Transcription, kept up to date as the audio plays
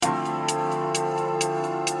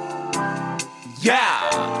Yeah.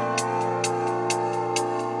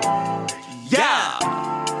 Yeah.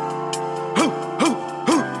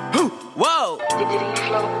 Whoa.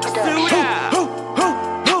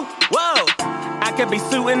 Whoa. I could be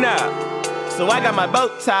suiting up, so I got my bow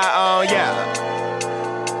tie on, yeah.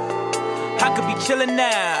 I could be chilling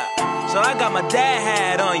now, so I got my dad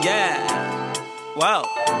hat on, yeah. Whoa.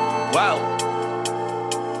 Whoa.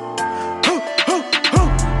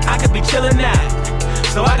 I could be chillin' now,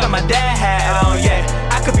 so I got my dad hat on, yeah.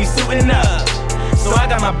 I could be suiting up, so I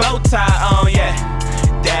got my bow tie on, yeah.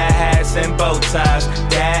 Dad hats and bow ties,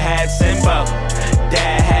 dad hats and bow,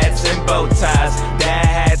 dad hats and bow ties, dad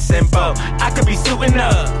hats and bow. I could be suiting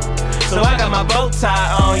up, so I got my bow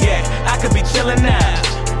tie on, yeah. I could be chillin' now,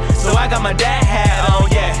 so I got my dad hat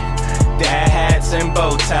on, yeah. Dad hats and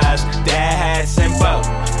bow ties, dad hats and bow,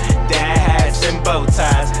 dad hats and bow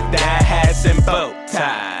ties, dad hats and bow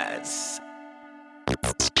ties.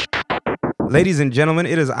 Ladies and gentlemen,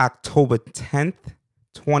 it is October 10th,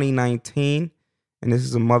 2019, and this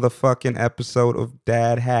is a motherfucking episode of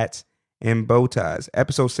Dad Hats and Bow Ties.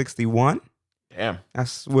 Episode 61. Damn.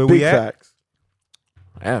 That's where Big we at. facts.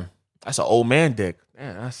 Damn. That's an old man dick.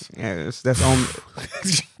 Yeah, That's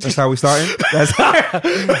how we starting. That's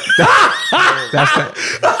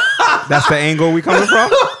the angle we coming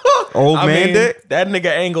from. Old man dick. That nigga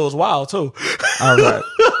angle is wild too. All right.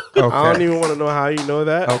 Okay. I don't even want to know how you know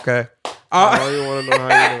that. Okay. I don't even want to know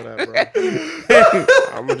how you know that, bro.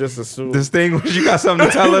 I'm gonna just assume. Distinguish, you got something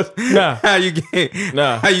to tell us? Nah. How you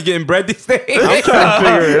getting bread these days? I'm trying to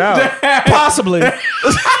figure it out. Possibly.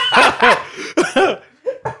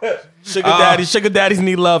 Sugar daddies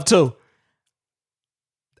need love too.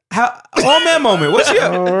 How all man moment? What's your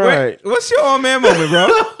All right. What's your all man moment,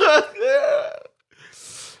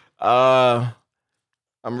 bro?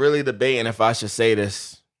 I'm really debating if I should say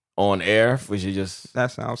this on air. If we should just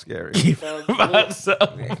That sounds scary. Sounds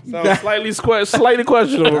slightly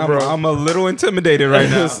questionable, bro. I'm a little intimidated right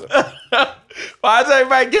now. Why is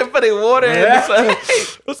everybody getting for their water?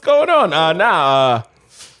 What's going on? I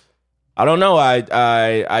don't know.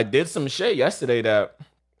 I did some shit yesterday that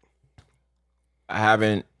I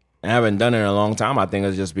haven't done in a long time. I think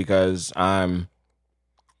it's just because I'm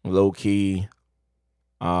low key,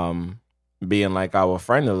 being like our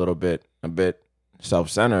friend a bit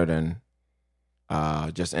self-centered and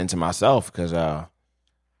just into myself. Because I'm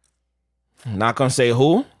not gonna say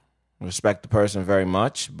who. Respect the person very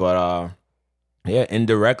much, but yeah,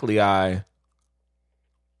 indirectly I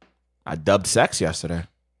dubbed sex yesterday.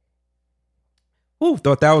 Ooh,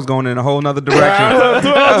 thought that was going in a whole nother direction.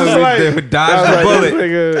 I was Dodged the bullet.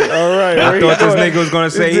 All right. I thought this nigga was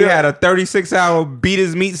gonna say he had a 36-hour beat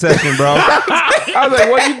his meat session, bro. I was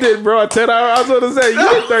like, what you did, bro? A 10-hour? I was going to say, you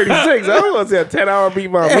did 36. I was going to say a 10-hour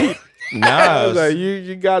beat my meat. I Nah, was like,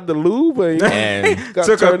 you got the lube and got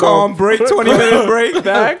Took a turned calm on. break, 20-minute break.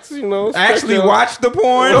 Facts, you know. Actually stretched watched the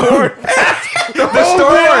porn. the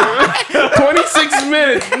story. 26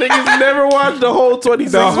 minutes. Niggas never watched the whole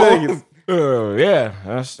 26 minutes. yeah,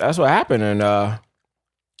 that's what happened, and I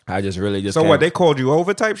just really just So what, they called you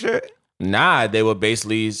over type shit? Nah, they were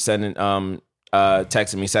basically sending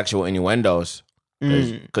texting me sexual innuendos.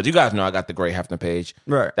 Because you guys know I got the Great Hefner page.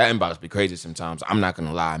 Right. That inbox be crazy sometimes. I'm not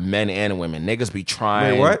gonna lie, men and women, niggas be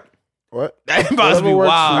trying. Wait, what? What? That inbox be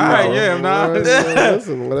wild. All right, yeah, nah.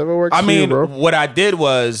 Listen, whatever works I for mean, you, bro. what I did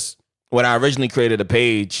was when I originally created a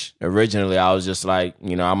page. Originally, I was just like,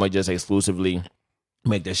 I'm gonna just exclusively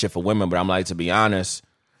make this shit for women. But I'm like, to be honest,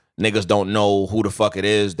 niggas don't know who the fuck it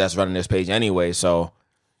is that's running this page anyway. So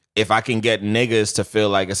if I can get niggas to feel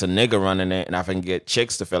like it's a nigga running it, and I can get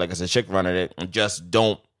chicks to feel like it's a chick running it, and just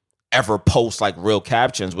don't ever post like real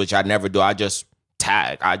captions, which I never do. I just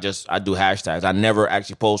tag. I do hashtags. I never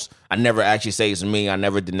actually post. I never actually say it's me. I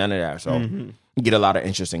never did none of that. So you get a lot of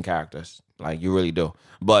interesting characters. Like, you really do.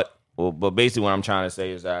 But basically what I'm trying to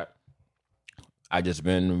say is that I just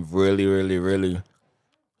been really, really, really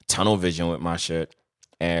tunnel vision with my shit.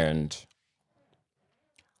 And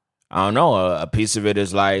I don't know, a piece of it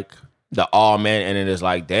is like the all man, and it is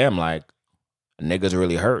like, damn, like a nigga's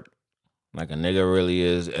really hurt. Like a nigga really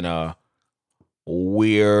is in a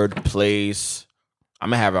weird place.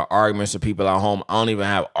 I'm having arguments with people at home I don't even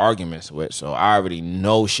have arguments with. So I already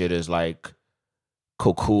know shit is like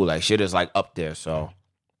cool. Like shit is like up there. So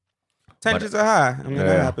Tensions are high. I mean,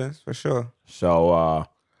 that happens for sure. So,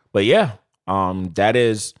 but yeah, that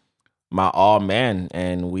is my all man,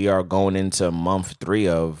 and we are going into month 3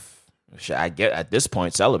 of shit. I get at this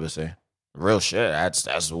point celibacy, real shit.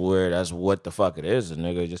 That's what the fuck it is. A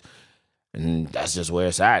nigga just, and that's just where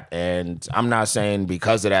it's at. And I'm not saying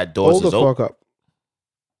because of that doors Hold is the open. fuck up.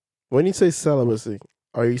 When you say celibacy,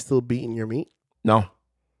 are you still beating your meat? No.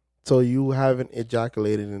 So you haven't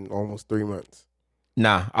ejaculated in almost 3 months.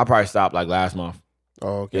 Nah, I probably stopped like last month.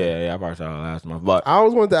 Oh, okay. Yeah, I probably stopped last month. But I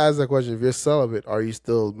always wanted to ask that question. If you're celibate, are you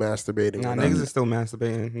still masturbating? Nah, or niggas not? is still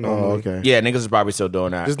masturbating. Oh, Normally. okay. yeah, niggas is probably still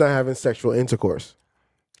doing that. Just not having sexual intercourse.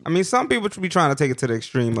 I mean, some people be trying to take it to the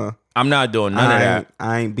extreme. I'm not doing none of that.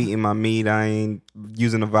 I ain't beating my meat. I ain't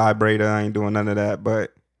using a vibrator. I ain't doing none of that.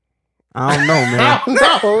 But I don't know, man.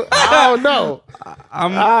 I don't know.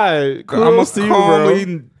 I'm Alright, I'm a kudos to you, bro.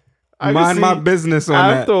 calmly I can mind my see business on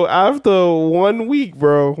that. After 1 week,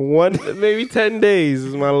 bro, maybe 10 days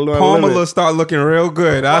is my Pamela limit. start looking real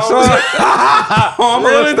good. I saw Pamela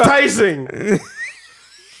Real start, enticing.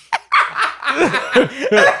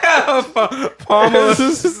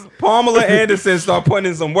 Pamela Anderson start putting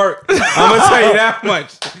in some work. I'm gonna tell you that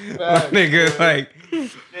much, nigga. Like,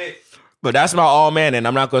 But that's my all man, and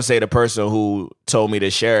I'm not gonna say the person who told me to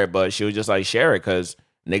share it, but she was just like, share it, because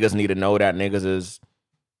niggas need to know that niggas is,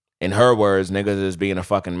 in her words, niggas is being a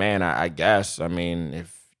fucking man, I guess. I mean,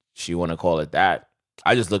 if she want to call it that.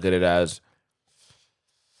 I just look at it as,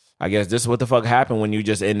 I guess this is what the fuck happened when you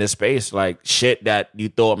just in this space. Like, shit that you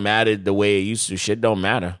thought mattered the way it used to, shit don't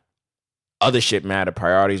matter. Other shit matter.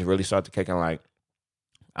 Priorities really start to kick in. Like,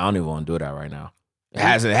 I don't even want to do that right now. It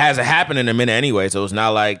hasn't happened in a minute anyway, so it's not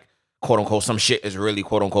like, quote unquote, some shit is really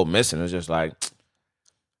quote unquote missing. It's just like,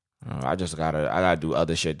 I gotta do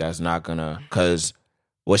other shit that's not gonna, cause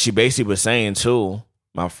what she basically was saying too,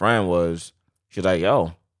 my friend was, she's like,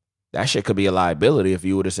 yo, that shit could be a liability if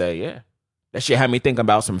you were to say, yeah. That shit had me thinking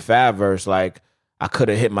about some Fab verse, like, I could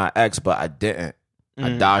have hit my ex, but I didn't.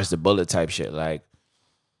 I dodged the bullet type shit. Like,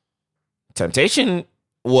 temptation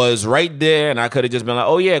was right there, and I could have just been like,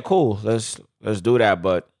 oh yeah, cool, let's do that,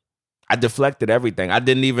 but I deflected everything. I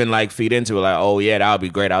didn't even like feed into it like, oh yeah, that would be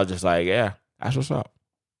great. I was just like, yeah, that's what's up.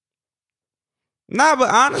 nah, but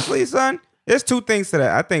honestly, son, there's two things to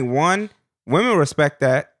that. I think one, women respect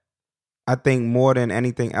that. I think more than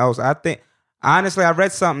anything else. I think honestly, I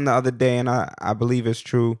read something the other day, and I believe it's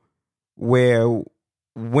true, where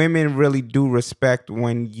women really do respect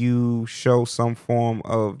when you show some form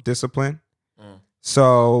of discipline.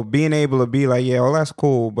 So being able to be like, yeah, well, that's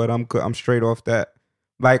cool, but I'm straight off that.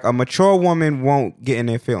 Like, a mature woman won't get in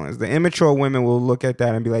their feelings. The immature women will look at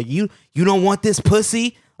that and be like, you don't want this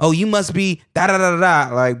pussy? Oh, you must be da da da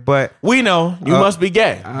da. Like, but We know you must be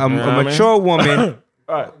gay. a mature woman,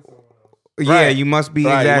 Right. yeah, Right. you must be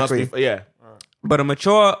Right, you exactly. must be, yeah. But a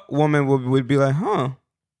mature woman would be like, huh,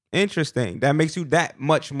 interesting. That makes you that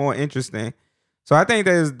much more interesting. So I think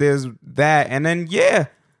there's that. And then, yeah,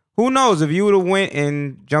 who knows? If you would have went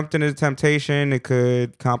and jumped into the temptation, it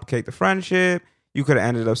could complicate the friendship. You could have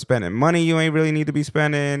ended up spending money you ain't really need to be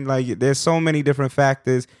spending. Like, there's so many different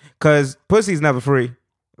factors. Because pussy's never free.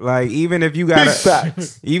 Like, even if you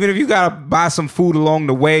gotta buy some food along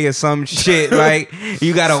the way or some shit, like,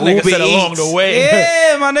 you gotta This nigga Uber said along Eats. the way.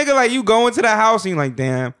 Yeah, my nigga, like, you go into the house and you're like,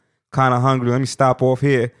 damn, kind of hungry. Let me stop off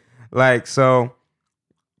here. Like, so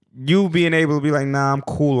you being able to be like, nah, I'm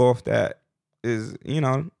cool off that is,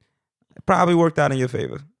 it probably worked out in your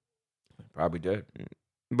favor. Probably did.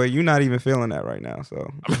 But you're not even feeling that right now,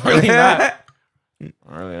 so. I'm really not. I'm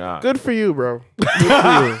really not. Good for you, bro. Good for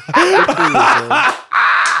you. Good for you, bro.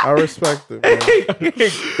 I respect it, man.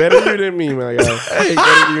 Better you than me, my guy. Better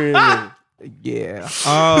you than me. Yeah.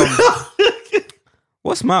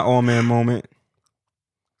 What's my all man moment?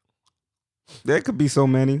 There could be so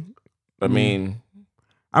many. I mean,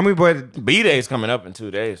 But B-Day's coming up in 2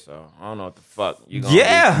 days, so I don't know what the fuck you gonna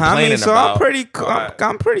yeah, be I mean, complaining so about.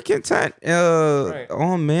 I'm pretty content. Right.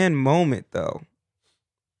 All man moment though.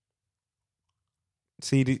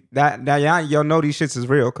 See that y'all know these shits is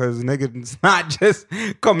real because niggas not just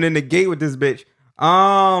coming in the gate with this bitch.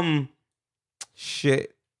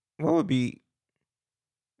 Shit. What would be?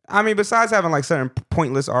 I mean, besides having like certain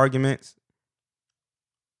pointless arguments,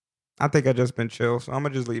 I think I just been chill, so I'm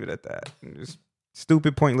gonna just leave it at that. Just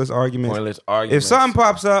stupid, pointless arguments. Pointless arguments. If something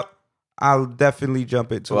pops up, I'll definitely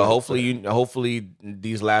jump into it. Well, hopefully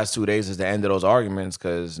these last 2 days is the end of those arguments,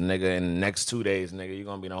 because nigga, in the next 2 days, nigga, you're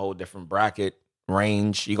gonna be in a whole different bracket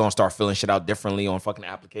range. You're gonna start filling shit out differently on fucking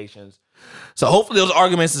applications. So hopefully those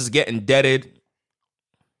arguments is getting deaded.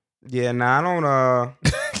 Yeah, nah, I don't.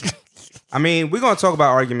 I mean, we're gonna talk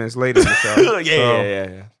about arguments later in the show.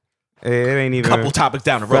 yeah. It ain't even Couple topics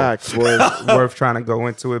down the road. Facts, boys. worth trying to go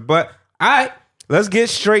into it. But all right, let's get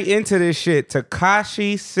straight into this shit.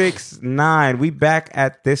 Tekashi 6ix9ine. We back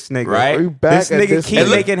at this nigga. Right? We back This at nigga this keep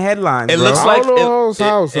nigga. making headlines. It bro. looks I like don't know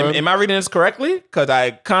how, son. am I reading this correctly? Because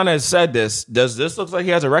I kind of said this. Does this look like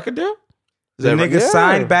he has a record deal? Is the that nigga Yeah.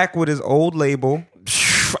 signed back with his old label.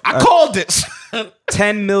 I called this.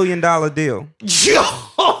 $10 million deal.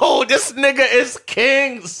 Yo, this nigga is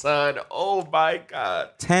king, son. Oh my God.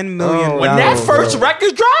 $10 million. When that first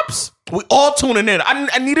record drops, we all tuning in.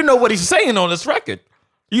 I need to know what he's saying on this record.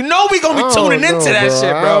 You know we gonna be tuning into that shit,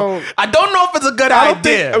 bro. I don't know if it's a good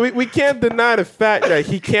idea. We can't deny the fact that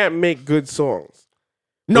he can't make good songs.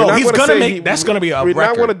 No, he's gonna make. That's gonna be a record. We're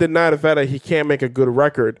not gonna deny the fact that he can't make a good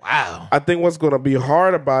record. Wow. I think what's gonna be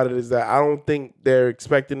hard about it is that I don't think they're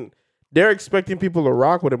expecting people to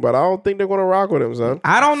rock with him, but I don't think they're gonna rock with him, son.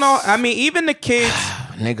 I don't know. I mean, even the kids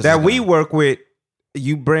that we work with,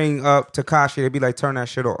 you bring up Tekashi, they be like, turn that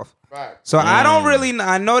shit off. Right. So I don't really.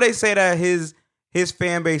 I know they say that his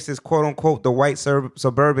fan base is quote unquote the white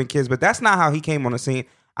suburban kids, but that's not how he came on the scene.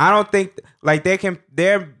 I don't think like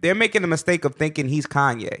they're making the mistake of thinking he's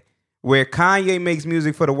Kanye, where Kanye makes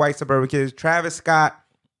music for the white suburban kids. Travis Scott,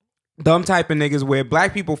 them type of niggas where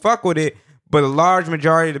black people fuck with it, but a large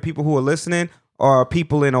majority of the people who are listening are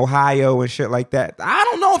people in Ohio and shit like that. I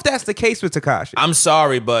don't know if that's the case with Tekashi. I'm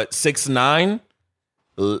sorry, but 6ix9ine,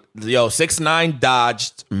 6ix9ine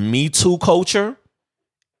dodged Me Too culture.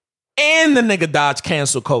 And the nigga dodged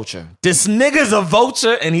cancel culture. This nigga's a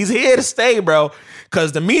vulture and he's here to stay, bro.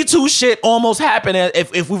 Because the Me Too shit almost happened,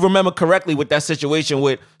 if we remember correctly, with that situation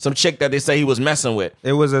with some chick that they say he was messing with.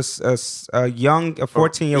 It was a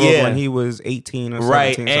 14-year-old when he was 18 or 17.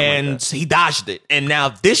 Right, and like he dodged it. And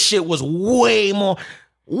now this shit was way more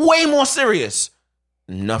serious.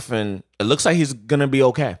 Nothing. It looks like he's going to be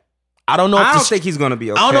okay. I don't know. I don't think he's going to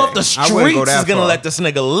be okay. I don't know if the streets is going to let this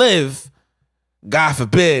nigga live. God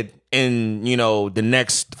forbid. In the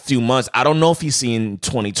next few months, I don't know if he's seeing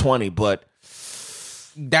 2020, but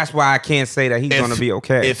that's why I can't say that he's going to be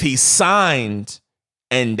okay. If he's signed,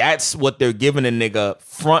 and that's what they're giving a nigga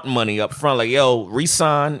front money up front, like yo,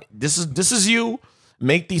 resign. This is you.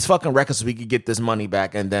 Make these fucking records so we can get this money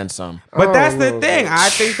back and then some. But that's the thing. I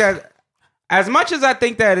think that as much as I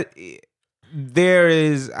think that there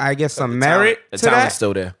is, I guess, some merit to that, the talent's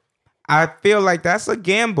still there. I feel like that's a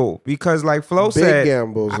gamble because, like Flo said,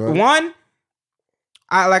 gambles, huh? One,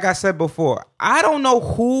 like I said before, I don't know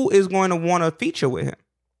who is going to want to feature with him.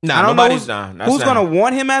 I don't know who's going to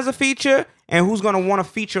want him as a feature and who's going to want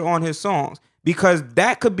to feature on his songs, because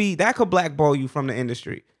that could blackball you from the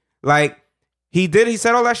industry. Like he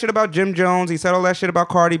said all that shit about Jim Jones. He said all that shit about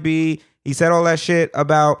Cardi B. He said all that shit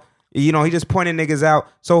about, he just pointed niggas out.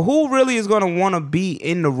 So who really is going to want to be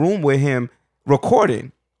in the room with him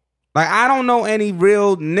recording? Like, I don't know any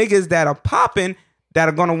real niggas that are popping that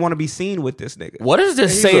are going to want to be seen with this nigga. What does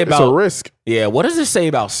this say about... It's a risk. Yeah, what does this say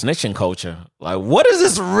about snitching culture? Like, what does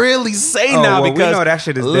this really say now? Well, because we know that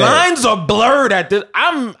shit is dead. Lines are blurred at this.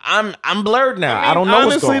 I'm blurred now. I don't know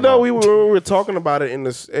honestly, what's going though, on. we were talking about it in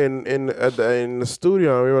the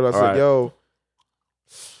studio. And we were like, yo,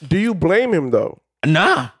 do you blame him, though?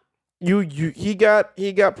 Nah. He got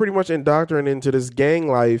pretty much indoctrinated into this gang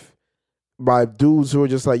life by dudes who are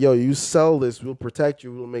just like, yo, you sell this, we'll protect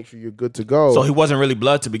you, we'll make sure you're good to go. So he wasn't really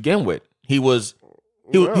blood to begin with. He was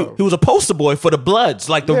a poster boy for the Bloods,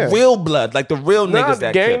 like the real blood, like the real niggas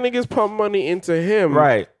that gang niggas pump money into him,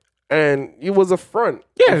 right? And he was a front.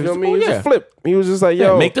 Yeah, you know what I mean? He was a flip. He was just like,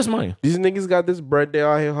 yo, make this money. These niggas got this bread. They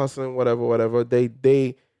out here hustling, whatever.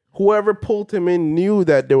 They whoever pulled him in knew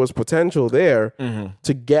that there was potential there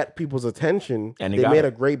to get people's attention. And they made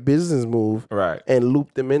a great business move, right? And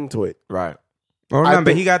looped them into it, right? Well,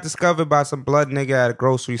 remember, he got discovered by some blood nigga at a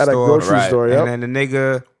grocery store. Yep. And then the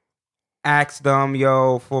nigga asked them,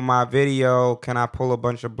 yo, for my video, can I pull a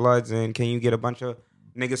bunch of bloods in? Can you get a bunch of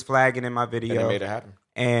niggas flagging in my video? And they made it happen.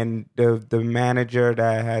 And the manager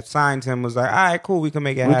that had signed him was like, all right, cool, we can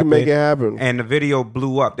make it happen. We can make it happen. And the video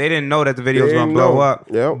blew up. They didn't know that the video was going to blow up.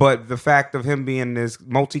 Yep. But the fact of him being this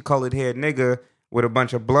multicolored haired nigga with a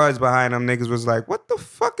bunch of bloods behind him, niggas was like, what the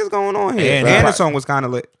fuck is going on here? And the song was kind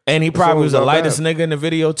of lit. And he probably was the lightest nigga in the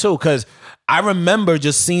video too, because I remember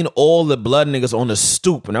just seeing all the blood niggas on the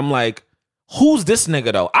stoop, and I'm like, who's this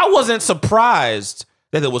nigga though? I wasn't surprised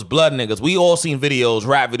that it was blood niggas. We all seen videos,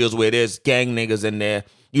 rap videos, where there's gang niggas in there.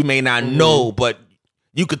 You may not know, but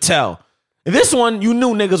you could tell. This one, you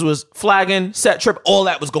knew niggas was flagging, set trip, all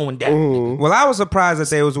that was going down. Well, I was surprised that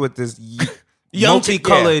they was with this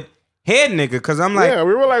multicolored head nigga, because I'm like,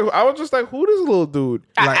 we were like, I was just like, who this little dude?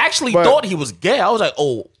 I actually thought he was gay. I was like,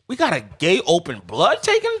 oh, we got a gay open blood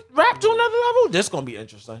taking rap to another level. This gonna be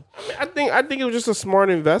interesting. I think it was just a smart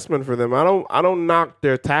investment for them. I don't knock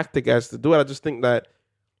their tactic as to do it. I just think that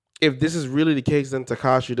if this is really the case, then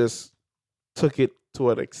Tekashi just took it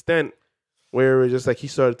to an extent where it was just like he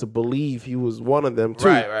started to believe he was one of them too.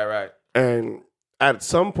 Right. And at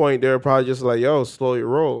some point, they were probably just like, yo, slow your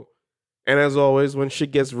roll. And as always, when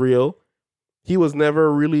shit gets real, he was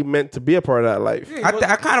never really meant to be a part of that life.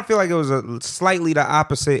 I kind of feel like it was slightly the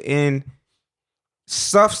opposite. In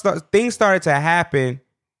things started to happen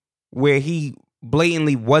where he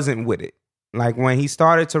blatantly wasn't with it. Like when he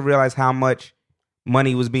started to realize how much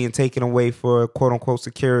money was being taken away for quote unquote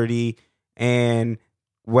security and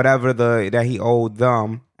whatever that he owed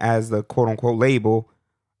them as the quote unquote label.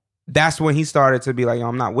 That's when he started to be like, yo,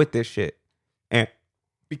 I'm not with this shit. And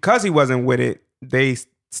because he wasn't with it, they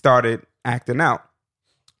started acting out.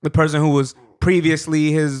 The person who was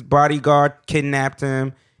previously his bodyguard kidnapped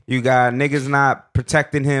him. You got niggas not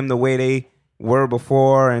protecting him the way they were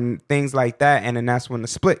before and things like that. And then that's when the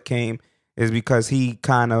split came, is because he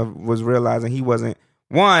kind of was realizing he wasn't,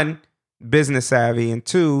 one, business savvy, and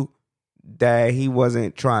two, that he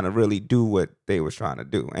wasn't trying to really do what they was trying to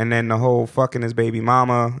do. And then the whole fucking his baby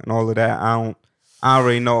mama and all of that, I don't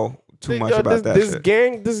really know too much about that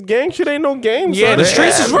shit. This gang shit ain't no game. Yeah, son. the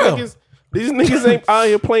streets is real. These niggas ain't out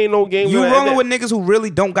here playing no games. You rolling with niggas who really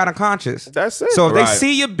don't got a conscience. That's it. So if they Right.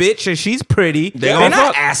 see your bitch and she's pretty, they're gonna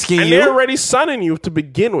not fuck. asking and you. they're already sunning you to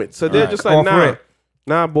begin with. So they're Right. just Off like, rip.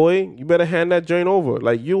 nah, boy, you better hand that joint over.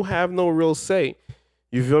 Like, you have no real say.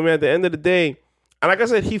 You feel me? At the end of the day, and like I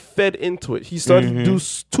said, he fed into it. He started to do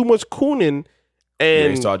too much cooning, he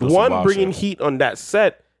and started doing some one wild bringing shit. heat on that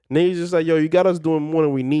set. Niggas just like, yo, you got us doing more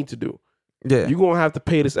than we need to do. Yeah. You're gonna have to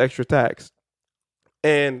pay this extra tax.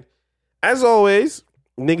 And as always,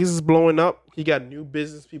 niggas is blowing up. He got new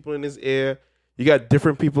business people in his ear. You got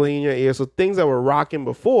different people in your ear. So things that were rocking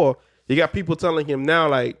before, you got people telling him now,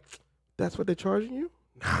 like, that's what they're charging you?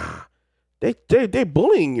 Nah. They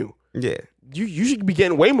bullying you. Yeah. You should be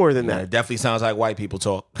getting way more than Yeah, that. it definitely sounds like white people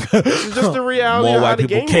talk. It's just the reality More of how white the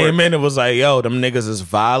people game came works. in and was like, yo, them niggas is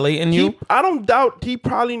violating you. I don't doubt he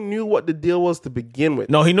probably knew what the deal was to begin with.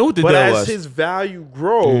 No, he knew what the but deal as was. his value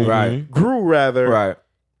grew, Right.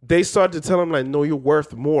 they started to tell him like, no, you're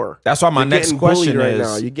worth more. That's why my You're next getting bullied question right is,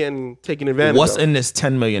 now. You're getting taken advantage what's of. in this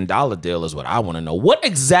 $10 million deal is what I want to know. What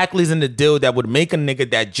exactly is in the deal that would make a nigga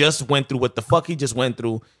that just went through what the fuck he just went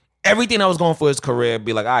through, everything that was going for his career,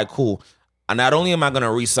 be like, all right, cool. And not only am I going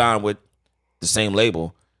to re-sign with the same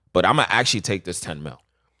label, but I'm going to actually take this 10 mil.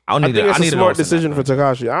 I I think it's a to know smart what's in decision that. for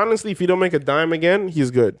Tekashi. Honestly, if he don't make a dime again,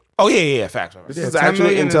 he's good. Oh, yeah, facts. This Yeah, is 10 actually an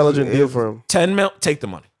million intelligent is- deal for him. 10 mil, take the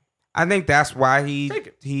money. I think that's why Take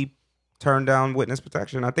it. he turned down witness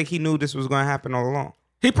protection. I think he knew this was going to happen all along.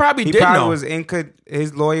 He probably He did probably know. was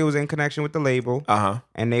his lawyer was in connection with the label,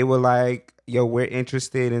 and they were like, "Yo, we're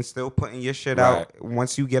interested in still putting your shit out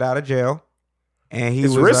once you get out of jail." And he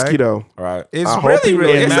It's was risky like, though. Right. It's I hope really, he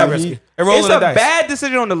really, made it's mad a, risky. it's the a dice. bad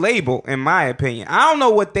decision on the label, in my opinion. I don't know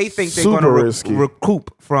what they think they're going Super to risky.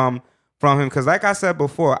 recoup from him, because, like I said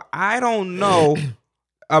before, I don't know.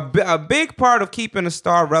 A big part of keeping a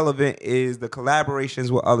star relevant is the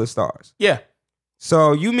collaborations with other stars. Yeah.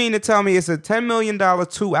 So you mean to tell me it's a $10 million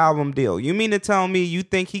 2-album deal? You mean to tell me you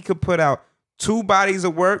think he could put out 2 bodies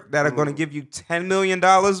of work that are going to give you $10 million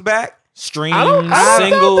back? Streams, I don't doubt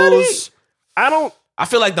singles. I don't. I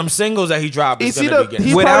feel like them singles that he dropped is It's going to either be getting.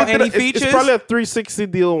 he Without probably any did a- features? It's probably a 360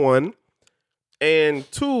 deal, 1,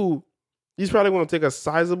 and 2. He's probably going to take a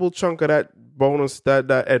sizable chunk of that bonus, that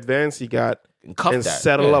advance he got, and cuff and that.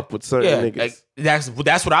 settle Yeah. up with certain Yeah, niggas. like,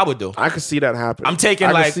 that's what I would do. I could see that happen. I'm taking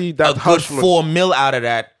I could like see a that good hush from- $4 million out of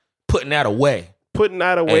that, putting that away. putting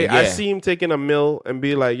that away. And I yeah. see him taking $1 million and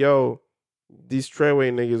be like, "Yo, these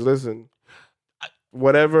Treyway niggas, listen,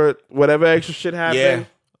 whatever extra shit happened."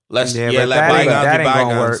 Let's Yeah, let but that ain't- bygones that be ain't gonna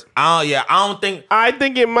bygones. work. I I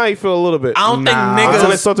think it might feel a little bit. don't Nah. think Until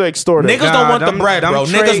they niggas start to extort it. niggas don't want the them- bread, them bro.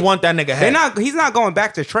 Trey- Niggas want that nigga head. He's not going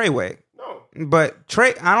back to Treyway. No. But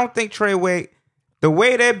I don't think Treyway, the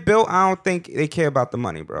way they're built, I don't think they care about the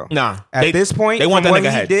money, bro. Nah, At this point, they want from that what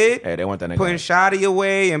nigga he head. did, Yeah, they want that nigga putting head. Shotty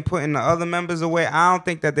away and putting the other members away, I don't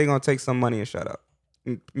think that they're gonna take some money and shut up.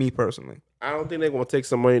 Me personally, I don't think they're gonna take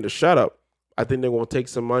some money to shut up. I think they're gonna take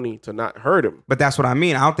some money to not hurt him. but that's what I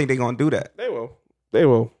mean. I don't think they're gonna do that. They will. They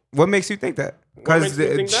will. What makes you think that? makes me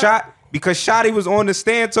think Because Shotty was on the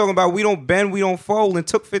stand talking about we don't bend, we don't fold, and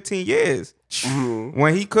took 15 years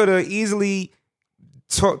when he could have easily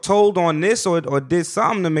told on this or did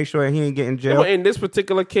something to make sure that he ain't getting jail. But in this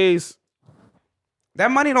particular case,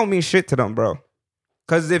 That money don't mean shit to them, bro.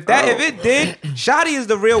 Because if it did, Shotty is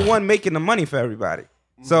the real one making the money for everybody.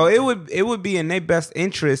 So it would be in their best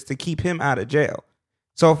interest to keep him out of jail.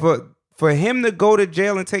 So for him to go to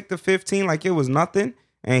jail and take the 15 like it was nothing,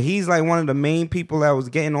 and he's like one of the main people that was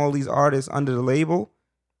getting all these artists under the label,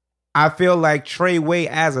 I feel like Treyway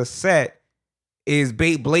as a set is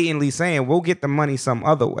blatantly saying we'll get the money some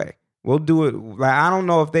other way. We'll do it. Like, I don't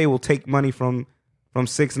know if they will take money from from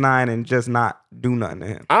 6ix9ine and just not do nothing to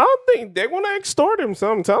him. I don't think they're gonna extort him.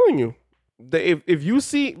 So I'm telling you, if you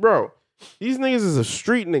see, bro, these niggas is a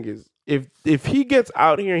street niggas. If he gets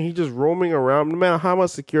out here and he just roaming around, no matter how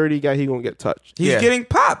much security he got, he gonna get touched. He's getting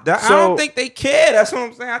popped. I don't think they care. That's what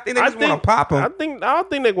I'm saying. I think they just want to pop him. I don't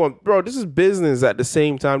think they're going, bro, this is business at the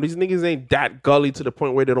same time. These niggas ain't that gully to the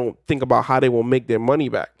point where they don't think about how they will make their money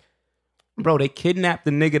back. Bro, they kidnapped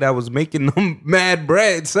the nigga that was making them mad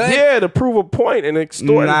bread, son. Yeah, to prove a point and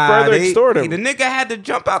extort him. The nigga had to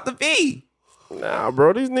jump out the V. Nah,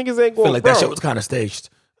 bro, these niggas ain't going. I feel like that shit was kind of staged.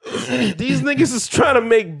 These niggas is trying to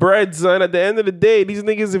make bread, son. At the end of the day, these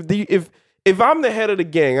niggas, if I'm the head of the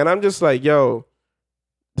gang and I'm just like, yo,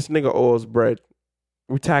 this nigga owes bread,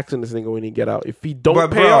 we taxing this nigga when he get out. If he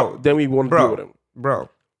don't pay out, then we want to deal with him. Bro,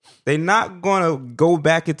 they not gonna go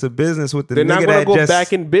back into business with the They're nigga not gonna that go just,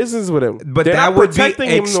 back in business with him. But They're that not would be protecting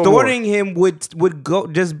him extorting no more. him would go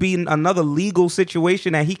just be another legal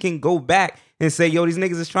situation that he can go back and say, yo, these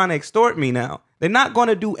niggas is trying to extort me now. They're not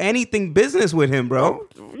gonna do anything business with him, bro.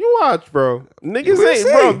 You watch, bro.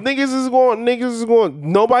 Niggas is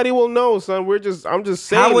going. Nobody will know, son. I'm just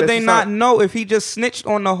saying. How would they not know if he just snitched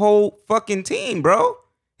on the whole fucking team, bro?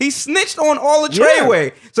 He snitched on all the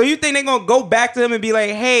Treyway. So you think they're gonna go back to him and be like,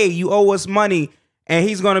 hey, you owe us money, and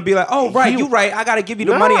he's gonna be like, oh right, you right, I gotta give you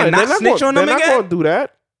the money and not snitch on them again? They're not gonna do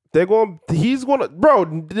that. He's gonna, bro,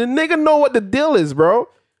 the nigga know what the deal is, bro.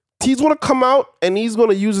 He's gonna come out and he's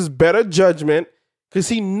gonna use his better judgment because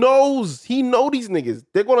he know these niggas.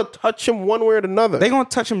 They're gonna touch him one way or another. They're gonna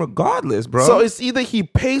touch him regardless, bro. So it's either he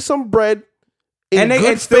pays some bread and they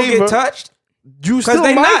can still get touched. Because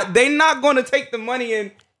they not gonna take the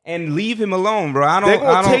money and leave him alone, bro. They're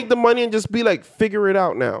gonna take the money and just be like, figure it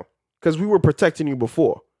out now. Because we were protecting you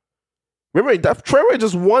before. Remember, that Treyway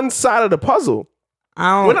just one side of the puzzle.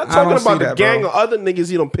 We're not talking about the gang or other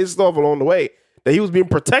niggas he done pissed off along the way that he was being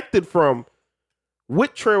protected from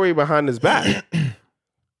with Treyway behind his back.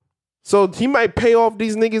 So he might pay off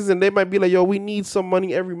these niggas and they might be like, yo, we need some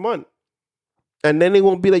money every month. And then they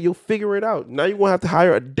won't be like, you'll figure it out. Now you're going to have to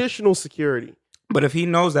hire additional security. But if he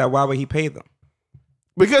knows that, why would he pay them?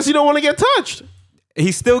 Because he don't want to get touched.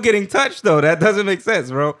 He's still getting touched, though. That doesn't make sense,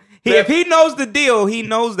 bro. If he knows the deal, he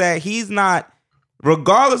knows that he's not,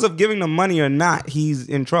 regardless of giving them money or not, he's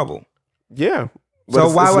in trouble. Yeah. So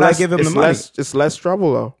why would I give him the money? It's less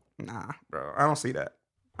trouble, though. Nah, bro. I don't see that.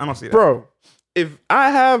 Bro, if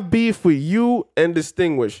I have beef with you and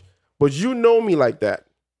Distinguished, but you know me like that,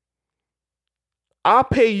 I'll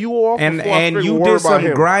pay you off and you did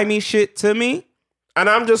some grimy shit to me. And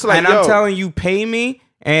I'm just like, and I'm telling you, pay me,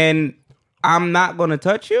 and I'm not gonna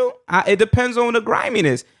touch you. It depends on the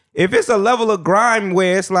griminess. If it's a level of grime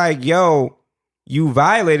where it's like, yo, you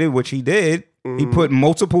violated, which he did. Mm-hmm. He put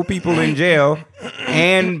multiple people in jail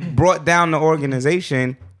and brought down the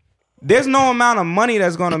organization. There's no amount of money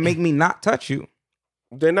that's gonna make me not touch you.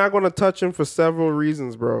 They're not gonna touch him for several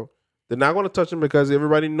reasons, bro. They're not gonna touch him because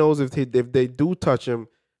everybody knows if they do touch him,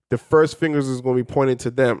 the first fingers is going to be pointed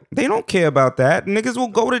to them. They don't care about that. Niggas will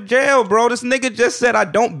go to jail, bro. This nigga just said, I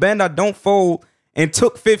don't bend, I don't fold, and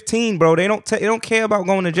took 15, bro. They don't care about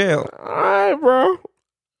going to jail. All right, bro.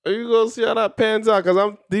 You gonna see how that pans out?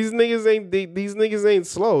 Because these niggas ain't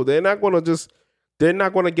slow. They're not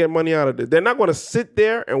gonna get money out of this. They're not gonna sit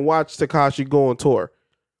there and watch Tekashi go on tour.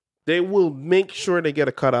 They will make sure they get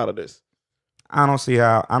a cut out of this. I don't see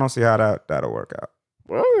how that'll work out.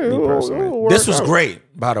 Well, this was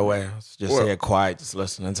great, by the way. I was just here quiet, just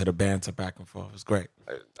listening to the banter back and forth. It was great.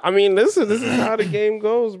 I mean, listen, this is how the game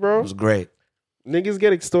goes, bro. It was great. Niggas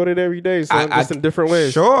get extorted every day, so just in different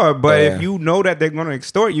ways. Sure, but if you know that they're going to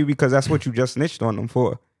extort you because that's what you just snitched on them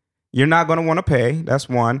for, you're not going to want to pay. That's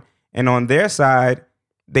one. And on their side,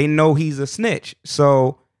 they know he's a snitch.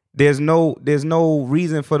 So there's no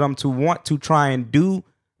reason for them to want to try and do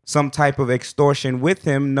some type of extortion with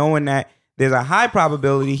him, knowing that there's a high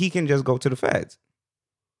probability he can just go to the feds.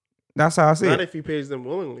 That's how I see it. Not if he pays them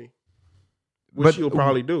willingly. Which he'll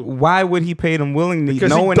probably do. Why would he pay them willingly? Because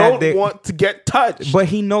knowing he don't that want to get touched. But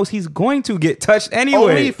he knows he's going to get touched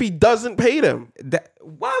anyway. Only if he doesn't pay them.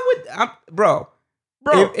 Why would bro?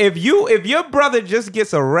 If your brother just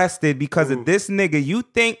gets arrested because of this nigga, you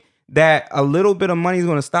think that a little bit of money is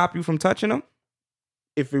going to stop you from touching him?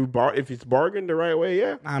 If it's bargained the right way,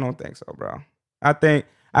 yeah. I don't think so, bro. I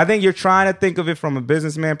think you're trying to think of it from a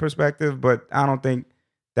businessman perspective, but I don't think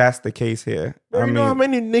that's the case here. Bro, you know how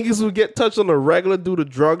many niggas who get touched on the regular due to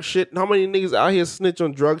drug shit? How many niggas out here snitch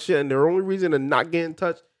on drug shit and their only reason they're not getting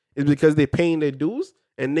touched is because they paying their dues?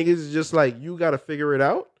 And niggas is just like, you got to figure it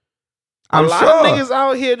out? A lot of niggas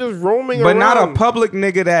out here just roaming around. But not a public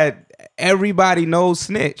nigga that everybody knows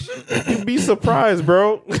snitch. You'd be surprised,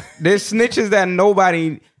 bro. There's snitches that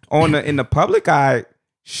nobody in the public eye,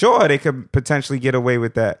 sure, they could potentially get away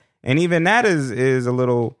with that. And even that is a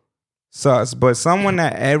little sus. But someone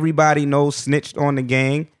that everybody knows snitched on the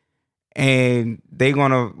gang and they're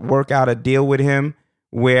going to work out a deal with him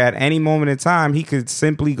where at any moment in time, he could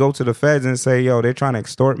simply go to the feds and say, yo, they're trying to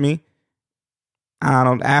extort me. I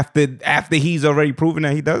don't, after he's already proven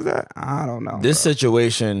that he does that, I don't know. This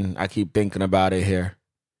situation, I keep thinking about it here,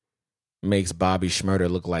 makes Bobby Shmurda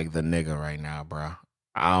look like the nigga right now, bro.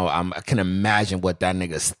 I can imagine what that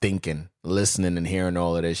nigga's thinking, listening and hearing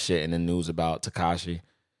all of this shit in the news about Tekashi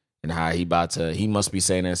and how he must be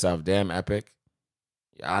saying to himself, damn, Epic,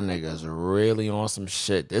 y'all niggas really on some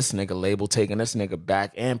shit. This nigga label taking this nigga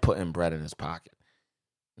back and putting bread in his pocket.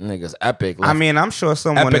 Niggas Epic. I'm sure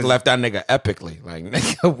someone Epic left that nigga epically. Like,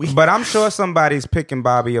 nigga, but I'm sure somebody's picking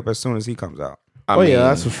Bobby up as soon as he comes out. I mean, yeah,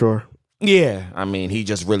 that's for sure. Yeah, I mean, he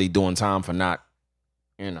just really doing time for not,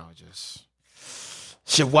 just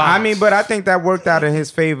shit wild. I mean, but I think that worked out in his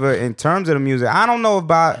favor in terms of the music. I don't know if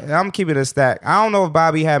I'm keeping it a stack. I don't know if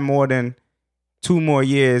Bobby had more than 2 more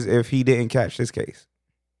years if he didn't catch this case,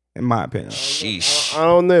 in my opinion. Sheesh. I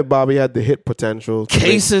don't know if Bobby had the hit potential.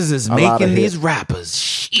 Cases is a lot making of these hits. rappers.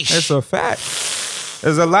 Sheesh. It's a fact.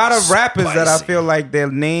 There's a lot of rappers that I feel like their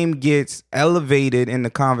name gets elevated in the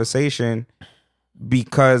conversation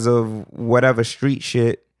because of whatever street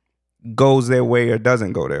shit goes their way or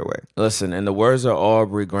doesn't go their way. Listen, in the words of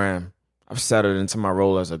Aubrey Graham, I've settled into my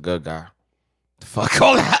role as a good guy. Fuck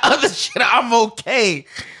all that other shit. I'm okay.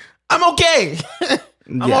 I'm okay.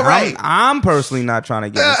 I'm all right. I'm personally not trying to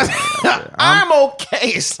get into that. I'm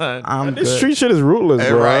okay, son. I'm This good. street shit is ruthless,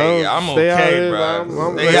 bro. Right, I'm Stay out okay, of it. bro.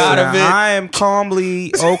 I'm Stay listen, out of it. I am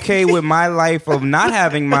calmly okay with my life of not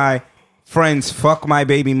having my friends fuck my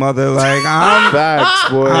baby mother. Like Facts,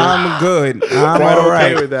 boy. I'm good. I'm quite all okay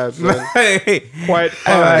right with that, son. Hey, Quite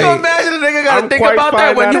Can fine. you imagine a nigga gotta I'm think quite about fine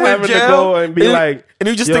that when not you in having to jail go and be like, and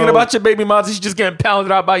you just yo, thinking about your baby mom, she's just getting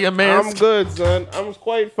pounded out by your man. I'm good, son. I'm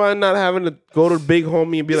quite fine not having to go to the big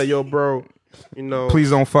homie and be like, yo, bro, please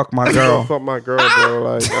don't fuck my don't girl. fuck my girl, bro.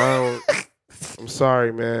 Like, I'm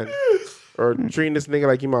sorry, man. Or treating this nigga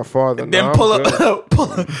like he my father. Then No, pull I'm good. up,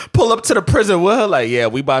 pull up to the prison with her. Like, yeah,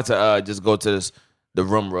 we about to just go to the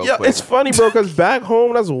room real Yo, quick. it's funny, bro, because back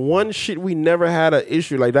home, that's one shit we never had an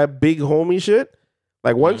issue. Like that big homie shit.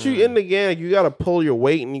 Like once you in the gang, like, you gotta pull your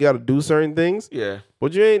weight and you gotta do certain things. Yeah,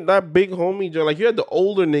 But you ain't that big homie, Joe. Like you had the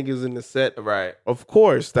older niggas in the set. right, Of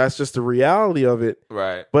course, that's just the reality of it.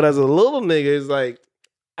 right. But as a little nigga, it's like,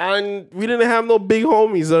 we didn't have no big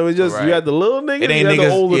homies. So it was just, Right. you had the little niggas, It ain't you had niggas.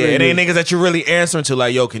 the older Yeah, niggas. it ain't niggas that you're really answering to.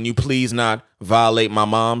 Like, yo, can you please not violate my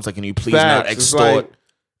mom's? Like, can you please not Facts. It's extort like-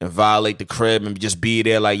 and violate the crib and just be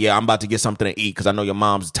there? Like, yeah, I'm about to get something to eat because I know your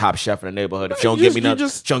mom's the top chef in the neighborhood. If she don't You give just- me you nothing,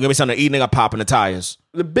 just- she don't give me something to eat, nigga, popping the tires.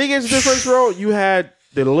 The biggest difference, bro, you had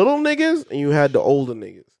the little niggas and you had the older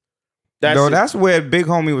niggas. That's where Big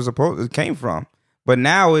Homie was came from. But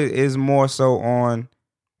now it is more so on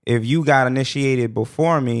if you got initiated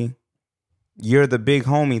before me, you're the big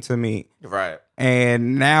homie to me. Right.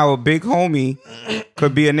 And now a big homie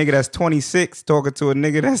could be a nigga that's 26 talking to a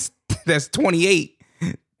nigga that's 28.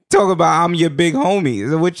 Talk about I'm your big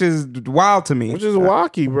homie, which is wild to me. Which is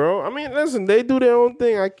wacky, bro. I mean, listen, they do their own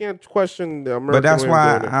thing. I can't question the American But that's way of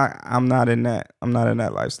why doing it. I'm not in that. I'm not in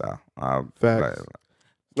that lifestyle. Facts.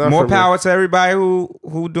 Not More for me. power to everybody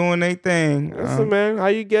who doing their thing. Listen, man, how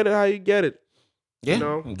you get it, how you get it. Yeah. You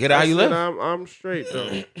know? Get how you That's live. it. I'm straight,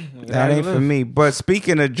 though. That ain't for me. But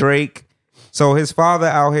speaking of Drake, so his father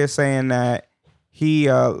out here saying that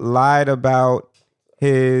he lied about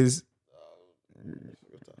his.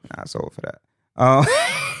 Nah, it's over for that.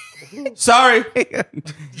 Sorry.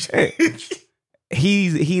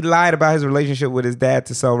 He lied about his relationship with his dad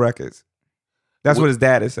to sell records. That's what his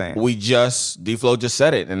dad is saying. D-Flow just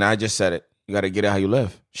said it, and I just said it. You got to get it how you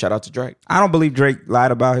live. Shout out to Drake. I don't believe Drake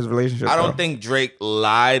lied about his relationship. I though. don't think Drake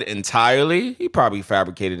lied entirely. He probably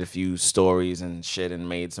fabricated a few stories and shit and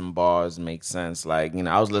made some bars make sense. Like,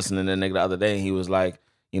 I was listening to a nigga the other day and he was like,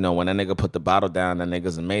 when that nigga put the bottle down, that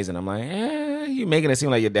nigga's amazing. I'm like, you making it seem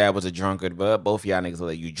like your dad was a drunkard, but both of y'all niggas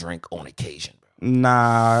let you drink on occasion, bro.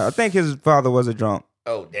 Nah, I think his father was a drunk.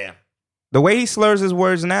 Oh, damn. The way he slurs his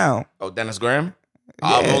words now. Oh, Dennis Graham?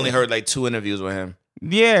 I've only heard like 2 interviews with him.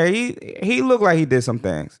 Yeah, he looked like he did some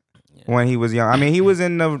things when he was young. I mean, he was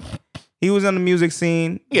in the music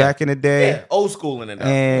scene back in the day. Yeah, old school in it.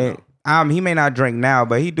 And he may not drink now,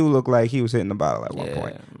 but he do look like he was hitting the bottle at one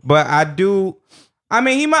point. But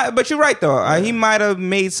he might. But you're right though. He might have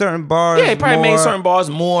made certain bars. Yeah, he probably made more- certain bars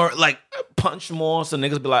more like punch more, so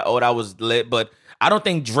niggas be like, "Oh, that was lit." But I don't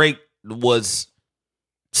think Drake was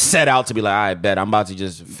set out to be like, I bet I'm about to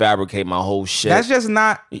just fabricate my whole shit. That's just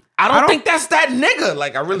not. I don't think that's that nigga.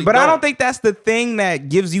 Like, I really But don't. I don't think that's the thing that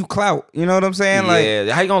gives you clout. You know what I'm saying?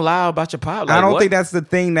 Yeah, how you gonna lie about your pop? Like, I don't what? think that's the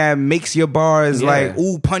thing that makes your bars like,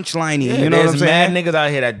 ooh, punchliney. Yeah, you know what I'm there's saying? mad niggas out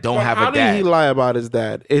here that don't But have how a dad. did he lie about his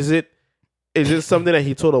dad? Is it something that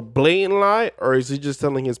he told a blatant lie, or is he just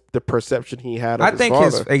telling the perception he had of I his think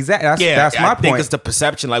father? that's my I think point. it's the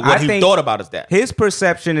perception, like what I he think thought about his dad. His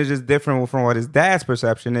perception is just different from what his dad's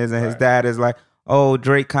perception is, and his dad is like, oh,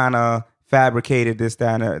 Drake kind of fabricated this,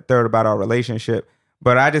 that, and the third about our relationship.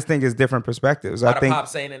 But I just think it's different perspectives. I think Pop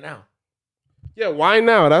saying it now. Yeah, why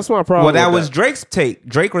now? That's my problem. well, that with was Drake's take.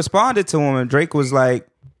 Drake responded to him, and Drake was like,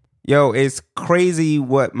 yo, it's crazy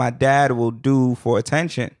what my dad will do for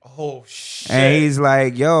attention. Oh shit. And he's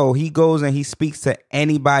like, yo, he goes and he speaks to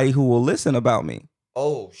anybody who will listen about me.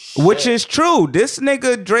 Oh shit. Which is true. This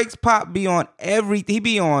nigga Drake's pop be on he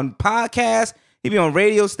be on podcasts, he be on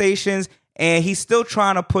radio stations, and he's still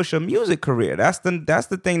trying to push a music career. That's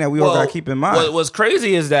the thing that we all gotta keep in mind. What's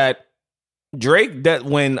crazy is that Drake, that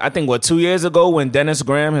when I think 2 years ago when Dennis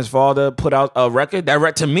Graham, his father, put out a record,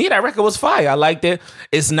 to me that record was fire. I liked it.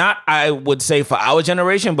 It's not, I would say, for our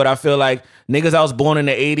generation, but I feel like niggas I was born in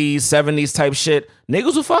the 80s, 70s type shit,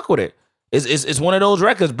 niggas will fuck with it. It's one of those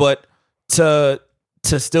records, but to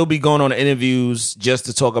still be going on interviews just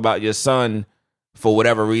to talk about your son for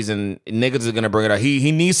whatever reason, niggas are gonna bring it up.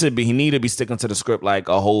 He need to be sticking to the script like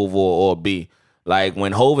a Hove or a B. Like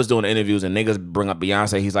when Hove is doing interviews and niggas bring up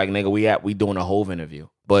Beyonce, he's like, nigga, we doing a Hove interview.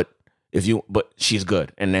 But she's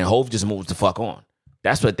good. And then Hove just moves the fuck on.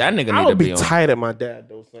 That's what that nigga need to be on. I would be tight at my dad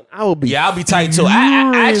though, son. I would be. Yeah, I'll be tight too.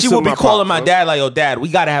 I actually will be calling my dad like, yo, dad, we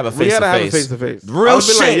gotta have a face to face. Face to face. Real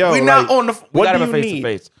shit. Like, yo, we not like, on the. We what gotta do have a you face to need?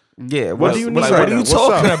 face. Yeah, What do you need? Like, right what are now? you What's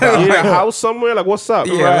talking up? about? You need a house somewhere? Like, what's up?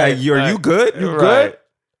 Yeah, Right, like, you good? You Right. good?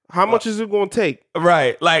 How much is it going to take?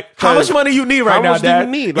 Right. Like, how much money you need right now, much do dad?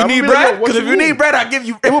 you need? You I'm need gonna be like, bread? yo, what Because if you you need need? bread, I'll give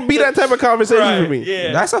you. It would be that type of conversation Right, for me.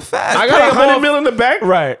 Yeah. That's a fact. I Pay got him $100 off. million in the bank.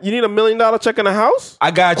 Right. You need $1 million check in the house?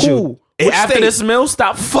 I got you. Cool. And Which after state? this meal,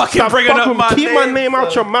 stop fucking Stop bringing fucking up my keep name. my name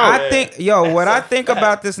out your mouth. I think, what I think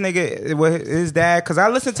about this nigga with his dad, because I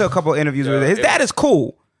listened to a couple of interviews with his dad is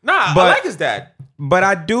cool. Nah, But- I like his dad. But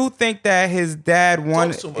I do think that his dad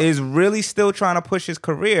Talks too much. is really still trying to push his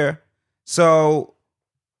career. So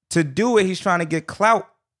to do it, he's trying to get clout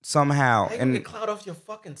somehow. How you And get clout off your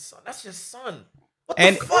fucking son? That's your son. What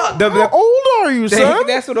and the fuck? How old are you, son?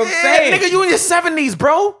 that's what I'm yeah, saying. nigga, you in your 70s,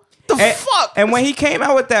 bro. The fuck? And when he came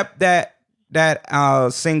out with that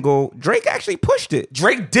single, Drake actually pushed it.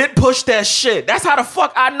 Drake did push that shit. That's how the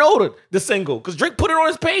fuck I know the single. Because Drake put it on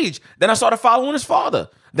his page. Then I started following his father.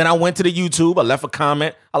 Then I went to the YouTube. I left a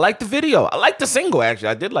comment. I liked the video. I liked the single, actually.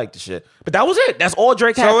 I did like the shit. But that was it. That's all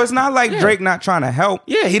Drake had. So it's not like Drake not trying to help.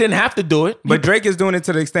 Yeah, he didn't have to do it. But Drake is doing it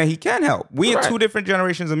to the extent he can help. We in Right. two different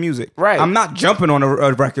generations of music. Right. I'm not jumping on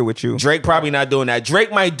a record with you. Drake probably not doing that.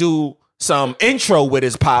 Drake might do some intro with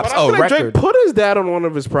his pops. But I feel like record. Drake put his dad on one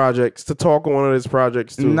of his projects to talk on one of his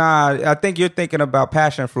projects too. Nah, I think you're thinking about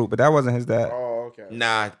Passion Fruit, but that wasn't his dad. Oh, okay.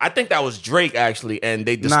 Nah, I think that was Drake actually, and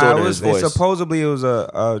they Nah, distorted his voice. supposedly it was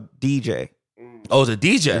a DJ. Oh, it was a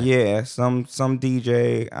DJ. Yeah, some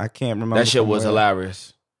DJ. I can't remember. That shit from was where.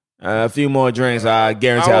 hilarious. A few more drinks, I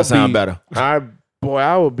guarantee I I'll would sound be- better. I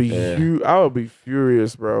would be I would be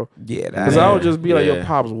furious, bro. Yeah, Because that, I would just be like, yo, Yeah.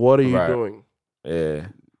 pops, what are you Right. doing? Yeah.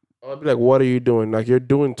 I'd be like, what are you doing? Like, you're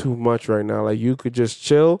doing too much right now. Like, you could just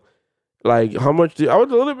chill. Like, how much? I would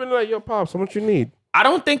literally been like, yo, pops, how much you need? I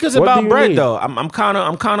don't think it's What do about you bread need? though. I'm kind of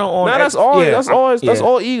on. Nah, that's all. Yeah, That's all. That's yeah.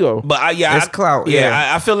 all ego. But It's clout,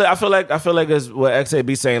 yeah. I feel like it's what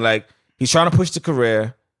XAB saying. Like he's trying to push the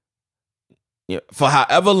career. Yeah, for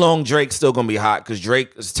however long Drake's still gonna be hot because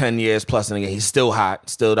Drake is 10 years plus, and again he's still hot,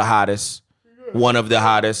 still the hottest, one of the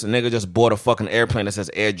hottest. A nigga just bought a fucking airplane that says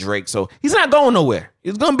Air Drake, so he's not going nowhere.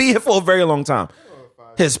 He's gonna be here for a very long time.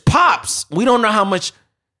 His pops, we don't know how much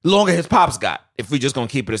longer his pops got. If we just gonna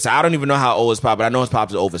keep it aside, I don't even know how old his pop, but I know his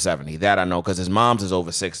pops is over 70. That I know because his mom's is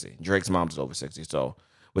over 60. Drake's mom's is over 60. So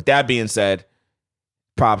with that being said,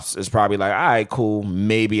 pops is probably like, all right, cool.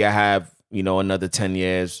 Maybe I have another 10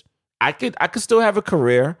 years. I could still have a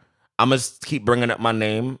career. I'm gonna keep bringing up my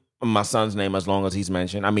name, my son's name, as long as he's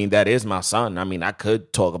mentioned. I mean, that is my son. I mean, I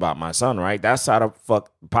could talk about my son, right? That's how the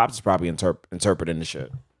fuck pops is probably interpreting the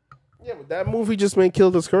shit. Yeah, but that movie just may kill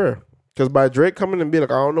his career. Because by Drake coming and be like,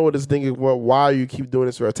 I don't know what this thing is. Why you keep doing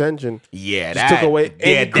this for attention? Yeah, Just took away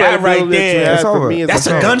any that right credibility that you there. had It's for over. me as That's a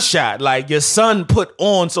a fan. gunshot. Like your son put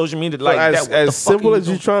on social media. Like But that. What the as fuck simple are as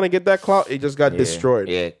you doing? trying to get that clout, it just got destroyed.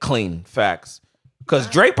 Yeah, clean facts. Because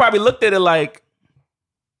Drake probably looked at it like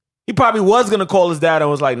He probably was gonna call his dad and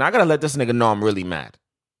was like, "Nah, I gotta let this nigga know I'm really mad.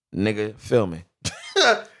 Nigga, feel me."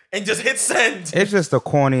 And just hit send. It's just a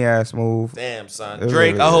corny ass move. Damn, son. It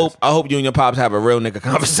Drake, really I hope you and your pops have a real nigga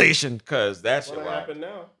conversation, cause that shit What wild. happened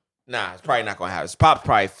now? Nah, it's probably not gonna happen. His pop's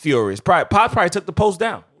probably furious. Pops probably took the post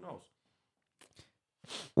down. Who knows?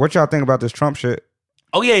 What y'all think about this Trump shit?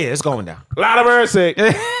 Oh yeah, it's going down. A lot of mercy.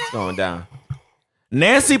 It's going down.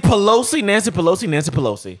 Nancy Pelosi,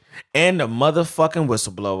 and the motherfucking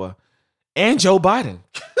whistleblower, and Joe Biden.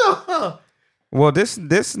 Well, this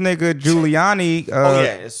nigga Giuliani,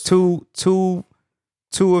 it's-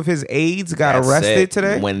 two of his aides got That's arrested it.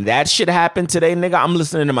 today. When that shit happened today, nigga, I'm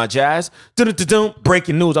listening to my jazz. Dun-dun-dun-dun,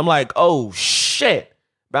 breaking news. I'm like, oh shit.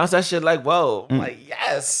 Bounce that shit like, whoa. I'm like,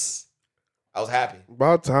 yes. I was happy.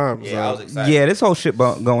 About time. Yeah, I was excited. Yeah, this whole shit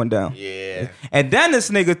going down. Yeah. And then this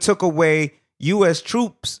nigga took away U.S.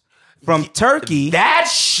 troops from Turkey, That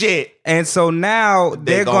shit. and so now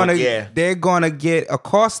they're gonna yeah. get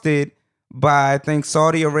accosted by, I think,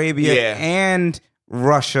 Saudi Arabia Yeah. and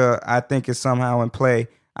Russia. I think is somehow in play.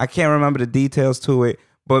 I can't remember the details to it,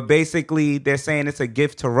 but basically they're saying it's a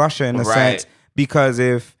gift to Russia in a Right. sense, because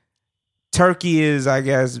if Turkey is, I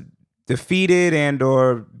guess, defeated and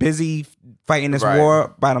or busy fighting this Right.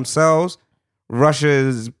 war by themselves, Russia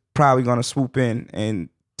is probably going to swoop in and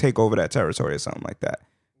take over that territory or something like that.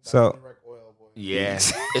 So Yeah.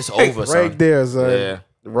 It's over, son. Right there, son. Yeah.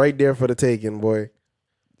 Right there for the taking, boy.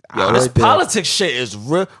 Yo, this Right there. politics shit is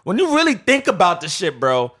real. When you really think about this shit,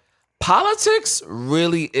 bro, politics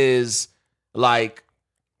really is like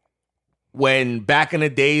when back in the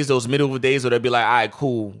days, those medieval days, where they'd be like, all right,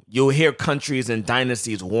 cool. You'll hear countries and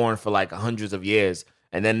dynasties warring for like hundreds of years,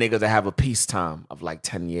 and then niggas that have a peacetime of like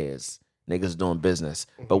 10 years. Niggas doing business.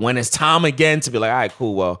 But when it's time again to be like, all right,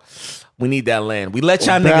 cool, well, we need that land. We let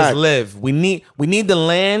y'all Back. niggas live. We need the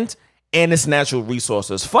land and its natural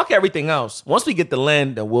resources. Fuck everything else. Once we get the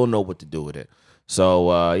land, then we'll know what to do with it.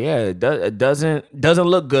 So yeah, it doesn't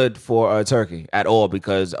look good for Turkey at all,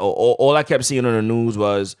 because all I kept seeing on the news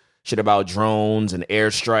was shit about drones and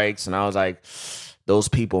airstrikes, and I was like, those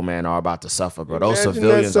people, man, are about to suffer, bro. Those Imagine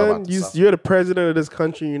civilians that, are son. about to suffer. You're the president of this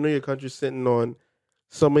country. You know your country's sitting on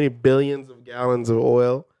so many billions of gallons of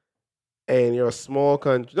oil, and you're a small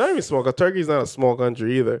country. Not even small, because Turkey's not a small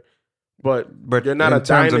country either. But you're not in a terms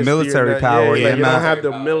dynasty, of military you're not- power, yeah, you're like, you not. don't have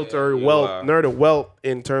the Power, military you wealth, are. nor the wealth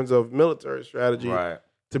in terms of military strategy Right.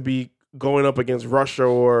 to be going up against Russia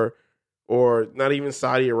or not even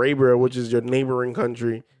Saudi Arabia, which is your neighboring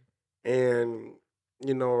country, and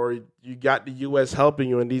or you got the U.S. helping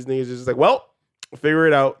you, and these niggas is just like, well, figure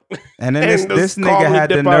it out. And then And this just nigga calmly had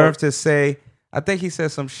the dip out. nerve to say, I think he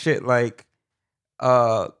said some shit like,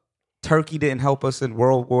 Turkey didn't help us in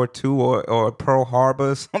World War II or Pearl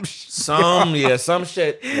Harbor. Some shit. Some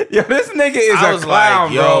shit. Yo, this nigga is I a was clown,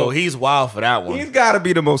 like, yo, bro. he's wild for that one. He's got to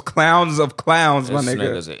be the most clowns of clowns, This my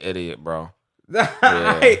nigga's nigga. an idiot, bro.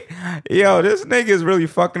 Yo, this nigga is really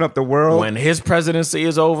fucking up the world. When his presidency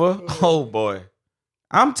is over, oh boy.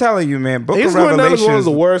 I'm telling you, man, Book He's of going down as one of Revelations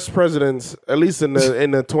the worst presidents, at least in the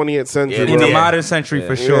 20th century. Yeah, in the Yeah. modern century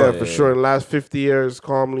for Yeah. sure. Yeah, for sure. In the last 50 years,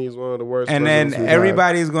 calmly is one of the worst. And then presidents we've had.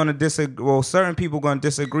 everybody's going to disagree. Well, certain people going to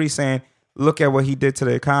disagree, saying, "Look at what he did to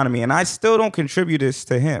the economy." And I still don't contribute this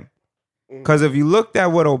to him, because if you looked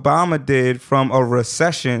at what Obama did from a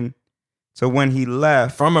recession to when he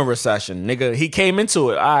left, From a recession, nigga. He came into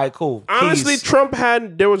it. All right, cool. honestly, Peace. Trump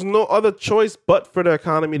there was no other choice but for the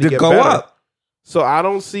economy to to get go better. up. So I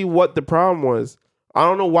don't see what the problem was. I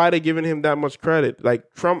don't know why they're giving him that much credit.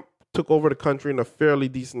 Like, Trump took over the country in a fairly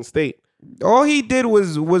decent state. All he did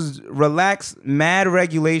was relax mad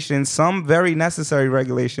regulations, some very necessary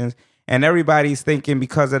regulations, and everybody's thinking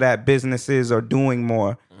because of that businesses are doing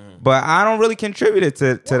more. But I don't really contribute it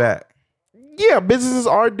to that. Yeah, businesses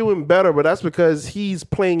are doing better, but that's because he's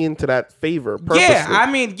playing into that favor purposely. Yeah,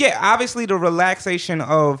 I mean, obviously the relaxation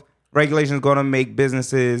of regulations is going to make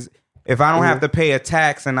businesses. If I don't have to pay a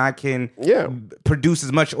tax and I can produce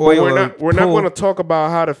as much But oil, we're not going to talk about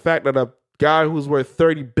how the fact that a guy who's worth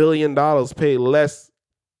 $30 billion paid less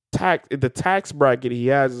tax. The tax bracket he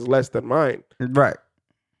has is less than mine. right.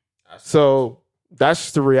 So that's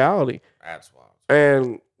just the reality. That's wild.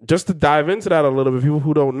 And just to dive into that a little bit, people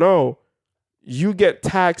who don't know, you get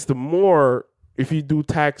taxed more if you do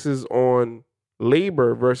taxes on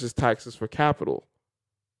labor versus taxes for capital.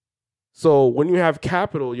 So when you have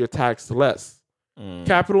capital, you're taxed less.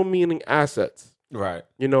 Capital meaning assets. Right.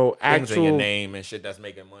 Things in Actual your name and shit that's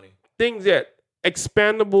making money. things that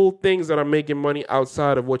expandable things that are making money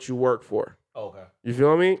outside of what you work for. Okay. You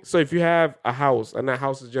feel me? So if you have a house and that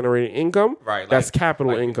house is generating income, Right. that's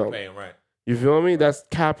capital income. Paying, right. You feel me? That's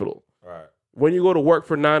capital. Right. when you go to work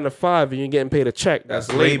for 9 to 5 and you're getting paid a check,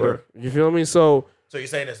 that's labor. You feel me? So you're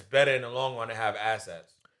saying it's better in the long run to have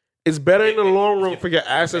assets? it's better in the long run for your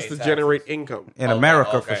assets to generate income. In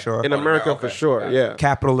America, for sure. In America, for sure, yeah.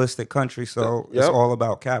 Capitalistic country, so it's all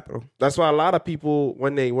about capital. That's why a lot of people,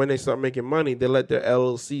 when they start making money, they let their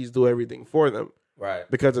LLCs do everything for them. Right.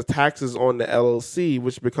 Because the taxes on the LLC,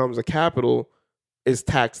 which becomes a capital, is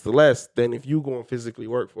taxed less than if you go and physically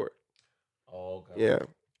work for it. Oh, okay. Yeah.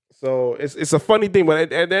 So it's a funny thing,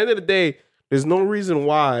 but at the end of the day, there's no reason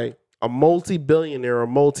why a multi-billionaire or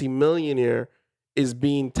multi-millionaire is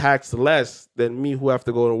being taxed less than me who have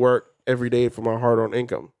to go to work every day for my hard-earned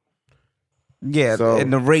income. Yeah, So,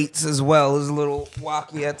 and the rates as well is a little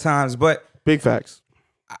wacky at times, but big facts.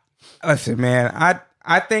 listen, man,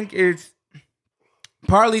 I think it's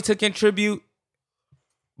partly to contribute,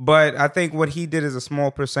 but I think what he did is a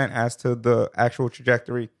small percent as to the actual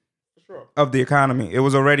trajectory of the economy. It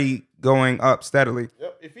was already going up steadily.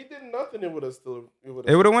 Yep. If he did nothing, it would have still. It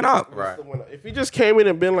would have went up. Right. If he just came in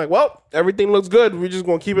and been like, "Well, everything looks good. We're just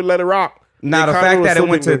gonna keep it, let it rock." Now the fact that it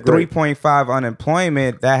went to 3.5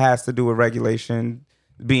 unemployment, that has to do with regulation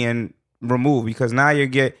being removed, because now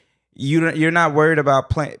you're not worried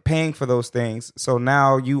about paying for those things. So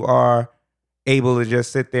now you are able to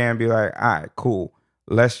just sit there and be like, all right, cool.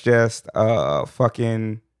 Let's just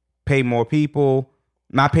fucking pay more people.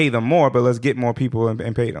 Not pay them more, but let's get more people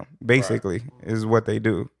and pay them. Basically, is what they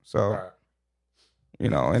do. So, you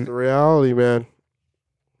know, and the reality, man.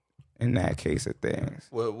 In that case of things,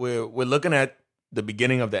 we're looking at the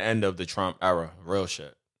beginning of the end of the Trump era. Real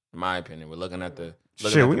shit, in my opinion. We're looking at the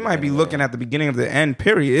shit. We might be looking at the beginning of the end.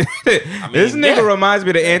 Period. This nigga reminds me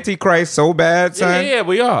of the Antichrist so bad, son. Yeah,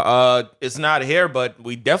 we are. It's not here, but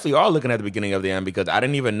we definitely are looking at the beginning of the end, because I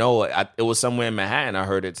didn't even know it. It was somewhere in Manhattan. I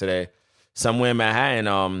heard it today. Somewhere in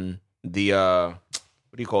Manhattan, what do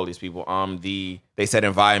you call these people? They said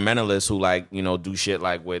environmentalists who, like, you know, do shit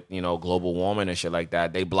like with, you know, global warming and shit like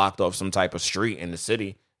that. They blocked off some type of street in the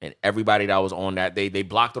city, and everybody that was on that, they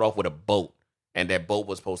blocked it off with a boat, and that boat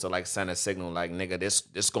was supposed to like send a signal like, nigga,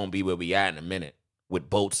 this gonna be where we at in a minute, with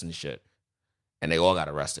boats and shit, and they all got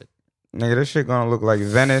arrested. Nigga, this shit gonna look like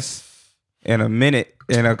Venice in a minute,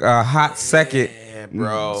 in a hot second. Yeah,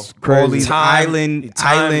 bro. All these island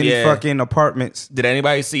fucking apartments. Did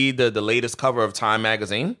anybody see the latest cover of Time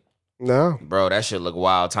magazine? No. Bro, that shit look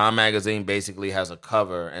wild. Time magazine basically has a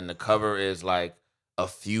cover, and the cover is like a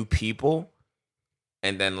few people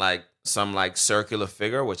and then like some like circular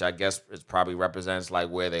figure, which I guess it probably represents like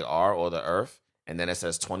where they are or the earth, and then it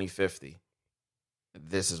says 2050.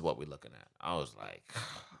 This is what we're looking at. I was like,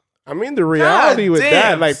 I mean, the reality with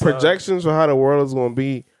that, like projections for how the world is going to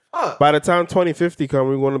be, by the time 2050 comes,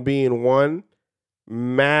 we're going to be in one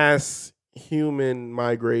mass human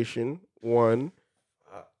migration. One,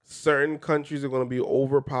 certain countries are going to be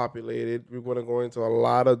overpopulated. We're going to go into a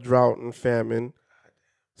lot of drought and famine.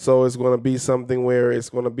 So it's going to be something where it's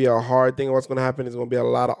going to be a hard thing. What's going to happen is going to be a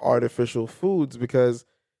lot of artificial foods, because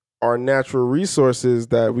our natural resources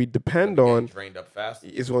that we depend on drained up fast.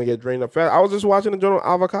 It's going to get drained up fast. I was just watching the journal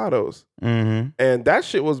avocados, and that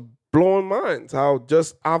shit was blowing minds. How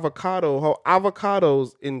avocados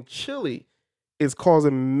in Chile is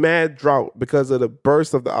causing mad drought because of the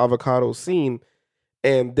burst of the avocado scene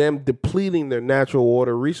and them depleting their natural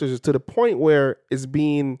water resources to the point where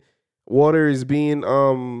water is being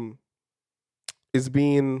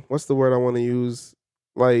what's the word I want to use?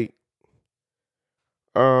 Like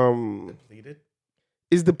depleted?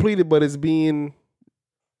 It's depleted, but it's being,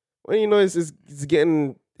 well, you know, it's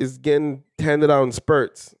getting handed out in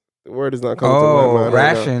spurts. The word is not coming to my mind.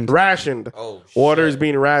 Rationed. Right, rationed. Oh, water is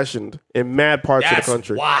being rationed in mad parts of the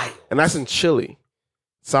country. Wild. And that's in Chile,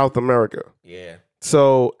 South America. Yeah.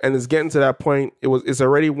 So, and it's getting to that point. It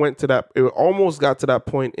almost got to that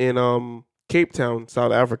point in Cape Town,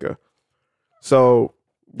 South Africa. So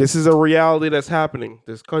this is a reality that's happening.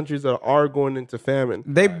 There's countries that are going into famine.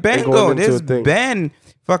 They've been going. There's been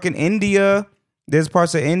fucking India. There's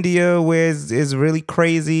parts of India where it's really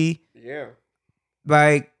crazy. Yeah.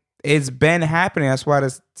 Like, it's been happening. That's why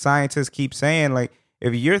the scientists keep saying, like,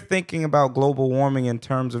 if you're thinking about global warming in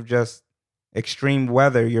terms of just extreme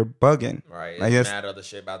weather, you're bugging. Right. Like, mad other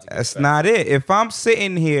shit about to get that's better. not it. If I'm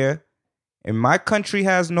sitting here and my country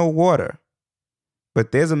has no water,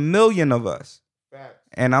 but there's 1 million of us,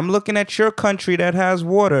 and I'm looking at your country that has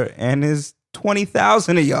water, and there's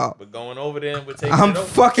 20,000 of y'all. We're going over there and we're taking I'm it over.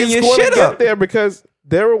 fucking It's your going to shit get up. there, because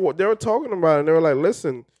they were talking about it, and they were like,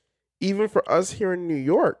 listen, even for us here in New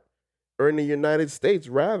York, or in the United States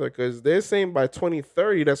rather, because they're saying by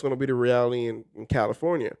 2030 that's going to be the reality in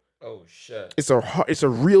California. Oh shit! It's a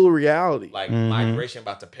real reality. Like migration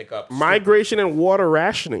about to pick up. Migration and water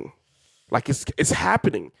rationing, like it's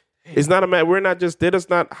happening. It's not a matter. They're just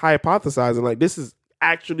not hypothesizing. Like this is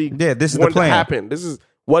actually this is going the plan to happen. This is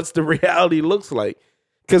what's the reality looks like,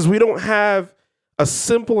 because we don't have a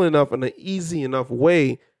simple enough and an easy enough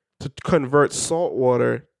way to convert salt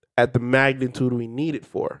water at the magnitude we need it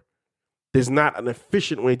for. There's not an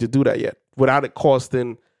efficient way to do that yet without it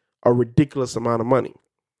costing a ridiculous amount of money.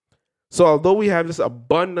 So although we have this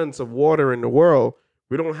abundance of water in the world,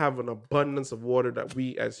 we don't have an abundance of water that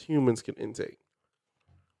we as humans can intake.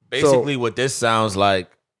 Basically, what this sounds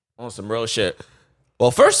like on some real shit.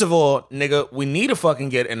 Well, first of all, nigga, we need to fucking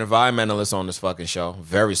get an environmentalist on this fucking show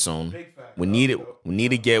very soon. We need it. We need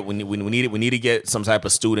to get some type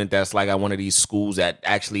of student that's like at one of these schools that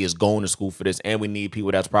actually is going to school for this, and we need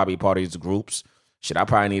people that's probably part of these groups. Shit, I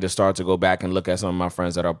probably need to start to go back and look at some of my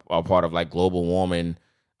friends that are part of like global warming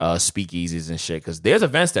speakeasies and shit, because there's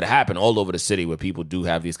events that happen all over the city where people do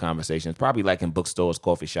have these conversations, probably like in bookstores,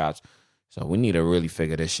 coffee shops. So we need to really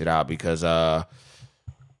figure this shit out, because I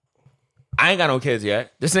ain't got no kids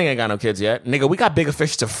yet. This thing ain't got no kids yet. Nigga, we got bigger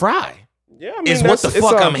fish to fry. Yeah, I mean, is what the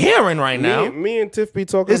fuck I'm hearing right now. Me and Tiff be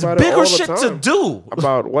talking There's about it all bigger the shit time. to do.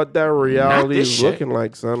 About what that reality this is shit. looking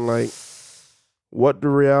like, son. Like, what the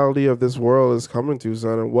reality of this world is coming to,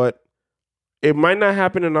 son. And what, it might not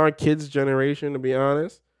happen in our kids' generation, to be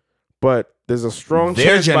honest, but there's a strong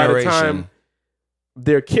Their chance by the generation. time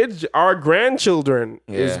their kids, our grandchildren,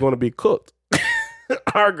 is going to be cooked.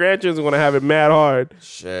 Our grandchildren are going to have it mad hard.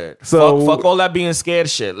 Shit. So- fuck all that being scared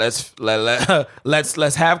shit. Let's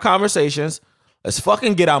have conversations. Let's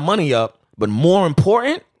fucking get our money up. But more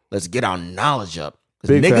important, let's get our knowledge up.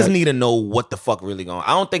 Because Big niggas facts. need to know what the fuck really going on.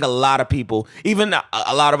 I don't think a lot of people, even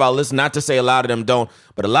a lot of our listeners, not to say a lot of them don't,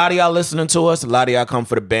 but a lot of y'all listening to us, a lot of y'all come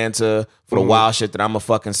for the banter, for the wild shit that I'm going to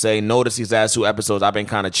fucking say. Notice these last 2 episodes, I've been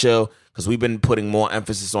kind of chill because we've been putting more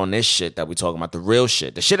emphasis on this shit that we talking about, the real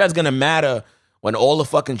shit. The shit that's going to matter when all the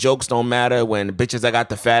fucking jokes don't matter, when bitches that got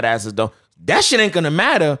the fat asses don't. That shit ain't going to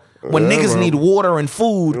matter when Yeah, niggas bro. need water and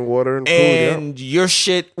food. And water and food, and your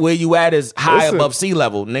shit where you at is high Listen, above sea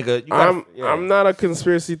level, nigga. You gotta, I'm not a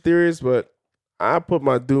conspiracy theorist, but I put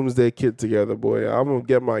my doomsday kit together, boy. I'm gonna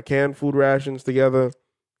get my canned food rations together.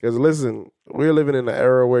 Because listen, we're living in an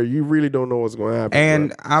era where you really don't know what's going to happen. And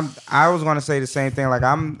bro. I was going to say the same thing. Like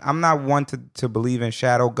I'm not one to believe in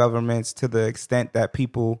shadow governments to the extent that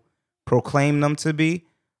people proclaim them to be,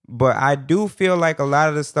 but I do feel like a lot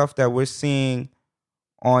of the stuff that we're seeing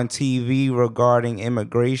on TV regarding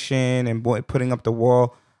immigration and putting up the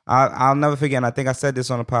wall, I'll never forget. And I think I said this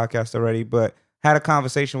on a podcast already, but had a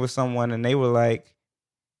conversation with someone and they were like,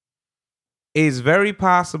 it's very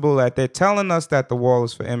possible that they're telling us that the wall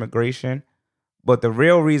is for immigration, but the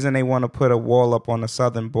real reason they want to put a wall up on the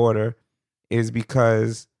southern border is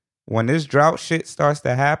because when this drought shit starts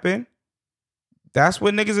to happen, that's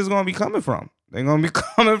where niggas is going to be coming from. They're going to be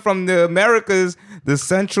coming from the Americas, the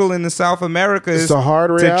Central and the South Americas, It's a hard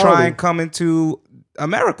to reality. try and come into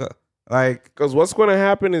America. Like, Because what's going to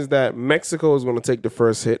happen is that Mexico is going to take the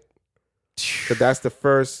first hit. But that's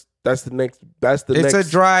the next. it's a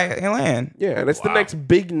dry land. Yeah, and it's the next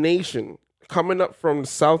big nation coming up from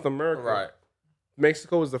South America. Right.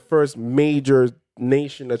 Mexico is the first major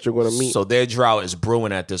nation that you're going to meet. So their drought is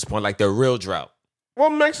brewing at this point, like their real drought. Well,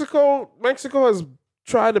 Mexico has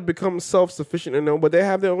tried to become self-sufficient, but they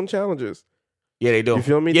have their own challenges. Yeah, they do. You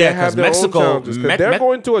feel me? Yeah, they have their Mexico, own challenges. 'Cause they're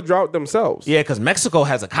going to a drought themselves. Yeah, because Mexico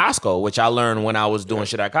has a Costco, which I learned when I was doing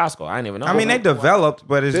shit at Costco. I didn't even know. I mean, they developed,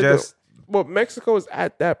 but it's just... Well, Mexico is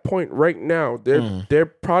at that point right now. They're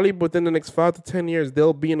probably within the next 5 to 10 years,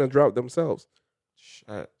 they'll be in a drought themselves.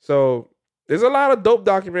 Shit. So there's a lot of dope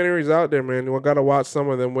documentaries out there, man. We gotta watch some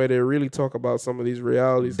of them where they really talk about some of these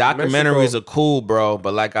realities. Documentaries are cool, bro.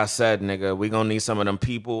 But like I said, nigga, we gonna need some of them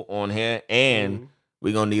people on here, and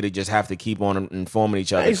we gonna need to just have to keep on informing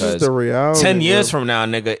each other. It's just Because the reality. 10 years bro. from now,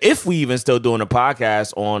 nigga, if we even still doing a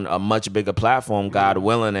podcast on a much bigger platform, God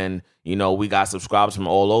willing, and we got subscribers from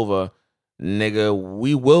all over, nigga,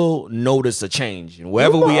 we will notice a change. And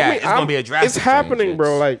wherever we at, it's gonna be a drastic It's happening, change.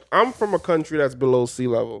 bro. Like, I'm from a country that's below sea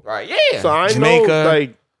level. Right, yeah. So I Jamaica, know,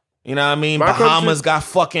 like, you know what I mean? my Bahamas country- got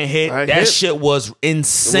fucking hit. I That hit. shit was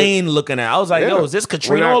insane looking at. I was like, yeah. yo, is this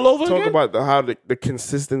Katrina When I all over talk again? about how the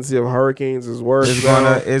consistency of hurricanes is worse.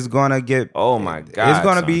 It's gonna get. Oh my God. It's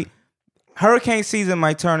gonna son. be. Hurricane season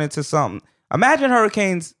might turn into something. Imagine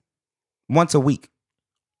hurricanes once a week.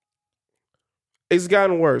 It's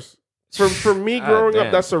gotten worse. For me God growing damn.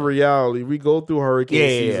 up, that's a reality. We go through hurricane Yeah,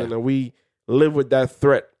 season and we live with that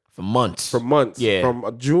threat for months. for months. Yeah.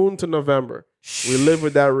 From June to November. We live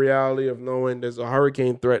with that reality of knowing there's a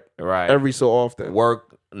hurricane threat Right. every so often.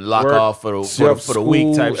 Lock Work, off for the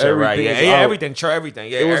week type shit, right? everything Yeah, is yeah, out.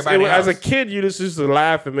 everything. Yeah, It was, everybody as a else. kid, you just used to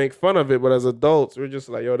laugh and make fun of it, but as adults, we're just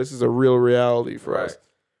like, yo, this is a real reality for us.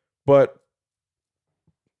 But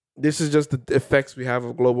this is just the effects we have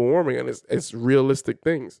of global warming, and it's realistic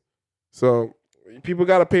things. So people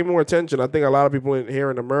got to pay more attention. I think a lot of people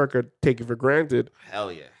here in America take it for granted.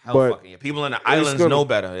 Hell yeah. But Fucking yeah. People in the islands gonna- know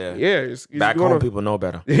better. Yeah. Yeah, it's Back gonna, home, people know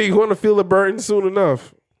better. you're going to feel the burden soon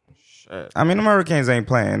enough. Shit. I mean, the Hurricanes ain't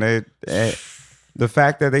playing. The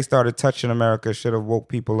fact that they started touching America should have woke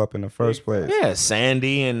people up in the first place. Yeah,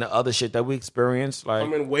 Sandy and the other shit that we experienced. Like,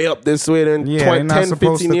 Coming way up this way, then Yeah, they're not 10,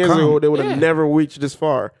 supposed 15 to years come. ago, they would have Yeah. never reached this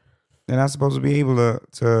far. They're not supposed to be able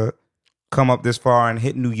to come up this far and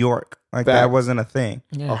hit New York. Like, that Facts. wasn't a thing.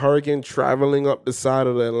 A hurricane traveling up the side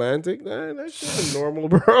of the Atlantic, that shit is normal,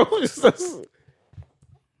 bro. It's just-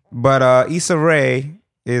 But Issa Rae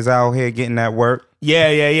is out here getting that work. yeah.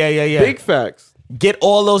 Big facts. Get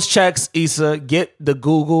all those checks, Issa. Get the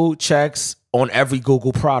Google checks on every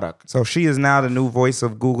Google product. So she is now the new voice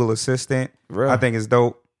of Google Assistant. Real. I think it's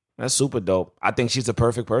dope. That's super dope. I think she's the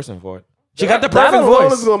perfect person for it. She got the That perfect alone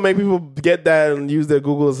voice. is gonna make people get that and use their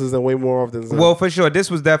Google Assistant way more often. So. Well, for sure,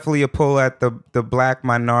 this was definitely a pull at the black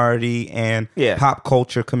minority and Yeah. pop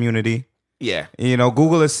culture community. Yeah. You know,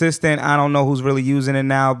 Google Assistant, I don't know who's really using it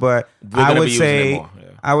now, but We're I gonna would be using it say more, yeah.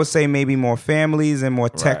 I would say maybe more families and more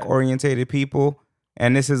tech orientated people.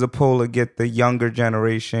 And this is a pull to get the younger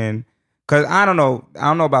generation. Cause I don't know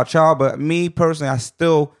about y'all, but me personally, I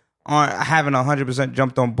still haven't 100%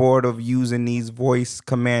 jumped on board of using these voice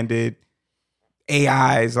commanded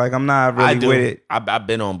AIs. Like, I'm not I really do. with it. I've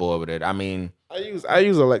been on board with it. I mean, I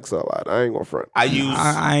use Alexa a lot. I ain't gonna front. I use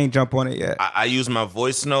I ain't jump on it yet. I use my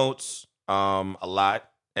voice notes a lot,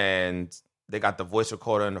 and they got the voice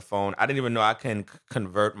recorder in the phone. I didn't even know I can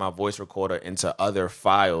convert my voice recorder into other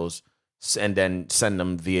files and then send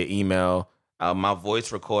them via email. My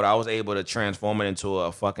voice recorder, I was able to transform it into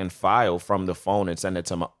a fucking file from the phone and send it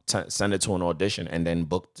to an audition, and then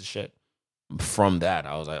book the shit. From that,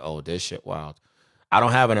 I was like, oh, this shit wild. I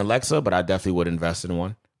don't have an Alexa, but I definitely would invest in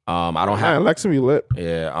one. I don't have. Alexa be lit.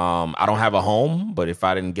 Yeah, I don't have a home, but if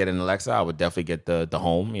I didn't get an Alexa, I would definitely get the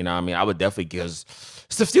home. You know what I mean? I would definitely, because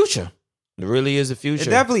it's the future. It really is the future. It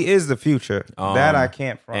definitely is the future. That I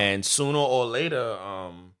can't front. And sooner or later,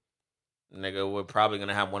 nigga, we're probably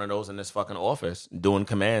gonna have one of those in this fucking office doing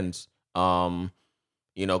commands. Go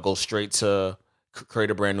straight to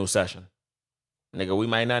create a brand new session. Nigga, we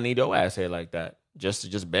might not need your ass here like that.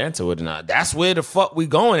 Just banter with it. That's where the fuck we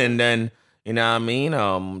going. And then, you know what I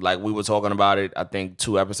mean? Like we were talking about it, I think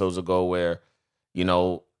 2 episodes ago, where,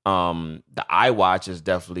 the iWatch is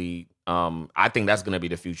definitely, I think that's going to be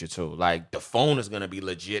the future too. Like the phone is going to be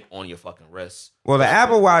legit on your fucking wrist. Well, the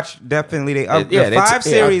Apple Watch definitely, the 5 I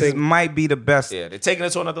series think- might be the best. Yeah, they're taking it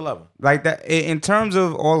to another level. Like that in terms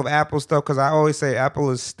of all of Apple stuff, because I always say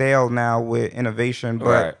Apple is stale now with innovation, but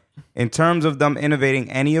Right. in terms of them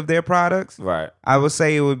innovating any of their products, Right. I would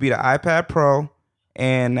say it would be the iPad Pro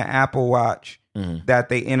and the Apple Watch Mm-hmm. that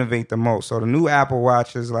they innovate the most. So the new Apple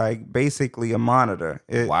Watch is like basically a monitor.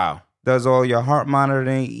 It Wow. does all your heart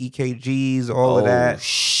monitoring, EKGs, all of that,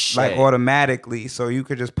 shit. like automatically. So you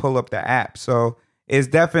could just pull up the app. So it's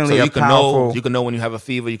definitely So a you can powerful. know, you can know when you have a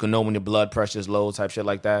fever. You can know when your blood pressure is low, type shit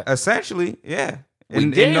like that. Essentially, yeah. We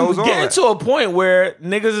It getting knows all that. to a point where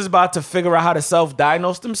niggas is about to figure out how to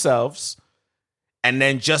self-diagnose themselves, and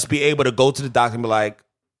then just be able to go to the doctor and be like,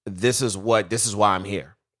 "This is why I'm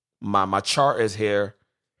here. My chart is here.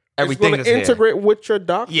 Everything it's is going to integrate with your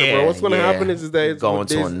doctor, Yeah, bro. What's going to yeah. happen is that it's Going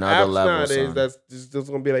to there's another apps level, nowadays son. that's just going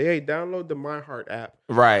to be like, hey, download the My Heart app,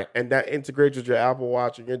 here." Right. and that integrates with your Apple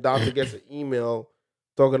Watch, and your doctor gets an email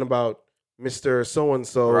talking about Mr.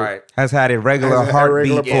 So-and-so Right. Has had irregular has had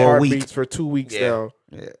heartbeat regular for a week. heartbeats for 2 weeks Yeah. now.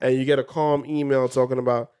 Yeah. And you get a calm email talking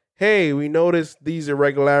about, hey, we noticed these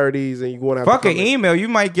irregularities, and you want to have Fucking to come in. email. You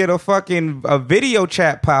might get a video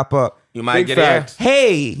chat pop up. You might Big get facts.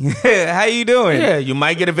 Hey, how you doing? Yeah, you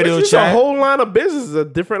might get a video It's just chat. a whole line of business, a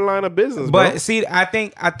different line of business, But bro. see, I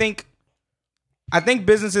think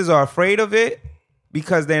businesses are afraid of it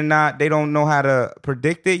because they don't know how to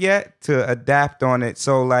predict it yet to adapt on it.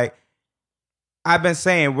 So like I've been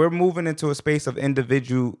saying, we're moving into a space of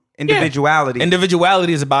individuality.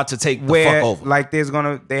 Individuality is about to take the where fuck over. like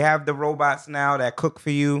they have the robots now that cook for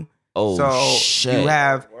you. Oh, so shit.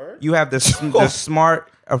 you have the smart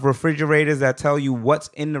refrigerators that tell you what's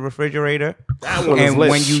in the refrigerator, That one is and lit.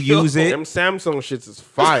 when you use it. Them Samsung shits is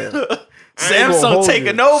fire. I ain't gonna Samsung hold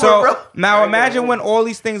taking you. over, So bro. now imagine when all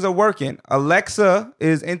these things are working. Alexa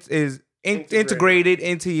is integrated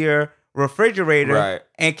into your refrigerator Right.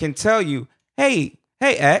 and can tell you, hey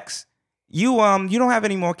X, you don't have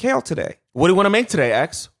any more kale today. What do you want to make today,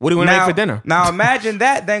 X? What do you want to make for dinner? Now imagine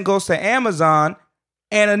that then goes to Amazon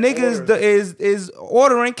and a nigga is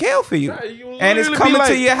ordering kale for you. Yeah, you And it's literally coming be like,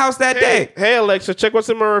 to your house that day. Hey Alexa, check what's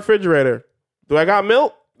in my refrigerator. Do I got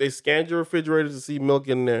milk? They scanned your refrigerator to see milk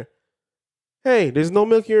in there. Hey, there's no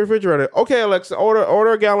milk in your refrigerator. Okay, Alexa,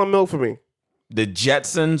 order a gallon of milk for me. The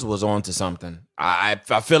Jetsons was on to something. I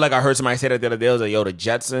feel like I heard somebody say that the other day. I was like, yo, the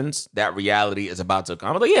Jetsons, that reality is about to come.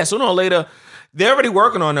 I was like, yeah, sooner or later, they're already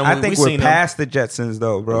working on them. I think we're seen past the Jetsons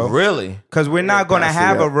though, bro. them. Really? Because we're not going to past it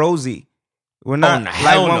have yet. a Rosie. We're not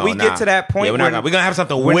when we get to that point. Yeah, we're going to have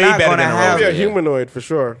something we're way not better gonna than a have- It'll Rosie. be a humanoid for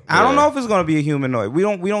sure. I don't Yeah. know if it's going to be a humanoid. We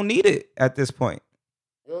don't need it at this point.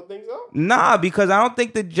 You don't think so? Nah, because I don't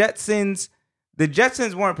think the Jetsons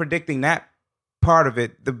weren't predicting that part of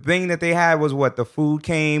it. The thing that they had was what the food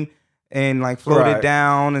came and like floated Right.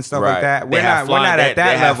 down and stuff like that. They We're have not at they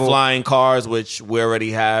that have level. flying cars, which we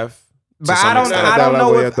already have. But Not at that I don't know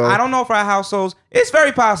level if yet, though. I don't know if our households. It's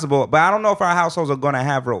very possible, but I don't know if our households are going to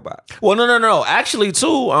have robots. Well, no. Actually,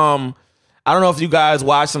 too, I don't know if you guys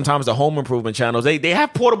watch sometimes the home improvement channels. They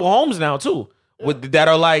have portable homes now too, that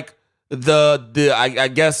are like I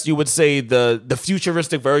guess you would say the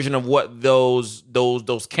futuristic version of what those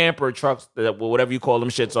camper trucks, whatever you call them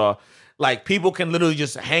shits are. Like people can literally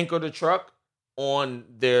just hanker the truck on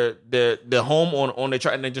their home on their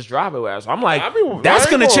truck and then just drive it with. So I'm like, that's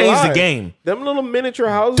gonna change the game. Them little miniature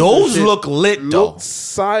houses. Those and shit look lit though.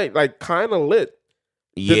 look like kind of lit.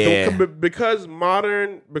 Yeah, Because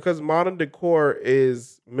modern decor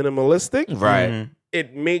is minimalistic. right. Mhm.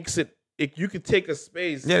 It makes it. You could take a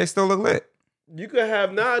space. Yeah, they still look lit. You could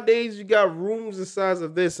have nowadays. You got rooms the size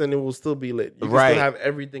of this, and it will still be lit. You can Right. still have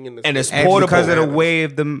everything in the And space. it's And portable. because of the way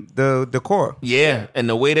of the decor. Yeah, and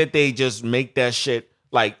the way that they just make that shit,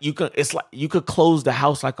 like it's like you could close the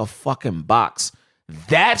house like a fucking box.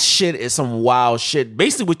 That shit is some wild shit.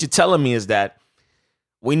 Basically, what you're telling me is that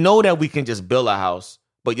we know that we can just build a house,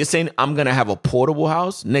 but you're saying I'm gonna have a portable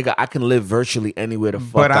house, nigga. I can live virtually anywhere the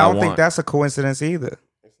fuck But I don't want. think that's a coincidence either.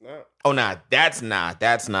 It's not. Oh, nah, that's not.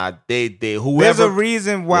 They There's whoever a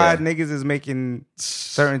reason why Yeah. niggas is making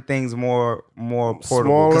certain things more portable.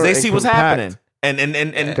 Smaller. because they and see what's compact. happening,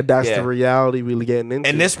 and But that's yeah. the reality we're getting into.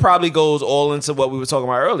 And this probably goes all into what we were talking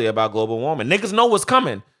about earlier about global warming. Niggas know what's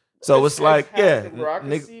coming, so it's like, yeah, happening, bro. I can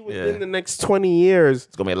nigg- see yeah. within the next 20 years,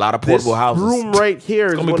 It's gonna be a lot of portable this houses. room right here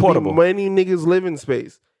is gonna going be to portable. be many niggas' living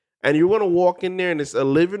space. And you're going to walk in there and it's a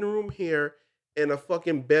living room here and a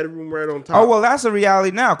fucking bedroom right on top. Oh well, that's a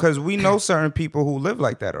reality now because we know certain people who live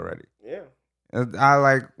like that already. Yeah. I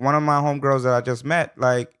like one of my homegirls that I just met.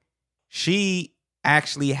 Like she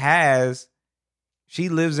actually she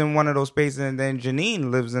lives in one of those spaces, and then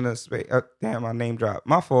Janine lives in a space. Damn, my name dropped.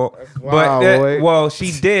 My fault. That's wild, boy. Well,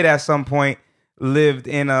 she did at some point lived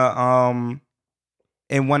in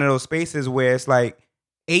in one of those spaces where it's like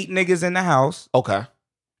 8 niggas in the house. Okay.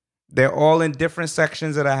 They're all in different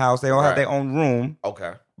sections of the house. They all have Right. their own room,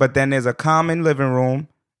 Okay. but then there's a common living room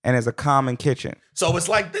and there's a common kitchen. So it's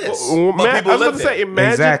like this. Well, but people I was live about to there.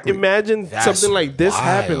 say, Exactly. imagine That's something like this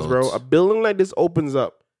happens, bro. wild. A building like this opens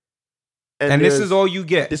up. And this there's- is all you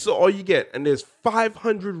get. This is all you get. And there's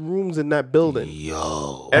 500 rooms in that building.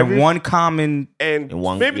 Yo. And one common. And And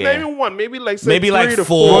one- maybe yeah. not even one, maybe like say Maybe 3 like to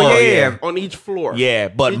 4, 4 yeah. on each floor. Yeah,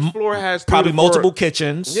 but each floor has 3 probably to 4 multiple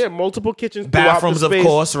kitchens. Yeah, multiple kitchens, Bathrooms, throughout the of space,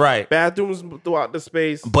 course, right. bathrooms throughout the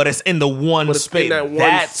space. But it's in the one But it's space. in that one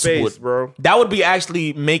That's space, what, bro. That would be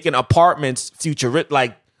actually making apartments futuristic.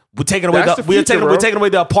 Like we're taking away That's the the we're future, taking bro. we're taking away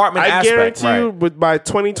the apartment I aspect, guarantee right? you, but by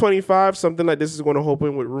 2025, something like this is going to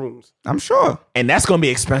open with rooms. I'm sure. And that's gonna be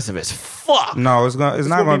expensive as fuck. No, it's not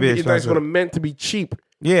going to be It's expensive. going to meant to be cheap.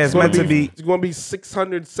 Yeah, it's gonna meant to be. It's going to be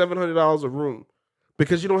 $600, $700 a room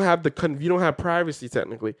because you don't have you don't have privacy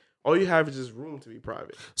technically. All you have is just room to be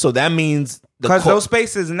private. So that means Because those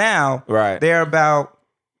spaces now, Right. they're about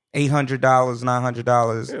 $800,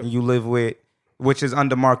 $900, Yeah. and you live with, which is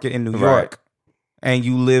under market in New Right. York, and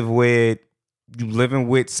you living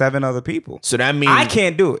with 7 other people. So that means I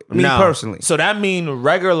can't do it, me No. personally. So that mean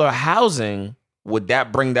regular housing, would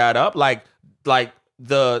that bring that up? Like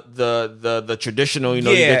the traditional, you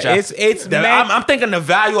know, you Yeah, get your, it's meant- I'm thinking the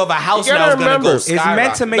value of a house You now gotta is gonna remember, go it's It's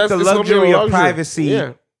meant to make That's- the it's gonna be a luxury of luxury. privacy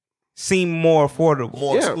Yeah. seem more affordable.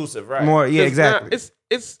 more Yeah. exclusive, right? More, yeah, It's not-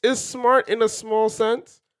 exactly. it's smart in a small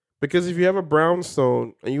sense because if you have a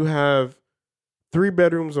brownstone and you have 3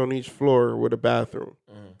 bedrooms on each floor with a bathroom,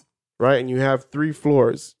 right, and you have 3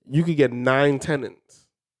 floors, you could get 9 tenants.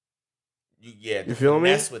 You feel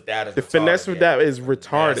me? With that is the finesse with that is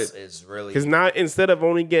retarded. It's really because now instead of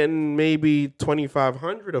only getting maybe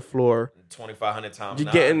 2,500 a floor, 2,500 times.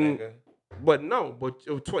 you're getting. But no,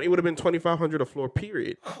 it would have been 2,500 a floor.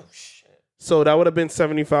 Period. Oh shit! So that would have been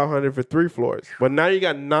 7,500 for 3 floors. But now you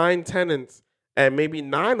got 9 tenants at maybe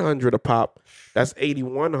 900 a pop. That's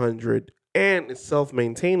 8,100, and it's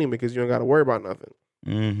self-maintaining because you don't got to worry about nothing.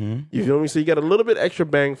 Mm-hmm. You feel me? So you get a little bit extra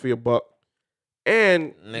bang for your buck,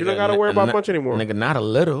 and you don't got to worry about much anymore. Nigga, not a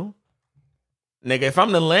little. Nigga, if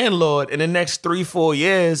I'm the landlord in the next 3-4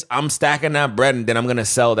 years, I'm stacking that bread and then I'm gonna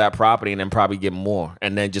sell that property and then probably get more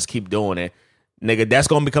and then just keep doing it. Nigga, that's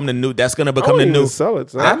gonna become the new. That's gonna become the new. Sell it.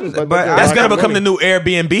 That's gonna become the new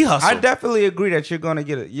Airbnb hustle. I definitely agree that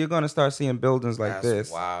you're gonna start seeing buildings like this.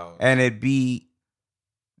 Wow. And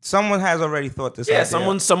someone has already thought this. Yeah, idea,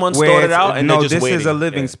 someone where started it's, out and no, they're just this waiting. is a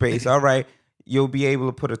living space. All right, you'll be able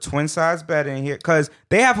to put a twin size bed in here because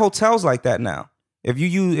they have hotels like that now. If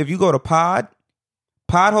you go to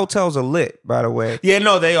Pod hotels are lit, by the way. Yeah,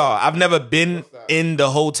 no, they are. I've never been in the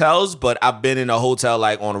hotels, but I've been in a hotel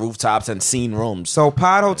like on rooftops and seen rooms. So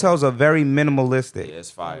Pod hotels are very minimalistic. Yeah,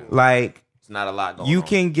 it's fire. Like It's not a lot going you on.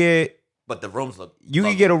 can get But the rooms look. you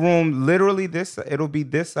can get a room literally this. It'll be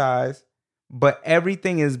this size, but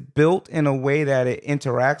everything is built in a way that it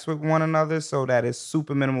interacts with one another, so that it's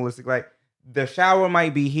super minimalistic. Like the shower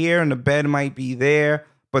might be here and the bed might be there,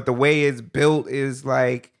 but the way it's built is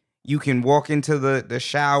like you can walk into the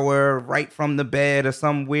shower right from the bed or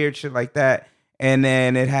some weird shit like that, and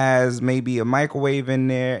then it has maybe a microwave in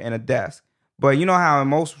there and a desk. But you know how in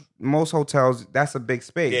most hotels that's a big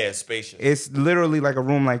space. Yeah, it's spacious. It's literally like a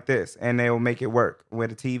room like this, and they'll make it work where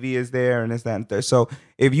the TV is there and this, that, and third. So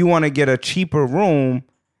if you want to get a cheaper room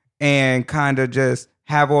and kind of just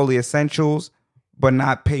have all the essentials, but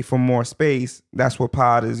not pay for more space, that's what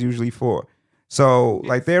Pod is usually for. So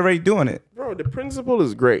like they're already doing it. Bro, the principle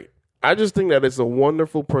is great. I just think that it's a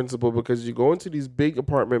wonderful principle because you go into these big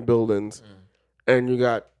apartment buildings and you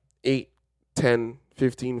got 8, 10,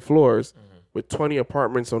 15 floors with 20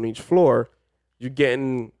 apartments on each floor. You're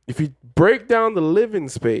getting, if you break down the living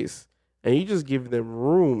space and you just give them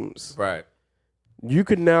rooms, Right. you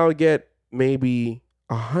could now get maybe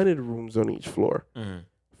 100 rooms on each floor.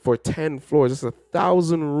 For 10 floors. It's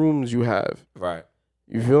 1,000 rooms you have. Right.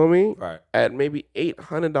 You feel me? Right. At maybe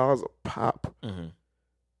 $800 a pop.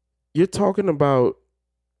 You're talking about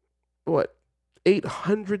what?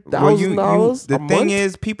 $800,000. The thing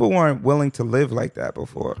is, people weren't willing to live like that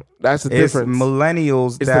before. That's the It's difference.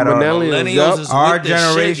 millennials It's that the are. millennials. Millennials is Our with this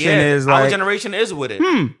generation shit. Yeah, is our like, generation is with it.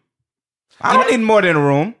 I don't need more than a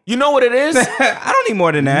room. You know what it is? I don't need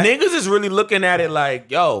more than that. Niggas is really looking at it like,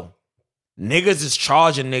 yo, niggas is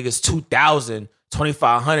charging niggas $2,000,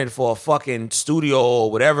 $2,500 for a fucking studio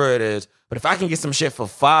or whatever it is. But if I can get some shit for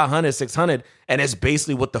 $500, $600, and it's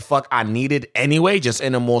basically what the fuck I needed anyway, just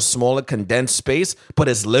in a more smaller, condensed space, but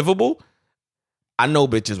it's livable, I know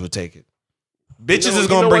bitches would take it. Bitches is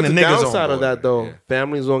gonna bring the niggas on downside board. of that though. Yeah.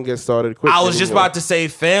 Families won't get started quick. I was just anymore. about to say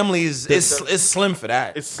families, it's slim for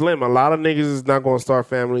that. It's slim. A lot of niggas is not going to start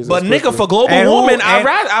families. But as nigga, quickly. for global And who- warming, I'd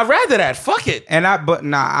and- rather that. Fuck it.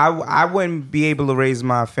 I wouldn't be able to raise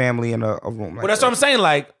my family in a room like But that's that. what I'm saying.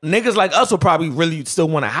 Like, niggas like us will probably really still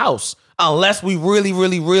want a house. Unless we really,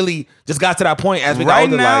 really, really just got to that point as we got Right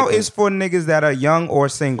older. now, like, it's for niggas that are young or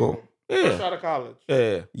single. Fresh yeah, out of college.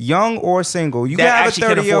 yeah. Young or single. You That got a actually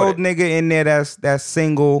can 30-year-old afford nigga in there that's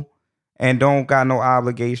single and don't got no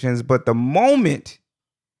obligations. But the moment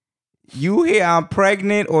you hear I'm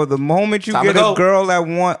pregnant, or the moment you Time get to go. a girl that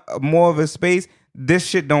want more of a space, this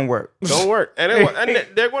shit don't work. Don't work. And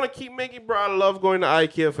they're going to keep making, bro. I love going to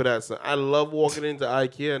IKEA for that. Son. I love walking into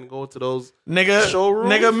IKEA and going to those Nigga,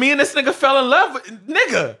 showrooms. nigga, me and this nigga fell in love with,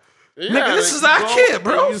 nigga. Yeah, Nigga, this is you our go kid,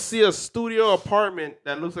 bro. and you see a studio apartment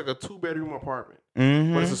that looks like a 2-bedroom apartment,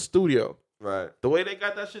 Mm-hmm. but it's a studio. Right. The way they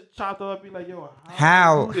got that shit chopped up, be like, yo,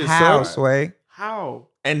 How? do this, How, son? Sway? How?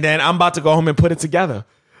 And then I'm about to go home and put it together.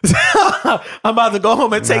 I'm about to go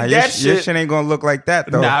home and take Nah, that your shit. shit ain't gonna look like that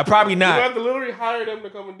though. Nah, probably You're going to not. have to literally hire them to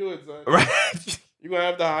come and do it, son. Right. You're going to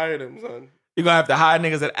have to hire them, son. You're gonna have to hire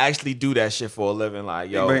niggas that actually do that shit for a living. Like,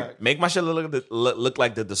 yo, Right. make my shit look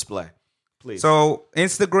like the display. Please. So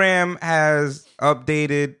Instagram has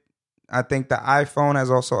updated. I think the iPhone has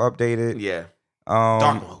also updated. yeah. Um,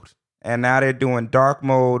 Dark mode. And now they're doing dark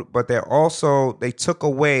mode, but they took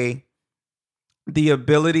away the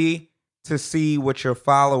ability to see what your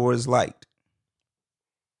followers liked.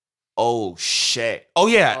 Oh shit. Oh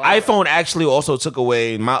yeah. iPhone actually also took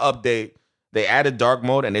away my update. They added dark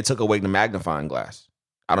mode and they took away the magnifying glass.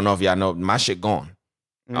 I don't know if y'all know, my shit gone.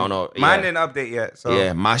 I don't know. Mine didn't update yet. So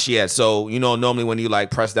Yeah, my shit. So, normally when you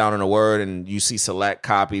like press down on a word and you see select,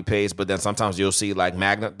 copy, paste, but then sometimes you'll see like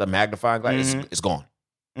the magnifying glass, it's gone.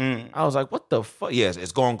 I was like, what the fuck? Yes,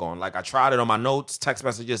 it's gone. Like I tried it on my notes, text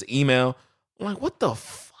messages, email. I'm like, what the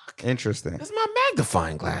fuck? Interesting. It's my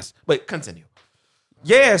magnifying glass. But continue.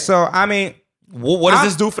 Yeah, so I mean, What does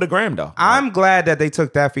this do for the gram though? I'm glad that they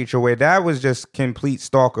took that feature away. That was just complete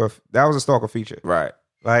stalker. That was a stalker feature. Right.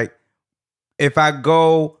 Like, if my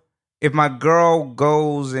girl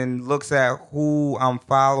goes and looks at who I'm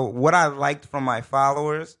following, what I liked from my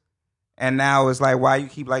followers, and now it's like, why you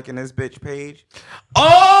keep liking this bitch page?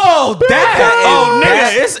 Oh,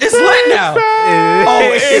 nigga, it's lit now.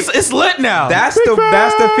 It's lit now. That's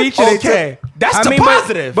the feature they Okay, took. that's the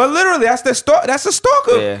positive. But literally, that's the stalker.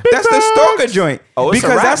 Yeah. That's the stalker joint. Oh, it's a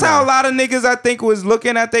because wrap that's how now. a lot of niggas I think was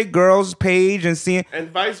looking at their girl's page and seeing. And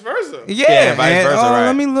vice versa. Yeah, vice versa, right.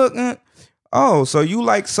 Let me look. Oh, so you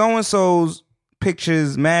like so and so's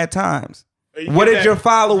pictures mad times? What did your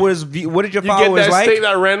followers view? What did your You followers get like?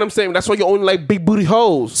 that random statement. That's why you only like big booty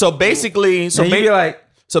hoes. So basically, And you be like,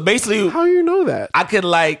 How you know that? I could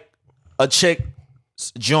like a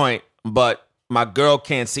chick's joint, but my girl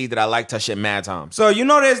can't see that I liked her shit mad times. so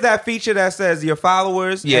there's that feature that says your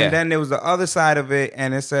followers, Yeah. and then there was the other side of it,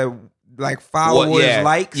 and it said like followers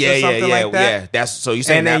likes or something like that. Yeah, that's so you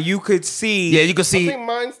saying And then that. you could see. Yeah, you can I see. think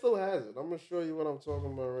mine still has it. I'm gonna show you what I'm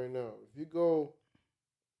talking about right now. If you go,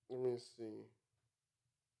 let me see.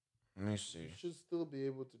 Let me see. You should still be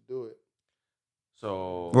able to do it.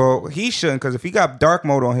 So Well, he shouldn't, because if he got dark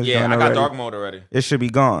mode on his yeah, joint I got already, dark mode already. it should be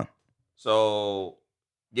gone. So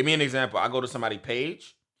give me an example. I go to somebody's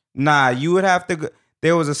page. Nah, you would have to.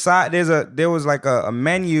 There was a side. There was like a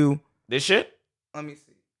menu. This shit. Let me see.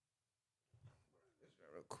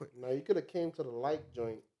 Now you could have came to the like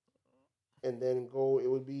joint, and then go. It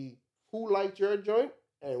would be who liked your joint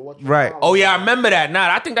and what. Your Right. Oh yeah, I remember that. Nah,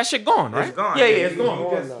 I think that shit gone, right? It's gone. Yeah, it's you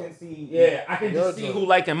gone. just can see. Yeah, I can just see who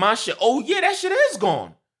liking my shit. Oh yeah, that shit is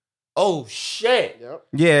gone. Oh shit. Yep.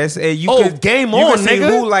 Yes, and you Oh, could game you on, could see nigga.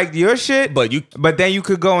 who liked your shit, But then you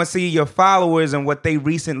could go and see your followers and what they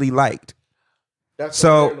recently liked. That's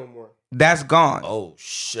So- not there no more. That's gone. oh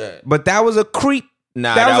shit. But that was a creep.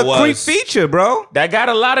 Nah, That was a creep feature, bro. That got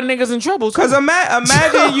a lot of niggas in trouble. Because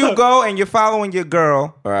imagine you go and you're following your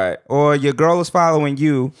girl, right. or your girl is following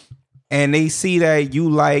you, and they see that you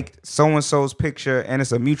liked so and so's picture, and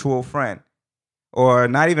it's a mutual friend, or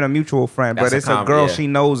not even a mutual friend, That's but a it's a girl yeah. she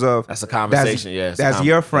knows of. That's a conversation. Yeah, it's a that's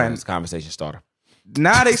your friend. It's a conversation starter.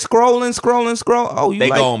 Now they scroll. Oh, you They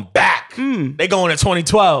like? going back. They going to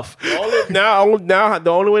 2012. Now, the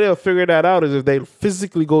only way they'll figure that out is if they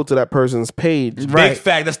physically go to that person's page. Right. Big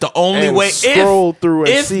fact. That's the only And way. scroll through and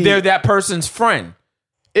if see. they're that person's friend.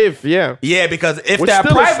 Yeah. Yeah, because if Which that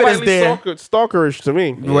still private is slightly there, stalkerish to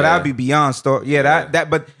me. Well, that'd be beyond store. Yeah, that.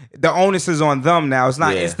 But the onus is on them now. It's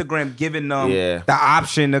not Yeah. Instagram giving them Yeah. the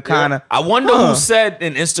option to kind of. I wonder who said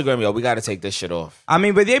in Instagram, yo, we got to take this shit off. I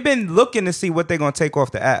mean, but they've been looking to see what they're gonna take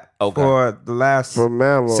off the app for the last For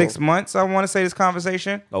man long. 6 months. I want to say this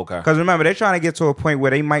conversation. Okay. Because remember, they're trying to get to a point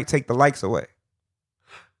where they might take the likes away.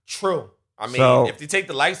 True. I mean, So- if they take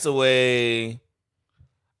the likes away,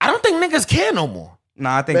 I don't think niggas care no more.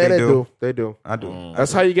 Nah, I think Man, they they do. do. They do. I do.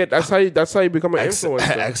 That's how you get. That's how you become an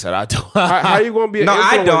influencer. Except I do. how you gonna be? An No,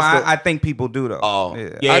 I don't. influencer? I think people do though. Oh,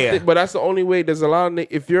 yeah. yeah. But that's the only way. There's a lot of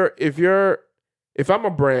if I'm a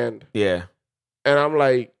brand Yeah. and I'm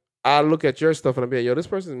like, I look at your stuff and I'm like, yo, this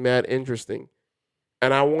person's mad interesting,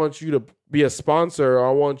 and I want you to be a sponsor, or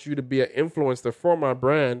I want you to be an influencer for my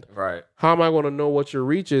brand. Right. How am I going to know what your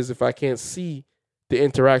reach is if I can't see the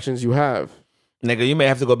interactions you have? Nigga, you may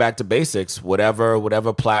have to go back to basics.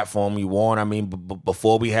 Whatever platform you want. I mean,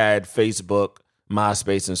 before we had Facebook,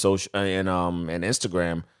 MySpace, and social and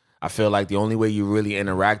Instagram, I feel like the only way you really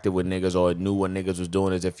interacted with niggas or knew what niggas was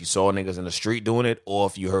doing is if you saw niggas in the street doing it, or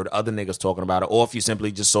if you heard other niggas talking about it, or if you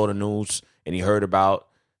simply just saw the news and you heard about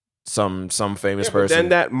some famous But person. then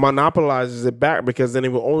that monopolizes it back, because then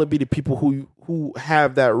it will only be the people who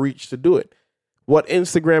have that reach to do it. What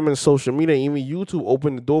Instagram and social media, even YouTube,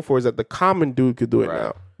 opened the door for is that the common dude could do it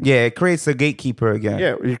now. Yeah, it creates a gatekeeper again.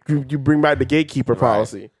 Yeah, you bring back the gatekeeper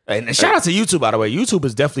policy. And shout out to YouTube, by the way. YouTube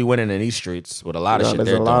is definitely winning in these streets with a lot of shit There's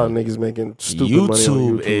they're a lot doing. of niggas making stupid money on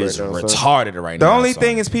YouTube YouTube is right now, son. retarded right The now. only son.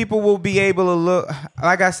 thing is people will be able to look.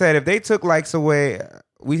 Like I said, if they took likes away,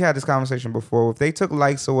 we had this conversation before. If they took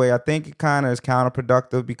likes away, I think it kind of is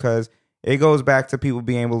counterproductive, because it goes back to people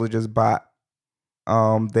being able to just bot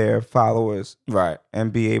their followers, right,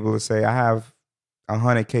 and be able to say, I have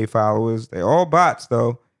 100K followers. They're all bots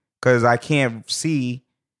though, because I can't see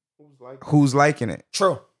who's liking it.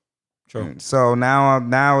 True. True. So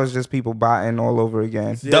now it's just people botting all over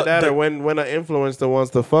again. Yeah, or when an influencer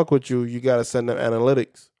wants to fuck with you, you gotta send them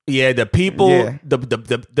analytics. Yeah, the people, Yeah.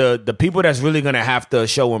 the people that's really gonna have to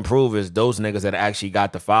show improve is those niggas that actually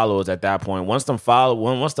got the followers at that point. Once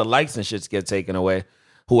the likes and shits get taken away,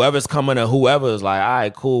 whoever's coming to whoever is like, all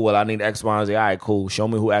right, cool. Well, I need X, Y, and Z. All right, cool. Show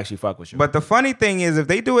me who actually fuck with you. But the funny thing is, if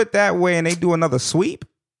they do it that way and they do another sweep,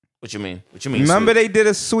 What you mean? What you mean? remember sweet? they did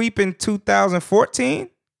a sweep in 2014.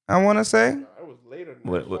 I want to say. It was later.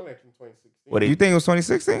 What- It was like in 2016. What You think it was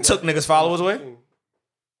 2016? took niggas followers away?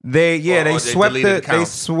 They Or swept deleted the they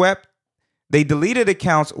accounts? swept they deleted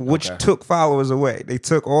accounts which Okay. took followers away. They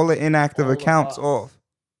took all the inactive accounts off.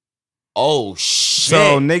 Oh shit!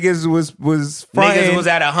 So niggas was fronting. Niggas was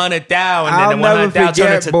at 100,000 and I'll then the never 100,000 turned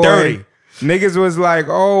forget, into boy. 30. Niggas was like,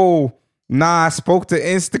 "Oh, nah, I spoke to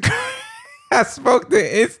Instagram. I spoke to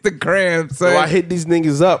Instagram." So So I hit these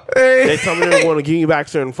niggas up. Hey. They tell me they want to give you back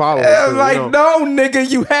certain followers. I was 'cause, like, you know, "No, nigga,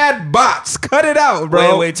 you had bots. Cut it out,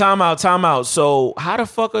 bro." Wait, time out. So how the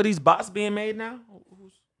fuck are these bots being made now?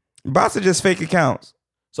 Bots are just fake accounts.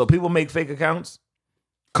 So people make fake accounts?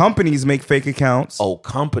 Companies make fake accounts. Oh,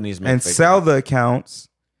 companies make and fake sell accounts. the accounts.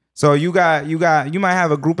 So you might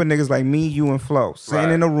have a group of niggas like me, you, and Flo sitting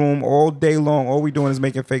Right. in a room all day long. All we doing is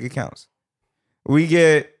making fake accounts.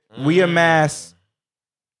 We amass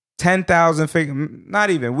 10,000 fake, not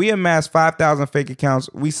even. We amass 5,000 fake accounts.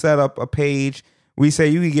 We set up a page. We say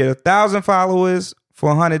you can get 1,000 followers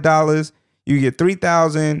for $100. You get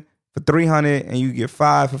 3,000 for $300, and you get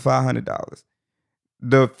 5 for $500.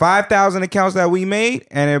 The 5,000 accounts that we made,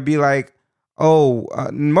 and it'd be like,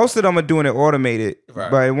 most of them are doing it automated,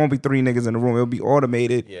 Right. but it won't be 3 niggas in the room. It'll be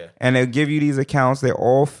automated, Yeah. and they'll give you these accounts. They're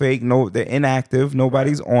all fake. No, they're inactive.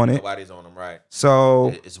 Nobody's on it. Nobody's on them, right?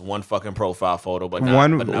 So It's one fucking profile photo, but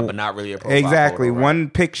One- not really a profile exactly photo, right? one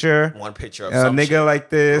picture, One picture of a some nigga shit. like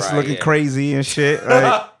this Right, looking yeah. crazy and shit.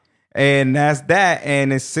 Like, and that's that.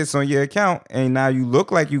 And it sits on your account, and now you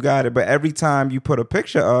look like you got it. But every time you put a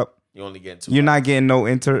picture up, You only get 2. you're not getting no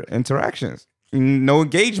interactions, no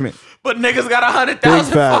engagement. But niggas got Big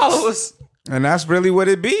 100,000 facts. followers. And that's really what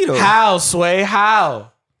it be, though. How, Sway?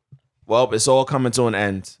 How? Well, it's all coming to an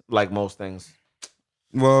end, like most things.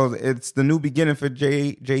 Well, it's the new beginning for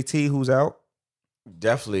JT, who's out.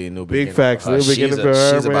 Definitely a new Big beginning. facts. for her. New beginning for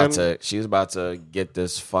her, She's about to get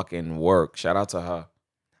this fucking work. Shout out to her.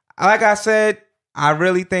 Like I said, I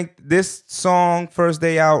really think this song, First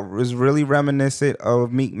Day Out, is really reminiscent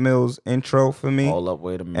of Meek Mill's intro for me. Hold up,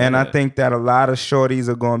 wait a minute. And I think that a lot of shorties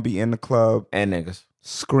are going to be in the club and niggas.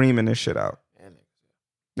 screaming this shit out. And niggas.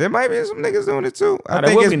 There might be some niggas doing it too. Nah, I there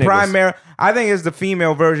think will it's be niggas. primary. I think it's the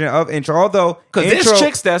female version of intro. Although Because intro, there's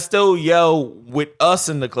chicks that still yell with us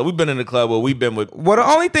in the club. We've been in the club where we've been with. well, the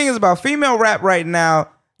only thing is about female rap right now,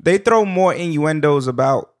 they throw more innuendos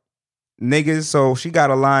about niggas. So she got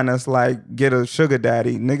a line that's like, "Get a sugar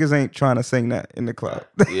daddy." Niggas ain't trying to sing that in the club.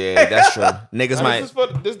 Yeah, that's true. Niggas This might. is for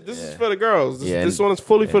this is for the girls. This, Yeah. this one is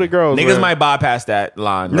fully for the girls. Niggas man. might bypass that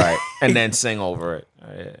line, right, and then sing over it.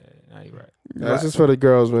 Yeah, you're right. That's just for the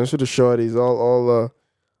girls, man. Should the shorties,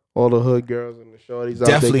 all the hood girls and the shorties out there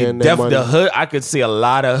Definitely, getting their money. the hood. I could see a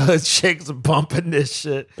lot of hood chicks bumping this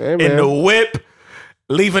shit Hey, in man. the whip,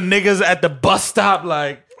 leaving niggas at the bus stop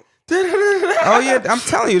like. Oh yeah, I'm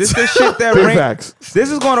telling you, this is shit that Big ring. facts. This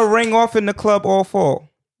is gonna ring off in the club all fall.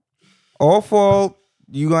 All fall,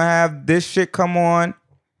 you gonna have this shit come on,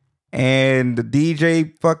 and the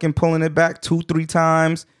DJ fucking pulling it back 2-3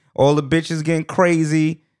 times. All the bitches getting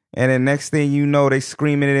crazy, and then next thing you know, they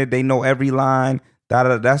screaming it. They know every line.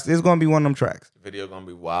 That's it's gonna be one of them tracks. Video gonna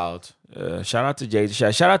be wild. Shout out to Jay.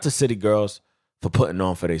 Shout out to City Girls for putting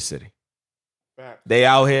on for their city. Facts. They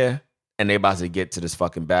out here and they about to get to this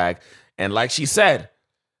fucking bag. And like she said,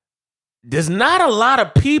 there's not a lot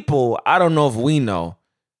of people, I don't know if we know,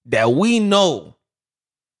 that we know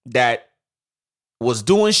that was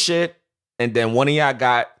doing shit and then one of y'all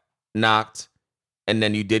got knocked and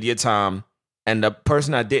then you did your time and the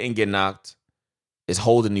person that didn't get knocked is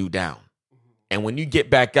holding you down. And when you get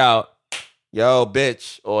back out, yo,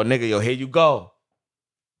 bitch, or nigga, yo, here you go.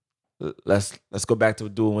 Let's go back to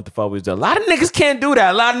doing what the fuck we was doing. A lot of niggas can't do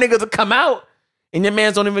that. A lot of niggas will come out and your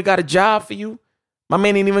mans don't even got a job for you. My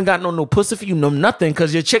man ain't even got no pussy for you, no nothing,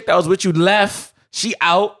 because your chick that was with you left. She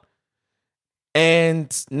out. And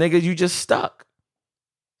nigga, you just stuck.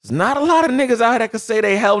 There's not a lot of niggas out here that could say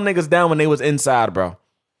they held niggas down when they was inside, bro.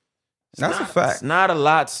 That's a fact. It's not a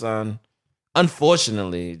lot, son.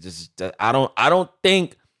 Unfortunately, just I don't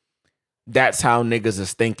think that's how niggas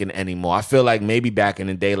is thinking anymore. I feel like maybe back in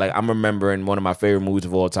the day, like I'm remembering one of my favorite movies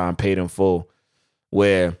of all time, Paid in Full,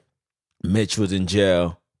 where Mitch was in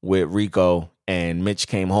jail with Rico and Mitch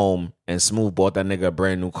came home and Smooth bought that nigga a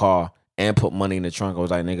brand new car and put money in the trunk, I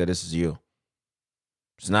was like, nigga, this is you.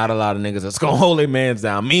 There's not a lot of niggas that's gonna hold their mans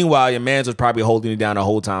down. Meanwhile, your mans was probably holding you down the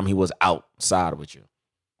whole time he was outside with you.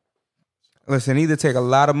 Listen, either take a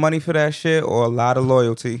lot of money for that shit or a lot of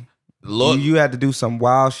loyalty. Look, You had to do some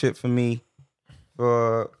wild shit for me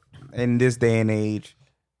for in this day and age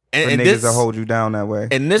for and niggas to hold you down that way.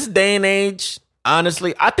 in this day and age,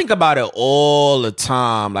 honestly, I think about it all the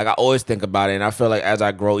time. Like, I always think about it, and I feel like as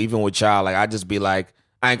I grow, even with y'all, like, I just be like,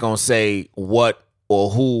 I ain't gonna say what or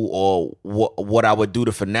who or what I would do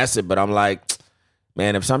to finesse it, but I'm like,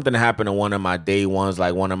 man, if something happened to one of my day ones,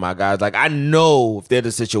 like one of my guys, like, I know if there's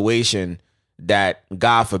a situation that,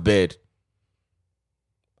 God forbid,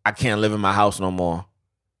 I can't live in my house no more,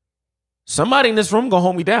 somebody in this room gonna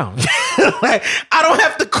hold me down. Like, I don't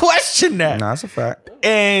have to question that. Nah, that's a fact.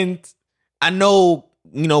 And I know,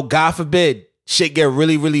 God forbid, shit get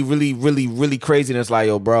really, really, really, really, really crazy. And it's like,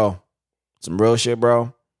 yo, bro, some real shit,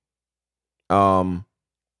 bro. I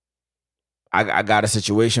got a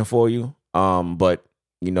situation for you. But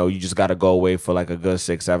you just gotta go away for like a good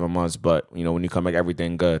 6-7 months. But when you come back,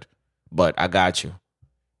 everything good. But I got you.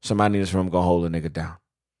 Somebody in this room gonna hold a nigga down.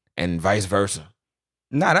 And vice versa.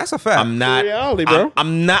 Nah, that's a fact. I'm not reality, bro.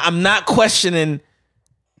 I'm not questioning.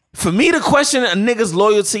 For me to question a nigga's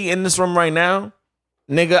loyalty in this room right now,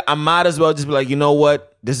 nigga, I might as well just be like, you know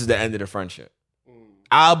what? This is the end of the friendship.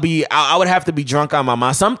 I would have to be drunk on my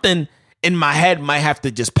mind. Something in my head might have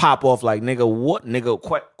to just pop off like, nigga, what? Nigga,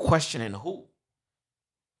 questioning who?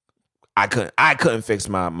 I couldn't fix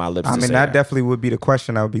my lips. I to mean, say that definitely would be the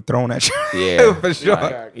question that would be thrown at you. Yeah. for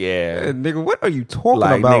sure. Yeah. Nigga, what are you talking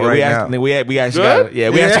Like, about nigga, right now? we actually got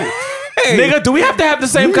Good? we actually. Hey, Nigga, do we have to have the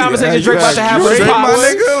same conversation Drake about to have with straight, his my pops?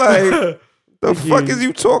 nigga. Like, the fuck is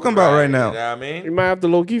you talking about right now? You know what I mean? You might have to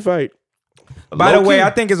low-key fight. By the Low-key. way,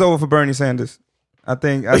 I think it's over for Bernie Sanders. I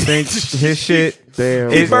think his shit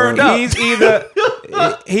Damn. is burned up. He's either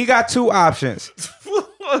he got two options.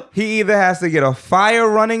 He either has to get a fire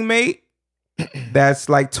running mate that's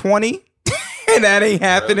like 20, and that ain't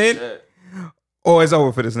happening, or it's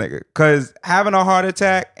over for this nigga. Cause having a heart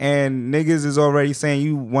attack and niggas is already saying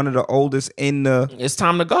you one of the oldest in the It's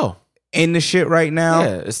time to go. shit right now.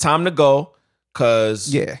 Yeah, it's time to go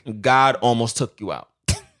because Yeah. God almost took you out.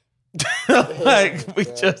 Like, we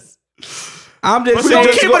just... I'm just We don't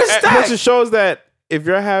saying, keep it a stack. Which shows that if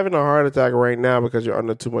you're having a heart attack right now because you're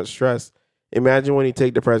under too much stress, imagine when you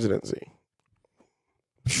take the presidency.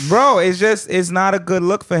 bro, it's not a good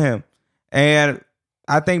look for him. And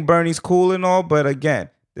I think Bernie's cool and all, but again,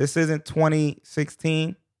 this isn't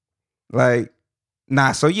 2016. Like, the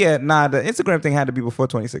Instagram thing had to be before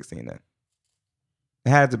 2016 then. It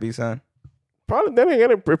had to be, son. Probably then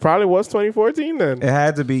again, it probably was 2014 then. It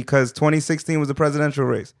had to be because 2016 was the presidential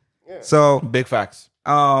race. So, Big facts.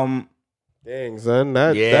 Dang, son,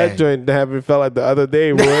 that Yeah. joint haven't felt like the other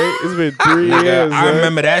day, boy. It's been 3 years. I son.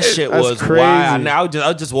 remember that shit That's was crazy. wild.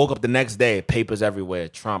 I just woke up the next day, papers everywhere,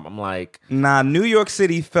 Trump. I'm like... nah, New York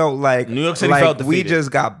City felt like felt we defeated. just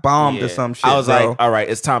got bombed yeah. or some shit. I was bro. like, all right,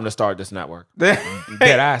 it's time to start this network. Dead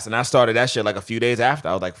ass. And I started that shit like a few days after.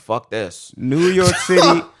 I was like, fuck this. New York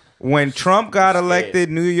City, when Trump got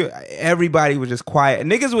elected, New York, everybody was just quiet.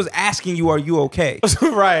 Niggas was asking you, "Are you okay?"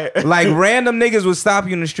 Right. Like random niggas would stop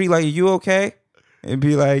you in the street, like, "Are you okay?" And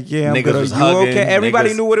be like, "Yeah, I'm Niggas good. Are was you hugging, okay?"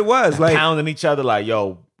 Everybody niggas knew what it was. Like, pounding each other like,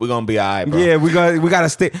 yo, we're gonna be all right, bro. yeah, we gotta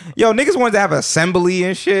stay. Yo, niggas wanted to have an assembly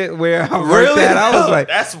and shit where I worked Really? at. I was like,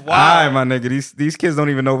 That's wild. All right, my nigga, these kids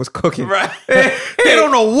don't even know what's cooking. Right. They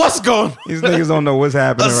don't know what's going on. These niggas don't know what's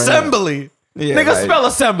happening. Right now. Assembly. Yeah, Nigga, like- spell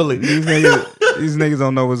assembly. These niggas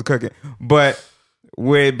don't know what's cooking. But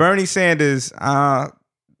with Bernie Sanders,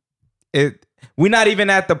 we're not even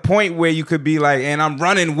at the point where you could be like, and I'm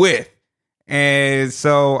running with. And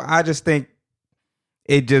so I just think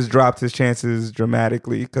it just dropped his chances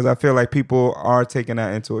dramatically because I feel like people are taking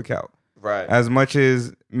that into account. Right. As much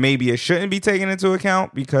as maybe it shouldn't be taken into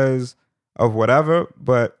account because of whatever,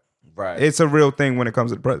 but Right. it's a real thing when it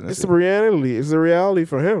comes to the presidency. It's the reality. It's the reality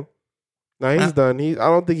for him. Now he's done. I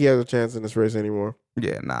don't think he has a chance in this race anymore.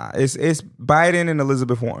 Yeah, nah. It's Biden and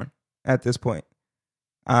Elizabeth Warren at this point.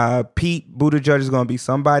 Pete Buttigieg is going to be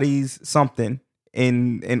somebody's something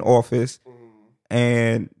in office.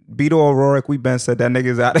 And Beto O'Rourke, we been said that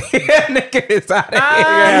nigga's out of here. Nigga is out of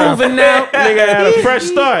here. Moving now. Nigga had a fresh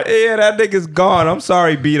start. Yeah, that nigga's gone. I'm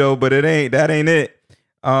sorry, Beto, but that ain't it.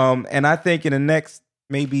 And I think in the next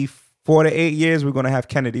maybe 4 to 8 years, we're going to have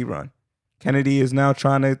Kennedy run. Kennedy is now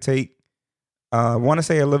trying to take, I want to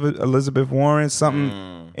say Elizabeth Warren,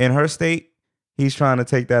 something in her state. He's trying to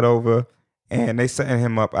take that over. And they setting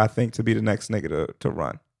him up, I think, to be the next nigga to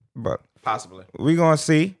run. But Possibly. We gonna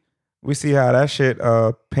see. We see how that shit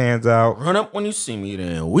pans out. Run up when you see me,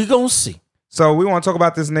 then we gonna see. So we want to talk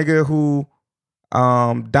about this nigga who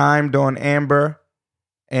dimed on Amber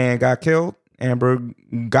and got killed. Amber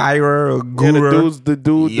Geiger or Yeah, Guru. the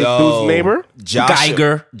dude's neighbor.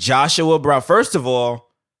 Joshua Brown. First of all,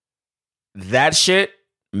 that shit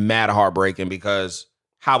mad heartbreaking because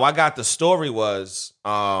how I got the story was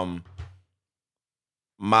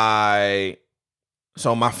my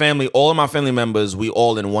family, all of my family members, we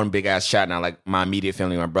all in one big ass chat now. Like my immediate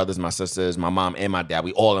family, my brothers, my sisters, my mom, and my dad.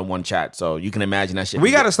 We all in one chat. So you can imagine that shit.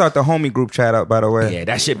 We got to start the homie group chat up, by the way. Yeah,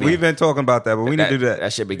 that shit. We've been talking about that, but we need to do that.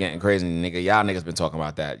 That shit be getting crazy, nigga. Y'all niggas been talking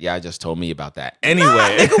about that. Y'all just told me about that. Anyway,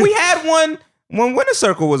 Nigga, we had one when Winter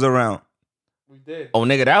Circle was around. We did. oh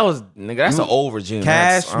nigga, that's an old regime.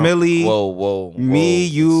 Cash, That's, Millie, whoa, Me,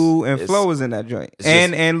 you, and it's- Flo was in that joint. it's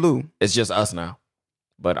And Lou. It's just us now.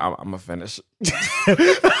 But I'm gonna finish.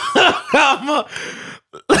 I'm gonna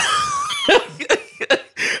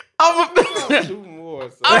Two more.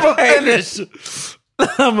 So. I'm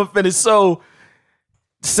gonna finish. So,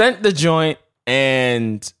 sent the joint,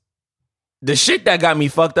 and the shit that got me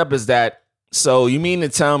fucked up is that. So you mean to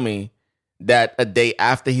tell me that a day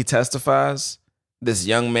after he testifies, this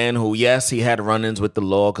young man who, yes, he had run-ins with the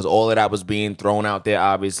law because all of that was being thrown out there.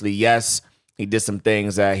 Obviously, yes, he did some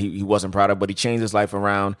things that he wasn't proud of, but he changed his life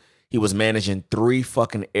around. He was managing 3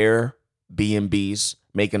 fucking Airbnbs,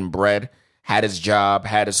 making bread, had his job,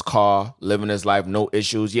 had his car, living his life, no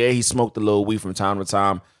issues. Yeah, he smoked a little weed from time to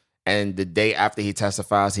time. And the day after he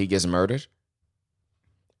testifies, he gets murdered.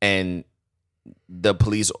 And the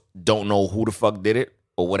police don't know who the fuck did it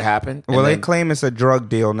or what happened. Well, And they then claim it's a drug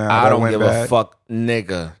deal now. I that don't went give bad. a fuck,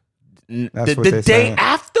 nigga. That's what The they're day saying.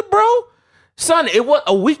 after, bro? Son, it was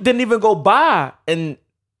a week didn't even go by. And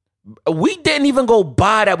a week didn't even go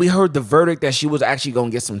by that we heard the verdict that she was actually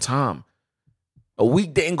gonna get some time. A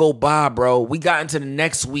week didn't go by, bro. We got into the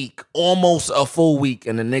next week, almost a full week,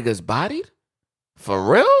 and the nigga's bodied? For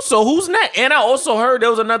real? So who's next? And I also heard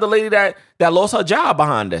there was another lady that lost her job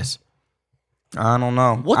behind this. I don't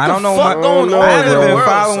know. What I the don't know. fuck going on I in haven't the been world,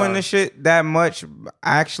 following son? this shit that much.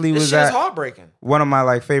 I actually This was shit is at heartbreaking. one of my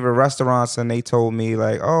like favorite restaurants, and they told me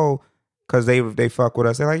like, oh, because they fuck with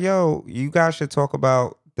us. They're like, yo, you guys should talk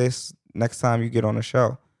about this next time you get on the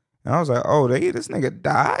show. And I was like, oh, this nigga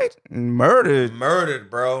died and murdered. Murdered,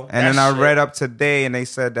 bro. And then I read up today, and they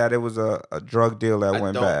said that it was a drug deal that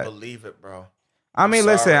went don't bad. believe it, bro. I mean,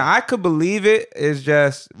 listen, sorry. I could believe it. It's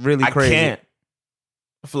just really crazy. I can't.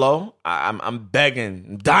 Flo, I'm begging,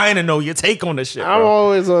 I'm dying to know your take on this shit, I'm bro.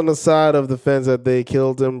 always on the side of the fence that they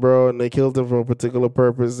killed him, bro, and they killed him for a particular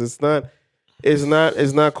purpose. It's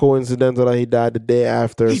not coincidental that he died the day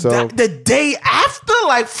after. He died the day after,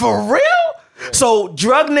 like for real. So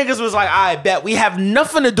drug niggas was like, I bet we have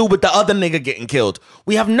nothing to do with the other nigga getting killed.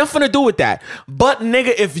 We have nothing to do with that. But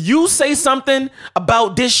nigga, if you say something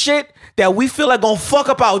about this shit that we feel like gonna fuck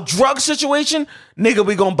up our drug situation, nigga,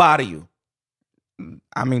 we gonna bother you.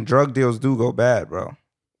 I mean, drug deals do go bad, bro.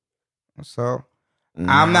 So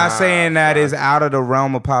I'm not saying that is out of the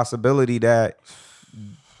realm of possibility that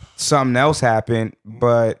something else happened,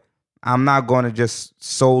 but I'm not going to just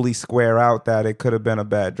solely square out that it could have been a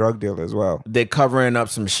bad drug deal as well. They're covering up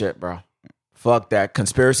some shit, bro. Fuck that.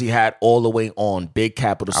 Conspiracy hat all the way on. Big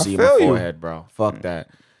capital C in my feel you. forehead, bro. Fuck that.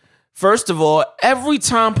 First of all, every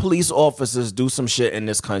time police officers do some shit in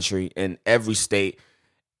this country, in every state,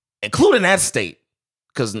 including that state,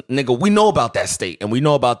 because, nigga, we know about that state and we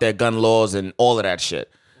know about their gun laws and all of that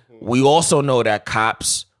shit. We also know that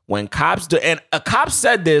when cops do, and a cop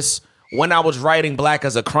said this when I was writing Black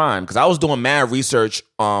as a Crime, because I was doing mad research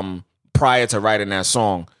prior to writing that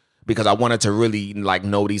song, because I wanted to really like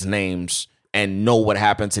know these names and know what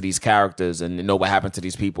happened to these characters and know what happened to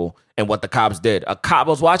these people and what the cops did. I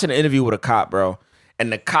was watching an interview with a cop, bro,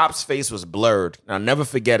 and the cop's face was blurred. And I'll never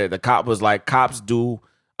forget it. The cop was like, cops do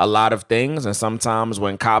a lot of things, and sometimes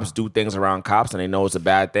when cops do things around cops and they know it's a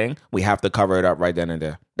bad thing, we have to cover it up right then and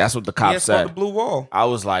there. That's what the cop said. The blue wall. I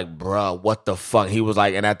was like, bruh, what the fuck? He was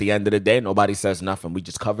like, and at the end of the day, nobody says nothing. We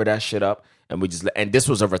just cover that shit up, and and this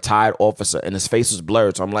was a retired officer, and his face was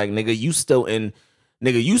blurred. So I'm like, nigga, you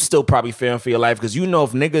still probably fearing for your life, because you know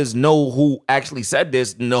if niggas know who actually said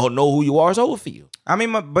this, know who you are, it's over for you. I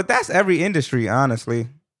mean, but that's every industry, honestly.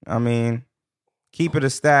 I mean, keep it a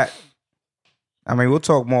stat. I mean, we'll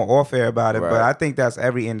talk more off air about it, Right. but I think that's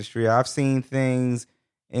every industry. I've seen things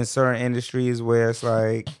in certain industries where it's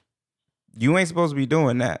like, you ain't supposed to be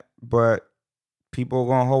doing that, but people are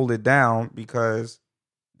going to hold it down because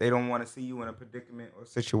they don't want to see you in a predicament or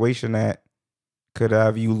situation that could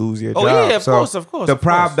have you lose your job. Oh, yeah, of So course.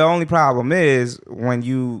 the only problem is when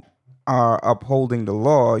you are upholding the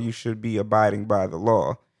law, you should be abiding by the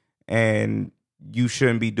law. And you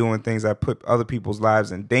shouldn't be doing things that put other people's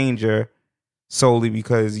lives in danger solely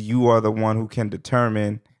because you are the one who can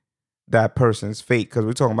determine that person's fate. Because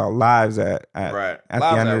we're talking about lives at the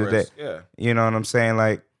end of the day. Yeah. You know what I'm saying?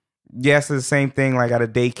 Like, yes, it's the same thing like at a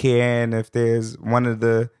daycare, and if there's one of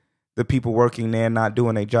the people working there not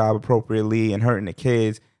doing their job appropriately and hurting the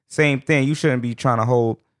kids, same thing. You shouldn't be trying to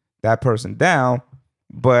hold that person down.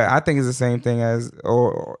 But I think it's the same thing it's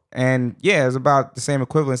about the same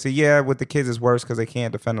equivalency. Yeah, with the kids it's worse because they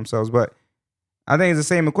can't defend themselves. But I think it's the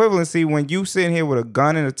same equivalency when you sitting here with a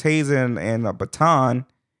gun and a taser and a baton,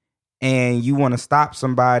 and you want to stop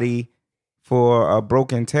somebody for a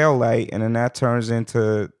broken taillight, and then that turns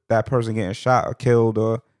into that person getting shot or killed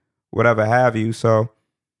or whatever have you. So,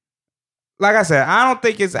 like I said, I don't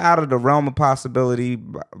think it's out of the realm of possibility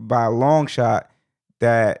by a long shot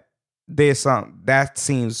that there's something that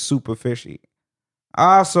seems super fishy.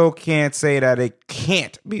 I also can't say that it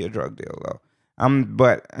can't be a drug deal though. I'm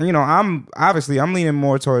leaning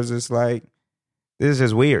more towards this. Like, this is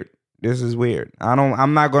just weird. This is weird.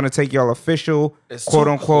 I'm not going to take y'all official It's quote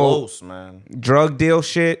too unquote close, man. drug deal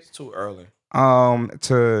shit It's too early.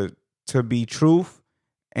 to be truth,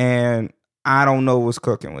 and I don't know what's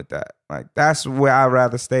cooking with that. Like, that's where I'd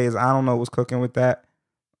rather stay, is I don't know what's cooking with that.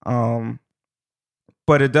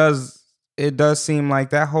 But it does seem like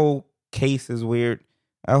that whole case is weird.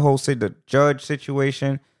 That whole the judge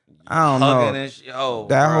situation, I don't know.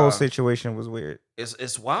 That whole situation was weird.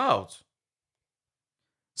 It's wild.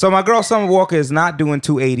 So my girl Summer Walker is not doing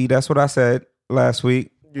 280. That's what I said last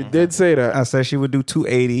week. You did say that. I said she would do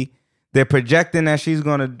 280. They're projecting that she's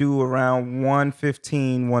going to do around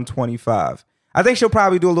 115, 125. I think she'll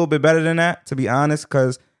probably do a little bit better than that, to be honest,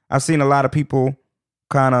 because I've seen a lot of people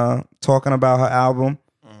kind of talking about her album.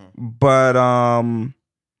 But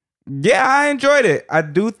yeah, I enjoyed it. I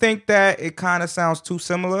do think that it kind of sounds too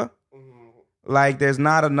similar. Like, there's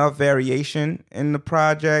not enough variation in the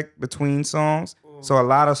project between songs. So a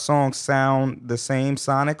lot of songs sound the same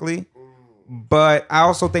sonically. But I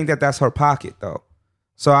also think that that's her pocket, though.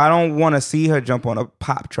 So I don't want to see her jump on a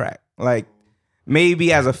pop track. Like,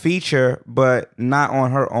 maybe as a feature, but not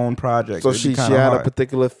on her own project. So she had a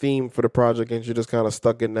particular theme for the project, and she just kind of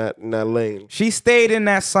stuck in that lane. She stayed in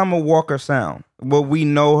that Summer Walker sound, what we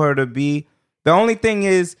know her to be. The only thing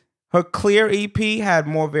is, her Clear EP had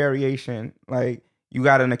more variation. Like, you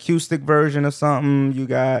got an acoustic version of something, you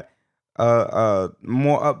got a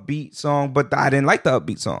more upbeat song, but I didn't like the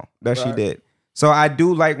upbeat song that she did. So I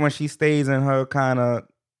do like when she stays in her kind of,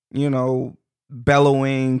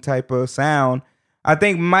 bellowing type of sound. I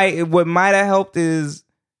think what might have helped is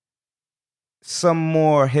some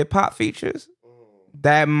more hip hop features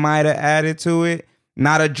that might have added to it.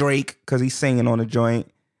 Not a Drake, because he's singing on the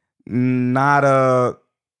joint.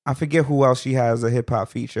 I forget who else she has a hip hop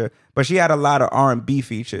feature, but she had a lot of R&B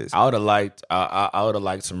features. I would have liked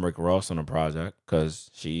some Rick Ross on the project, because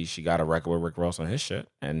she got a record with Rick Ross on his shit,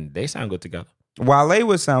 and they sound good together. Wale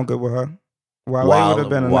would sound good with her. Wale would have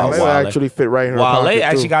been a nice. Wale actually fit right in her pocket. Wale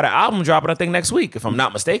actually too. got an album dropping, I think, next week, if I'm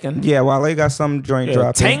not mistaken. Yeah, Wale got some joint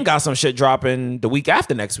dropping. Tank got some shit dropping the week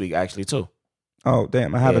after next week, actually, too. Oh,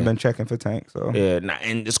 damn. I haven't been checking for Tank. So Yeah,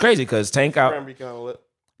 and it's crazy because Tank out.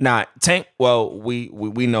 Tank. Well,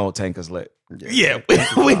 we know Tank is lit. Yeah,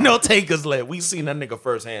 we know Tank is lit. We seen that nigga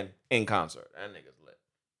firsthand in concert. That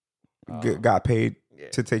nigga's lit. Got paid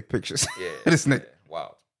to take pictures. Yeah, this nigga.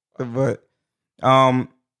 Wow. But nah.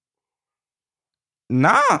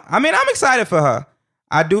 I mean, I'm excited for her.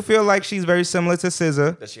 I do feel like she's very similar to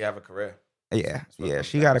SZA. Does she have a career? Yeah.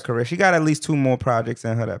 She got a career. She got at least 2 more projects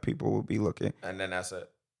in her that people will be looking. And then that's it.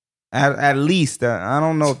 At least, I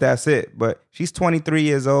don't know if that's it, but she's 23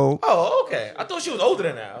 years old. Oh, okay. I thought she was older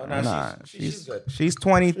than that. Nah, she's good. She's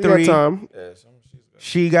 23. She got time. Yeah, she's good.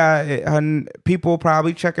 She got her people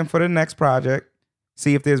probably checking for the next project,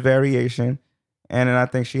 see if there's variation, and then I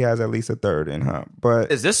think she has at least a third in her. But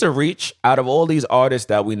is this a reach out of all these artists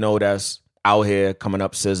that we know that's out here coming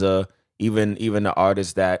up? SZA, even the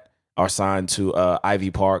artists that are signed to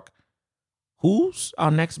Ivy Park. Who's our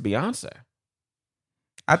next Beyonce?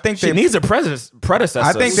 I think she needs a predecessor.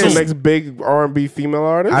 I think the next big R&B female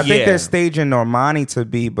artist. I think they're staging Normani to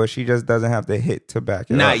be, but she just doesn't have the hit to back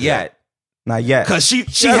it up. Not yet. Because she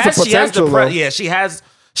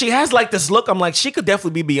has like this look. I'm like, she could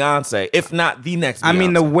definitely be Beyonce, if not the next Beyonce. I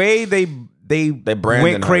mean, the way they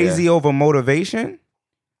went crazy over Motivation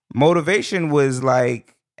was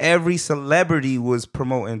like every celebrity was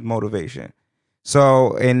promoting Motivation.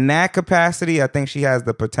 So in that capacity, I think she has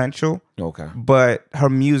the potential. Okay. But her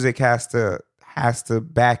music has to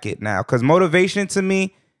back it now. Because Motivation to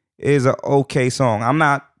me is a okay song. I'm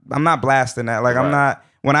not blasting that. Like I'm not.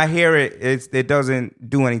 When I hear it, it doesn't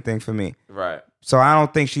do anything for me. Right. So I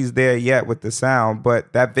don't think she's there yet with the sound.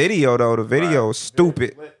 But that video though, the video is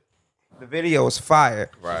stupid. The video is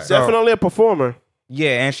fire. Right. So, Definitely a performer.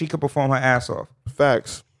 yeah, and she could perform her ass off.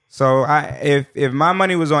 Facts. So if my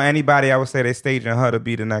money was on anybody, I would say they're staging her to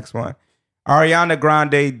be the next one. Ariana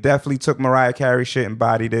Grande definitely took Mariah Carey shit and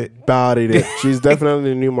bodied it. Bodied it. She's definitely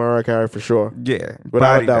the new Mariah Carey for sure. Yeah,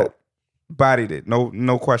 Without a doubt. Bodied it.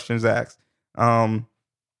 No questions asked.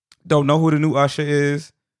 Don't know who the new Usher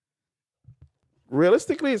is.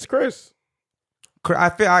 Realistically, it's Chris. I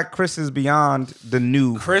feel like Chris is beyond the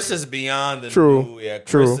new. Chris is beyond the True. new. Yeah,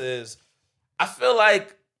 Chris True. is. I feel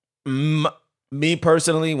like me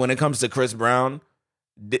personally, when it comes to Chris Brown,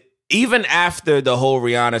 even after the whole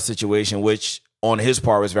Rihanna situation, which on his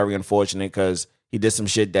part was very unfortunate because he did some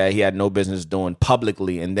shit that he had no business doing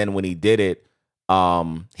publicly, and then when he did it,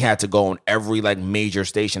 he had to go on every like major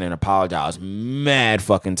station and apologize mad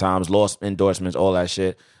fucking times, lost endorsements, all that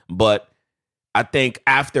shit. But I think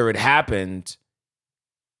after it happened,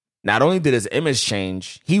 not only did his image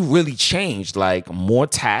change, he really changed. Like more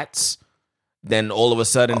tats. Then all of a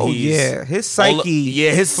sudden, his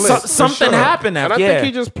psyche. Something sure. happened. And After, I think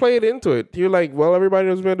he just played into it. You're like, well, everybody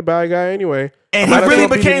knows me the bad guy anyway. And Might he as really well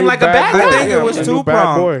be the became new like a bad boy. guy. I think it was The two new bad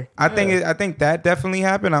pronged. boy. I think that definitely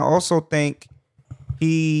happened. I also think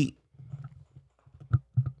he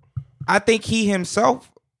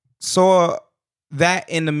himself saw that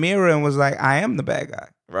in the mirror and was like, I am the bad guy.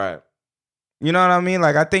 right. You know what I mean?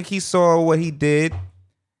 Like I think he saw what he did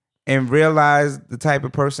and realized the type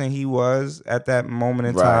of person he was at that moment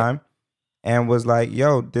in Right. time and was like,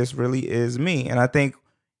 yo, this really is me. And I think,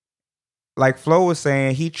 like Flo was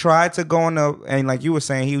saying, he tried to go on and like you were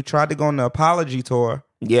saying, he tried to go on the apology tour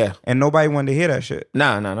Yeah. and nobody wanted to hear that shit.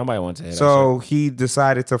 Nah, nobody wants to hear that So he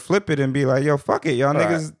decided to flip it and be like, yo, fuck it, y'all Right.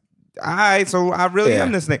 niggas. All right, so I really Yeah.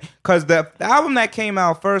 am this nigga. Because the album that came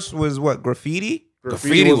out first was what, Graffiti?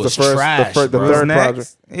 Graffiti was trash, the bro. third Next?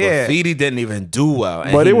 project. Yeah. Graffiti didn't even do well.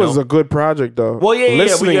 And But he it was know- a good project though. Well, yeah.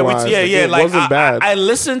 Listening-wise, it Like wasn't bad. I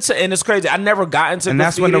listened to, and it's crazy. I never got into And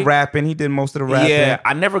that's Graffiti. when the rapping, he did most of the rapping. Yeah,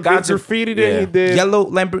 I never got Did into Graffiti. Then he did. Yellow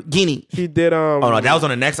Lamborghini. He did. Oh no, that was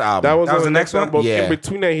on the next album. That was That was on the next one? But Yeah. in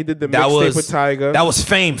between that, he did the That mixtape was with Tyga. That was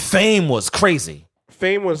Fame. Fame was crazy.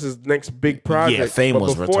 Fame was his next big project. Yeah, Fame but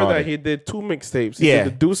was before retarded. that, he did 2 mixtapes. He Yeah.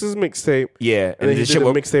 did the Deuces mixtape. Yeah, And then he did the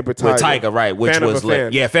mixtape with Tyga. right? Which Fan of was a lit.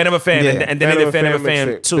 Fan. Yeah, Fan of a Fan, Yeah. and then he did Fan of a Fan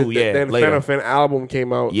mixtape. too. Yeah, Then later. Fan of a Fan album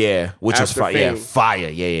came out. Yeah, which was After fire. Yeah, Fame. fire.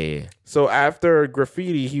 Yeah. So after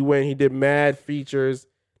Graffiti, he did mad features.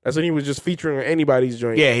 That's when he was just featuring on anybody's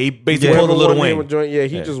joint. Yeah, he basically Yeah. pulled a Little Whoever wanted him Wayne. a joint, yeah,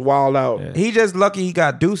 he just wilded out. Yeah. He just lucky he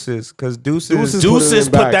got Deuces, because Deuces Deuces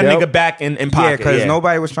put it in put that back, nigga back in yeah, pocket. because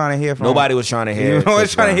nobody was trying to hear from Nobody him. was trying to hear. Nobody was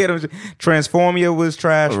Chris trying to Brown. hear them. Transformia was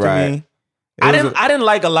trash Right. to me. I didn't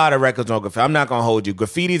like a lot of records on Graffiti. I'm not gonna hold you.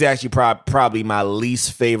 Graffiti's actually probably my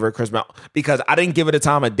least favorite Chris Brown because I didn't give it a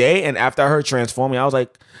time of day. And after I heard Transformia, I was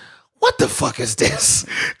like, "What the fuck is this,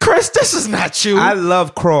 Chris? This is not you." I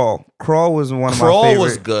love Crawl. Crawl was one of my Crawl favorite.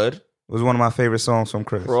 was good. Was one of my favorite songs from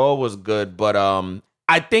Chris. Crawl was good, but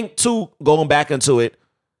I think too, going back into it,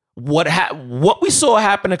 what we saw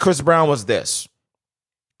happen to Chris Brown was this.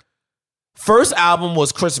 First album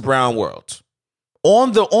was Chris Brown World.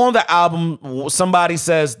 On the album, somebody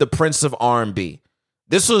says the Prince of R&B.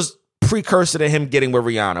 This was precursor to him getting with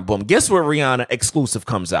Rihanna. Boom. Guess where Rihanna exclusive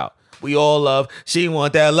comes out? We all love. She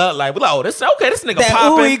want that love. Like, oh, this nigga That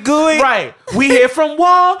popping. ooey gooey. Right. We here from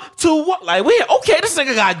wall to wall. Like, this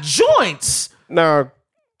nigga got joints. Now,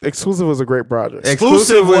 Exclusive was a great project.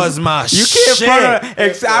 Exclusive was my You can't shit. front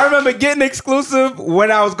of- I remember getting Exclusive when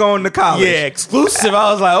I was going to college. Yeah, exclusive.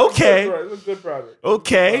 I was like, okay, It was a good project.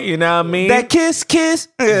 okay, you know what I mean? That kiss.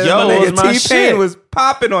 Yeah, Yo, my it was nigga my T-Pain shit. was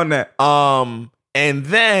popping on that. And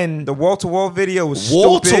then The wall-to-wall video was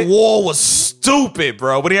Wall stupid. to Wall was stupid,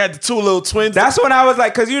 bro. But he had the 2 little twins. That's when I was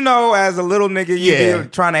like, because you know, as a little nigga, you Yeah. be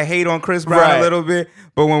trying to hate on Chris Brown Right. a little bit.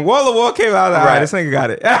 But when Wall to Wall came out, I was like, all right, Right. this nigga got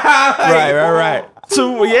it. right.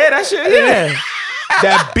 2, yeah, that shit, yeah.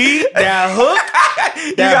 That beat, that hook,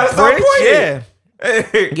 You that gotta stop bridge,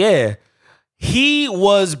 pointing. yeah. He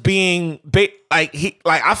was being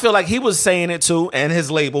I feel like he was saying it too, and his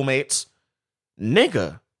label mates,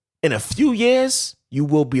 nigga, in a few years, you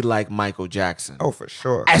will be like Michael Jackson. Oh, for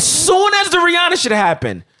sure. As soon as the Rihanna shit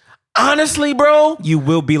happened, honestly, bro, You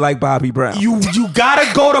will be like Bobby Brown. you gotta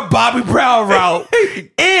go the Bobby Brown route,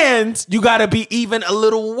 and you gotta be even a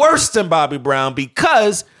little worse than Bobby Brown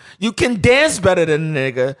because you can dance better than a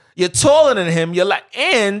nigga. You're taller than him.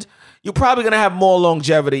 And you're probably gonna have more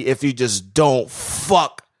longevity if you just don't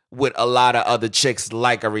fuck with a lot of other chicks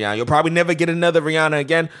like a Rihanna. You'll probably never get another Rihanna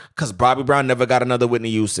again because Bobby Brown never got another Whitney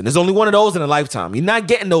Houston. There's only one of those in a lifetime. You're not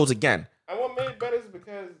getting those again. And what made it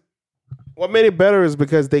better is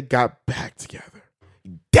because they got back together.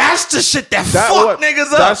 That's the shit that fucked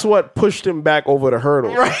niggas up. That's what pushed him back over the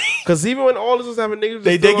hurdle. Right. Because even when all this was happening, niggas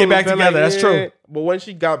They did get back together, that's true. But when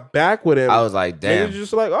she got back with him, I was like, damn. niggas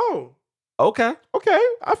just like, oh, Okay.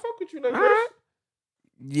 I fuck with you now. All right.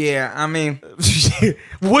 Yeah, I mean,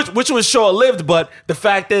 which was short-lived, but the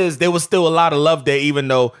fact is there was still a lot of love there, even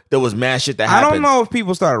though there was mad shit that happened. I don't know if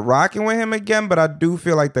people started rocking with him again, but I do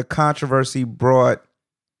feel like the controversy brought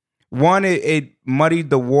one. It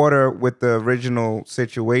muddied the water with the original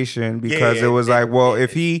situation because it was like, well,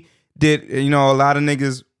 if he did, a lot of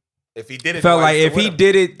niggas if he did it, felt like if he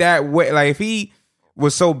did it that way, like if he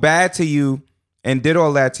was so bad to you and did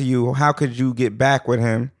all that to you, how could you get back with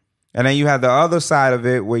him? And then you had the other side of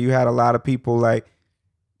it where you had a lot of people like,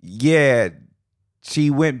 yeah, she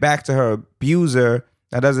went back to her abuser.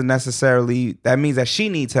 That means that she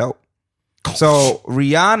needs help. So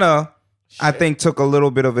Rihanna, I think, took a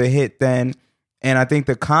little bit of a hit then. And I think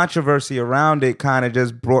the controversy around it kind of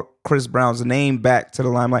just brought Chris Brown's name back to the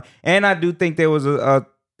limelight. And I do think there was a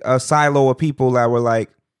silo of people that were like,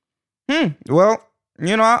 well,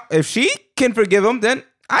 if she can forgive him, then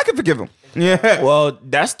I can forgive him. Yeah. Well,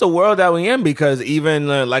 that's the world that we in because even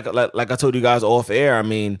like I told you guys off air, I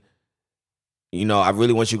mean, I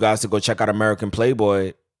really want you guys to go check out American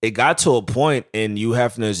Playboy. It got to a point in Hugh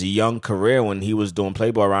Hefner's young career when he was doing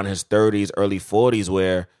Playboy around his 30s, early 40s,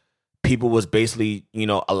 where people was basically,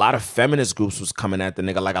 a lot of feminist groups was coming at the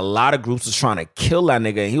nigga. Like a lot of groups was trying to kill that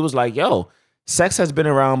nigga. And he was like, yo, sex has been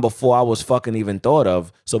around before I was fucking even thought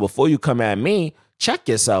of. So before you come at me, check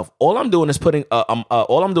yourself. All I'm doing is putting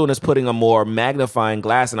a more magnifying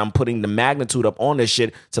glass, and I'm putting the magnitude up on this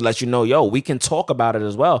shit to let you know, yo, we can talk about it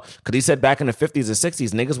as well. Because he said back in the 50s and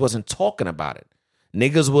 60s, niggas wasn't talking about it.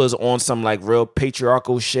 Niggas was on some like real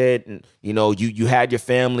patriarchal shit, and you had your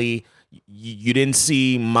family. You didn't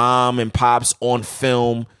see mom and pops on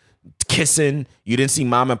film kissing. You didn't see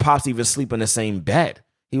mom and pops even sleep in the same bed.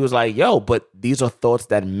 He was like, yo, but these are thoughts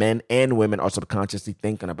that men and women are subconsciously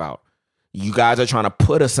thinking about. You guys are trying to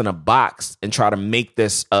put us in a box and try to make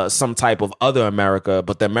this some type of other America,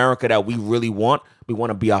 but the America that we really want, we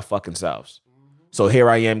want to be our fucking selves. So here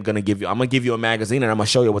I am I'm gonna give you a magazine and I'm gonna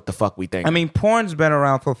show you what the fuck we think. I mean, porn's been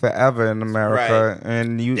around for forever in America, right.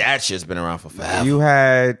 And that shit's been around for forever. You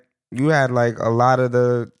had like a lot of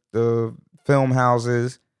the film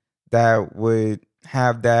houses that would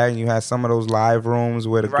have that, and you had some of those live rooms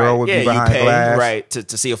where the girl would be behind glass, right,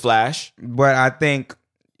 to see a flash. But I think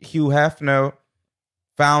Hugh Hefner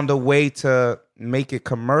found a way to make it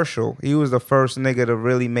commercial. He was the first nigga to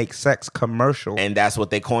really make sex commercial. And that's what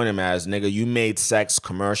they coined him as, nigga. You made sex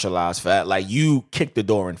commercialized for that. Like, you kicked the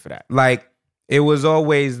door in for that. Like, it was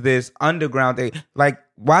always this underground thing. Like,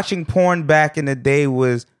 watching porn back in the day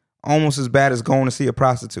was almost as bad as going to see a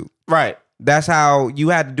prostitute. Right. That's how you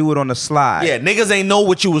had to do it on the slide. Yeah, niggas ain't know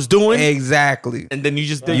what you was doing. Exactly. And then you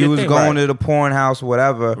just did you your was thing, going right. to the porn house,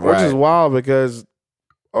 whatever. Which is wild because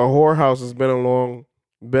a whorehouse has been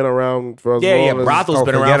around for as long as... brothel's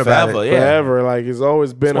been around forever. Yeah. Forever. Like, it's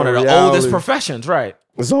always been one of the oldest professions, right?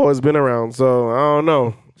 It's always been around, so I don't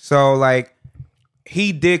know. So, like,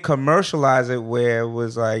 he did commercialize it where it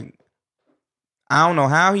was like, I don't know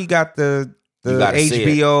how he got the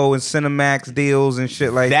HBO and Cinemax deals and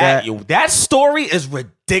shit like that. That story is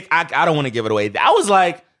ridiculous. I don't want to give it away. I was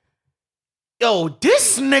like, yo,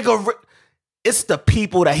 this nigga... It's the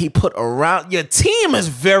people that he put around. Your team is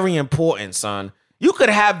very important, son. You could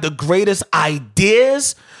have the greatest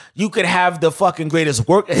ideas. You could have the fucking greatest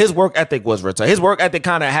work. His work ethic was retarded. His work ethic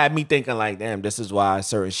kind of had me thinking like, damn, this is why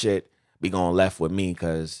certain shit be going left with me.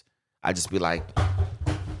 Because I just be like,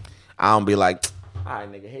 I don't be like, all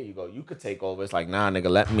right, nigga, here you go. You could take over. It's like, nah,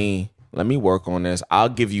 nigga, let me work on this. I'll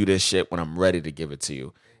give you this shit when I'm ready to give it to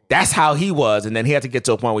you. That's how he was. And then he had to get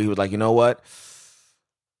to a point where he was like, you know what?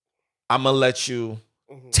 I'm going to let you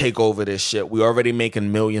take over this shit. We already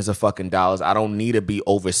making millions of fucking dollars. I don't need to be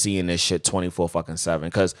overseeing this shit 24/7.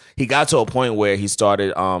 Because he got to a point where he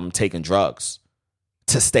started taking drugs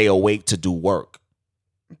to stay awake to do work.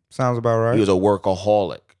 Sounds about right. He was a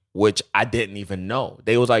workaholic, which I didn't even know.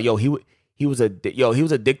 They was like, yo, he was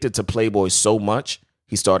addicted to Playboy so much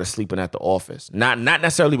he started sleeping at the office. Not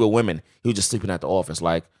necessarily with women. He was just sleeping at the office.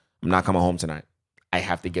 Like, I'm not coming home tonight. I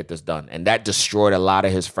have to get this done. And that destroyed a lot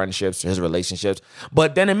of his friendships, his relationships.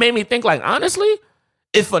 But then it made me think, like, honestly,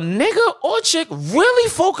 if a nigga or chick really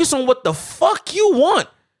focus on what the fuck you want,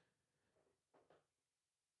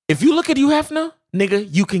 if you look at Hugh Hefner, nigga,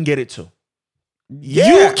 you can get it too.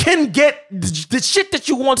 You can get the shit that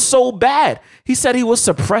you want so bad. He said he was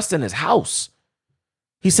suppressed in his house.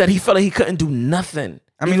 He said he felt like he couldn't do nothing.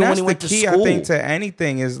 I mean, even that's when he went the to key, school. I think, to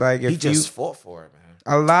anything is like if He just fought for it, man.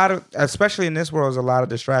 a lot of, especially in this world, is a lot of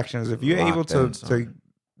distractions. If you're able Locked in, to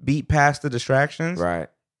beat past the distractions, Right.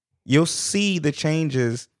 you'll see the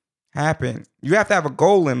changes happen. You have to have a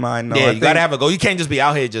goal in mind, though. Yeah, I you think gotta have a goal. You can't just be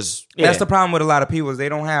out here just. that's the problem with a lot of people is they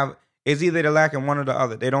don't have. It's either they're lacking one or the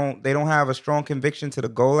other. They don't have a strong conviction to the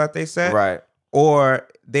goal that they set, Right. or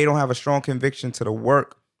they don't have a strong conviction to the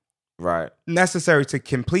work Right. necessary to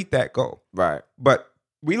complete that goal. Right. But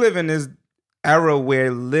we live in this era where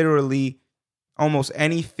literally almost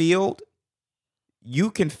any field you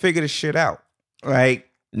can figure the shit out. Like,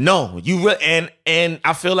 No, and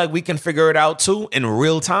I feel like we can figure it out too in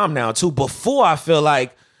real time now too. Before, I feel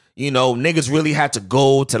like, niggas really had to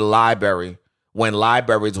go to the library when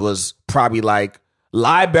libraries was probably like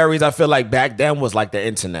libraries. I feel like back then was like the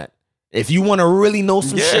internet. If you want to really know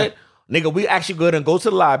some shit, nigga, we actually go and go to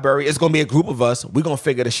the library. It's gonna be a group of us. We're gonna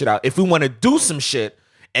figure this shit out. If we want to do some shit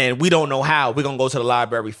and we don't know how, we're gonna go to the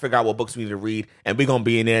library, figure out what books we need to read, and we're gonna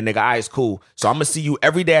be in there, nigga. All right, it's cool. So I'm gonna see you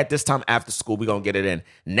every day at this time after school. We're gonna get it in.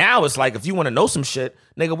 Now it's like if you want to know some shit,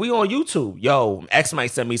 nigga, we on YouTube. Yo, X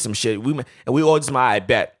might send me some shit. And we all just I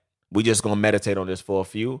bet. We just gonna meditate on this for a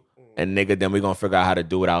few. And nigga, then we're gonna figure out how to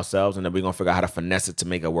do it ourselves, and then we're gonna figure out how to finesse it to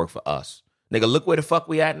make it work for us. Nigga, look where the fuck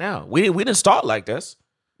we at now. We didn't start like this.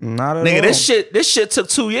 not at Nigga, all. this shit took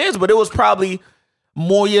 2 years, but it was probably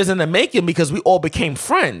more years in the making because we all became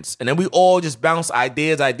friends. And then we all just bounced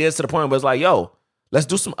ideas to the point where it's like, yo, let's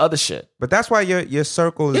do some other shit. But that's why your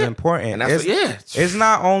circle is Yeah. important. And that's It's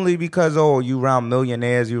not only because you around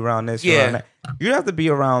millionaires, you around this, you around that. You have to be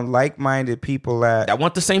around like-minded people that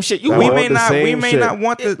want the same shit you That we want. want may the not same not shit.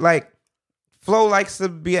 want to like. Flo likes to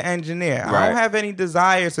be an engineer. I Right. don't have any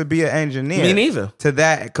desire to be an engineer. Me neither. To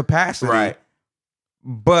that capacity. Right.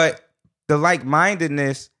 But the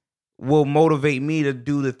like-mindedness will motivate me to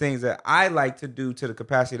do the things that I like to do to the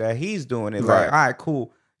capacity that he's doing. It's Right. like, all right,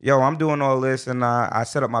 cool. Yo, I'm doing all this and I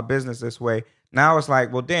set up my business this way. Now it's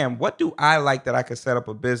like, well, damn, what do I like that I could set up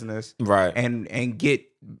a business Right. and get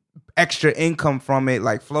extra income from it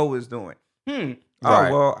like Flo is doing? Oh,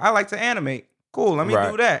 Right. well, I like to animate. Cool, let me Right.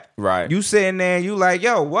 do that. Right. You sitting there, you like,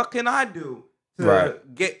 yo, what can I do to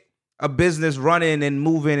Right. get a business running and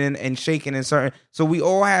moving and shaking and certain? So we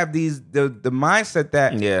all have the mindset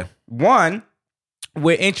that Yeah. one,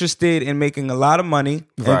 we're interested in making a lot of money,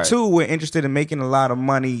 and Right. two, we're interested in making a lot of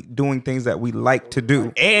money doing things that we like to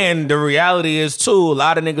do. And the reality is too, a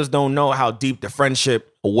lot of niggas don't know how deep the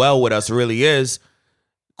friendship well with us really is.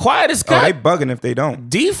 Quiet as Oh, they cat. bugging if they don't.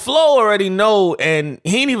 D-Flow already know, and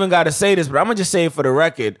he ain't even got to say this, but I'm going to just say it for the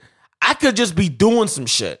record. I could just be doing some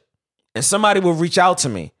shit, and somebody will reach out to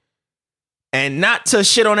me. And not to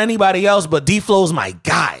shit on anybody else, but D-Flow's my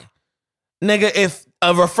guy. Nigga, if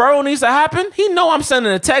a referral needs to happen, he know I'm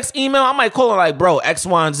sending a text, email. I might call him like, bro, X,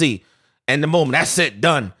 Y, and Z. And the moment, that's it,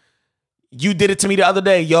 done. You did it to me the other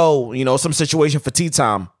day. Yo, some situation for tea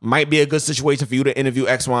time. Might be a good situation for you to interview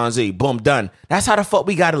X, Y, and Z. Boom, done. That's how the fuck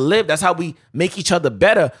we gotta live. That's how we make each other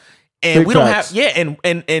better. And Big we don't facts. have,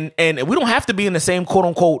 and we don't have to be in the same quote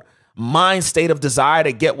unquote mind state of desire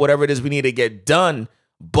to get whatever it is we need to get done.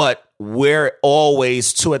 But we're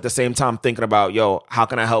always too at the same time thinking about, yo, how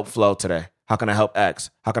can I help Flo today? How can I help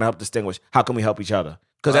X? How can I help Distinguish? How can we help each other?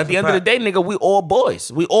 Because at the end of the day, nigga, we all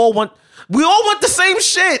boys. We all want the same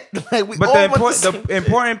shit. Like, we But all the want same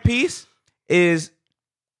important piece is,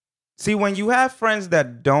 see, when you have friends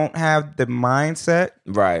that don't have the mindset,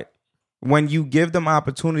 right. when you give them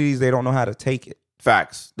opportunities, they don't know how to take it.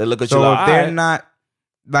 Facts. They look at So you like, they're all right. not,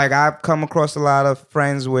 like, I've come across a lot of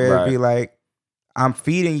friends where it'd be like, I'm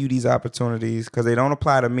feeding you these opportunities because they don't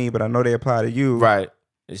apply to me, but I know they apply to you. Right.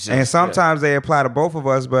 It's just, And sometimes they apply to both of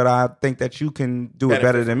us, but I think that you can do it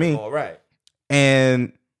better than me. All right.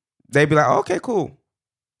 And they'd be like, okay, cool.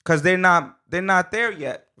 Because they're not there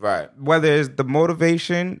yet. Right. Whether it's the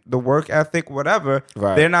motivation, the work ethic, whatever,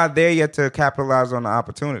 Right. they're not there yet to capitalize on the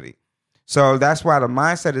opportunity. So that's why the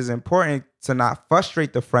mindset is important to not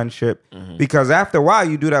frustrate the friendship. Mm-hmm. Because after a while,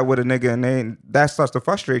 you do that with a nigga and then that starts to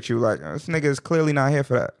frustrate you. Like, this nigga is clearly not here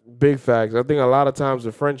for that. Big facts. I think a lot of times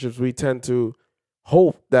with friendships, we tend to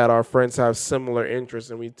hope that our friends have similar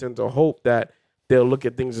interests, and we tend to hope that they'll look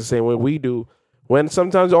at things the same way we do. When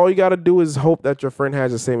sometimes all you got to do is hope that your friend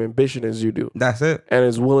has the same ambition as you do That's it. and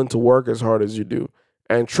is willing to work as hard as you do.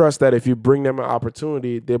 And trust that if you bring them an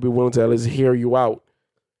opportunity, they'll be willing to at least hear you out.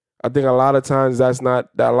 I think a lot of times that's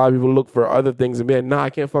not that. A lot of people look for other things and be like, nah, I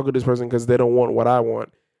can't fuck with this person because they don't want what I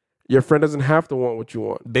want. Your friend doesn't have to want what you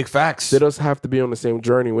want. Big facts. They just have to be on the same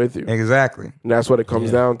journey with you. Exactly. And that's what it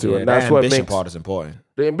comes down to. And that's what makes part is important.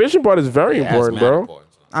 the ambition part is very important, bro.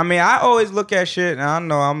 I mean, I always look at shit, and I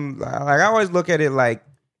know I always look at it like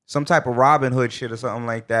some type of Robin Hood shit or something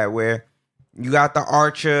like that, where you got the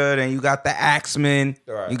archer, and you got the axeman,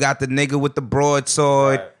 you got the nigga with the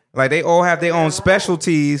broadsword. Like, they all have their own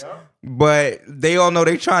specialties, but they all know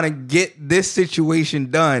they trying to get this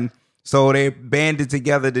situation done, so they banded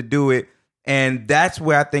together to do it. And that's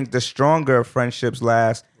where I think the stronger friendships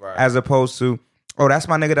last, as opposed to, oh, that's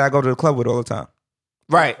my nigga that I go to the club with all the time.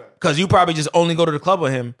 Right. Because you probably just only go to the club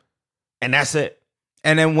with him, and that's it.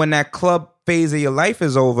 And then when that club phase of your life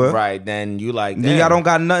is over, right, then you like, then y'all don't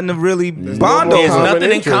got nothing to really bond over. There's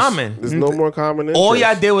nothing in common. There's no more common interest. All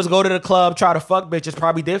y'all did was go to the club, try to fuck bitches,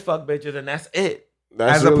 probably did fuck bitches, and that's it.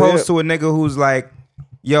 That's as really opposed it. to a nigga who's like,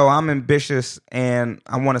 yo, I'm ambitious and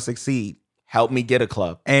I want to succeed. Help me get a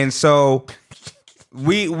club. And so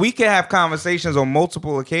we can have conversations on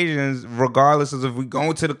multiple occasions, regardless of if we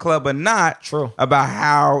go to the club or not. True. About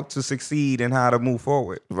how to succeed and how to move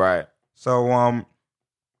forward. Right. So,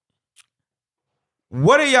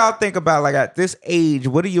 what do y'all think about, like, at this age,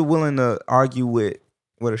 what are you willing to argue with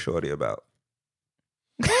a shorty about?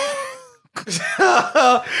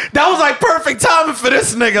 That was like perfect timing for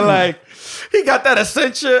this nigga. Like, he got that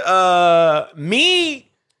Essentia. Me,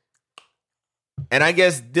 and I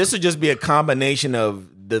guess this would just be a combination of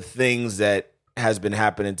the things that has been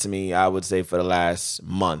happening to me, I would say, for the last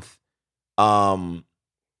month.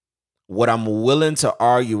 What I'm willing to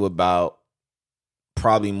argue about,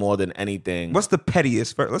 probably more than anything. What's the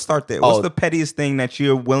pettiest? Let's start there. What's the pettiest thing that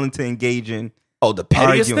you're willing to engage in? Oh, the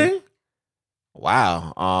pettiest arguing? thing?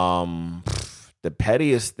 Wow. The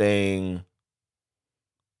pettiest thing,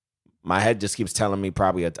 my head just keeps telling me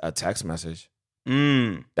probably a text message.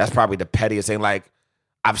 That's probably the pettiest thing. Like,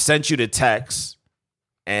 I've sent you the text,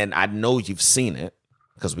 and I know you've seen it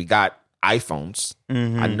because we got iPhones.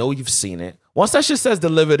 I know you've seen it. Once that shit says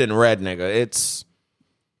delivered in red, nigga,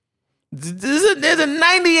 there's a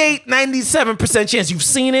 98, 97% chance you've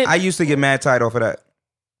seen it. I used to get mad tight off of that.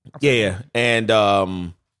 Yeah. And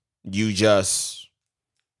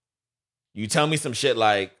you tell me some shit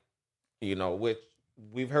like, you know, which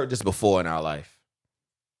we've heard this before in our life.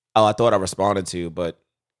 Oh, I thought I responded to, but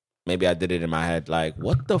maybe I did it in my head. Like,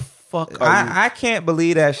 what the fuck are you? I can't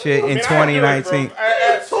believe that shit in 2019.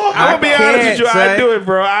 I'm gonna be honest with you. I do it,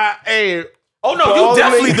 bro. Oh no, you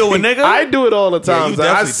definitely do it, nigga. I do it all the time.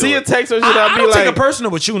 Yeah, I see a text message, I I'll be don't like, take it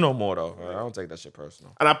personal with you no more though. I don't take that shit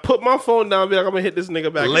personal. and I put my phone down, and be like, I'm gonna hit this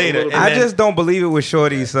nigga back Later. in a little I bit. just don't believe it with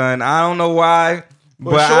shorty, son. I don't know why,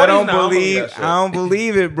 but I shorties, don't nah, I don't believe believe that shit. I don't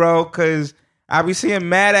believe it, bro. Because I be seeing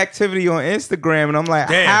mad activity on Instagram, and I'm like,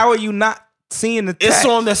 Damn. how are you not seeing the text? It's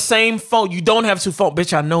on the same phone. You don't have two phones,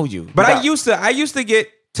 bitch. I know you. But I used to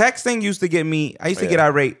get texting. Used to get me. I used to get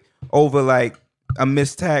irate over like a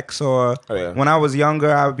missed text, or when I was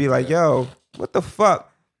younger, I would be like, "Yo, what the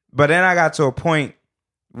fuck?" But then I got to a point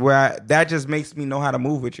where that just makes me know how to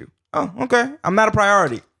move with you. Oh, okay, I'm not a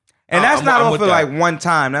priority, and that's not off of like one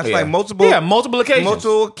time. That's like multiple occasions.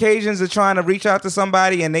 multiple occasions of trying to reach out to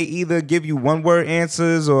somebody, and they either give you one word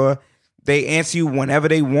answers or they answer you whenever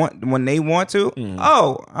they want, when they want to.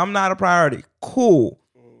 Oh, I'm not a priority. Cool.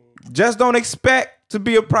 Just don't expect to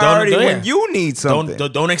be a priority when you need something.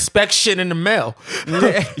 Don't expect shit in the mail.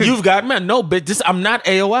 You've got mail. No, bitch. I'm not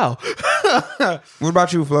AOL. What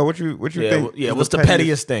about you, Flo? What you think? Yeah, what's the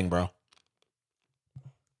pettiest thing, bro?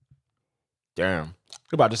 Damn.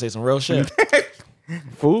 You're about to say some real shit.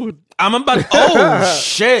 Food. I'm about. Oh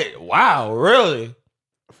shit! Wow, really?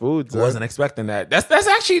 Food. Wasn't expecting that. That's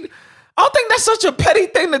actually. I don't think that's such a petty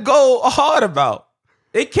thing to go hard about.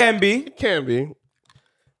 It can be. It can be.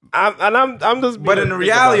 I'm just. But in the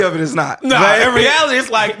reality of it, it's not. No, in reality, it's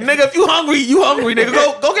like, nigga, if you hungry,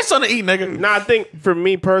 nigga. Go get something to eat, nigga. No, I think for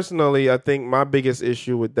me personally, I think my biggest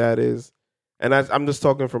issue with that is, and I'm just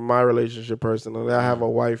talking from my relationship personally. I have a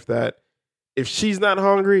wife that if she's not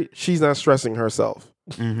hungry, she's not stressing herself.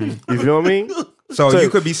 You feel me? So you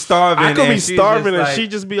could be starving. I could be starving, and like, she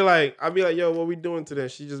just be like, I'd be like, yo, what we doing today?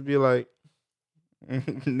 She just be like,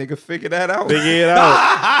 nigga, figure that out. figure it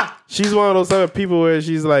out. She's one of those type of people where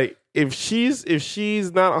she's like, if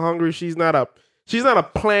she's not hungry, she's not a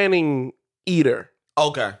planning eater.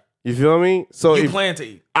 Okay. You feel me? So You plan to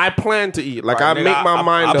eat. I plan to eat. Like Right, I nigga, make my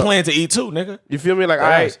mind I up. plan to eat too, nigga. You feel me? Like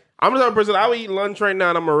Yes. I'm the type of person, I would eat lunch right now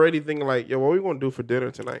and I'm already thinking like, yo, what are we going to do for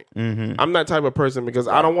dinner tonight? Mm-hmm. I'm that type of person because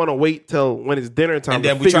I don't want to wait till when it's dinner time And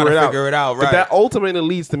then to we trying figure to it figure it out, But right. that ultimately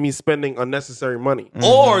leads to me spending unnecessary money.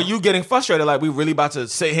 Or you getting frustrated, like we really about to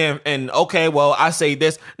sit here and okay, well I say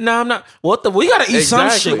this. No, I'm not. What the? We gotta eat some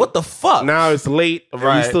Exactly. shit. What the fuck? Now it's late and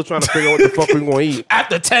Right. we still trying to figure out what the fuck we going to eat.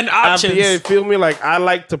 After 10 options. Yeah, feel me? Like I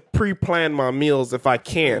like to pre-plan my meals if I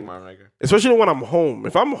can, especially when I'm home.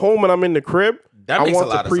 If I'm home and I'm in the crib, That I makes want a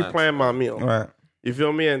lot to of sense. pre-plan my meal. Right. You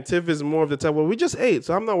feel me? And Tiff is more of the type. Well, we just ate,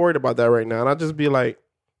 so I'm not worried about that right now. And I'll just be like,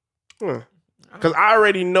 because I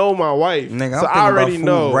already know my wife. Nigga, so I'm I thinking already about food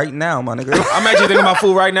know right now, my nigga. I'm actually thinking about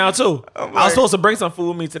food right now too. I like- was supposed to bring some food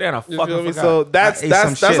with me today, and I You fucking feel me? forgot. So that's I ate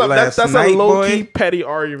some shit last that's night, a low key boy. petty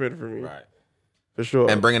argument for me, Right. for sure.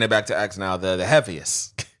 And bringing it back to X now, the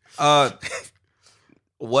heaviest.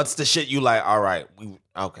 What's the shit you like? All right,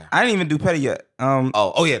 okay. I didn't even do petty yet.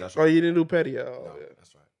 Oh yeah, that's right. Oh, you didn't do petty? Oh, yeah.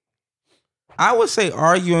 That's right. I would say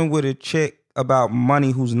arguing with a chick about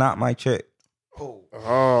money who's not my chick.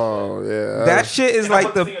 Oh, yeah. That shit is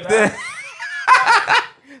like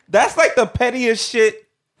that's like the pettiest shit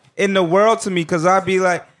in the world to me, because I'd be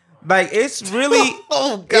like it's really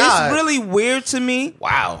Oh God, it's really weird to me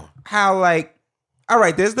wow. how like, all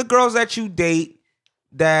right, there's the girls that you date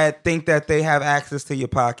that think that they have access to your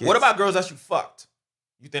pockets. What about girls that you fucked?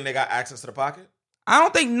 You think they got access to the pocket? I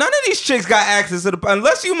don't think none of these chicks got access to the,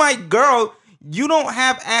 unless you my girl, you don't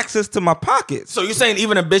have access to my pockets. So you're saying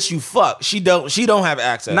even a bitch you fuck, she don't have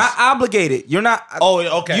access? Not obligated. You're not. Oh,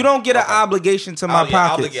 okay. You don't get an Okay. obligation to my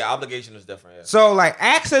pockets. Obligation is different. Yeah. So like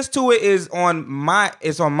access to it is on my.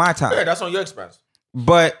 It's on my time. Yeah, that's on your expense.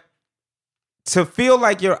 But to feel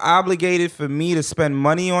like you're obligated for me to spend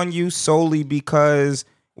money on you solely because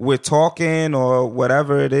we're talking or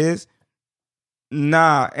whatever it is,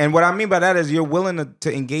 nah. And what I mean by that is you're willing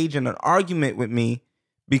to engage in an argument with me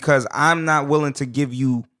because I'm not willing to give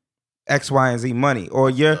you X, Y, and Z money. Or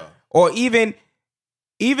even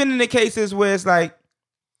in the cases where it's like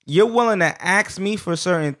you're willing to ask me for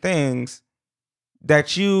certain things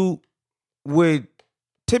that you would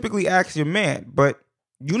typically ask your man, but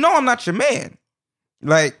you know I'm not your man.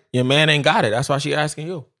 Like, Your man ain't got it. That's why she asking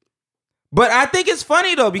you. but I think it's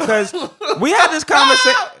funny though, because we had this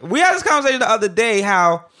conversation the other day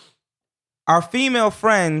how our female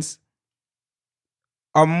friends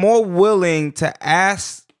are more willing to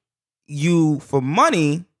ask you for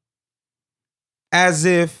money as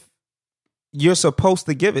if you're supposed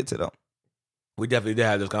to give it to them. We definitely did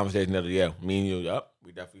have this conversation the other day. Yeah, me and you. Yup,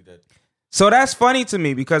 we definitely did. So that's funny to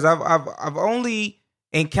me because I've only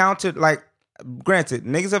encountered, like, granted,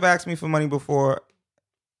 niggas have asked me for money before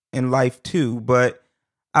in life too, but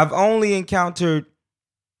I've only encountered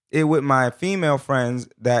it with my female friends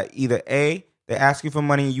that either A, they ask you for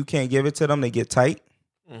money and you can't give it to them, they get tight.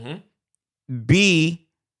 Mm-hmm. B,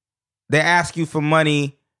 they ask you for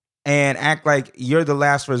money and act like you're the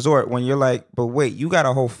last resort when you're like, but wait, you got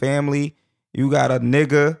a whole family, you got a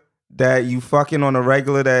nigga that you fucking on a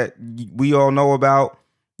regular that we all know about,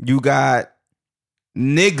 you got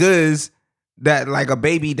niggas that like a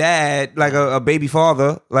baby dad, like a baby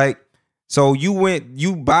father, like, so you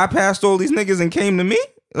bypassed all these niggas and came to me?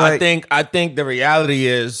 Like, I think the reality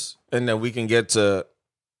is, and then we can get to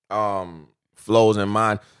flows in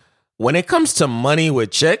mind. When it comes to money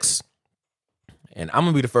with chicks, and I'm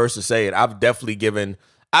gonna be the first to say it, I've given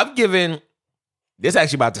this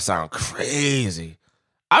actually about to sound crazy.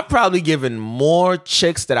 I've probably given more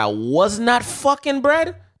chicks that I was not fucking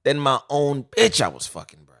bread than my own bitch I was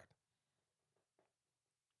fucking bread.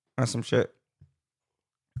 that's some shit.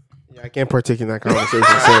 Yeah, I can't partake in that conversation,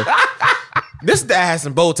 sir. This dad has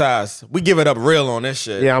some bow ties. We give it up real on this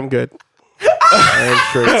shit. Yeah, I'm good. I am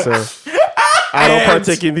straight, sir. I don't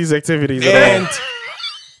partake in these activities at And all.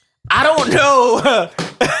 I don't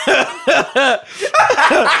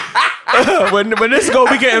know. when this go,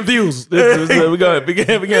 we getting views. We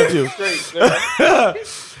getting views.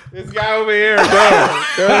 This guy over here,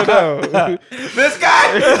 no. This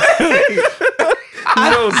guy.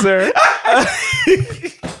 No, sir.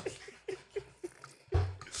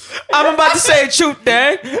 I'm about to say a truth,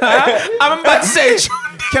 dang. I'm about to say a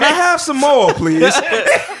truth. Can I have some more, please?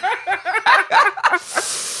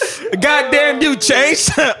 Goddamn, you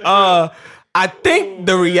changed. I think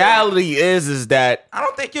the reality is that I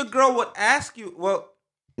don't think your girl would ask you, well,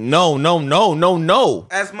 no.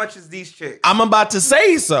 as much as these chicks. I'm about to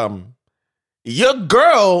say something. Your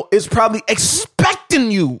girl is probably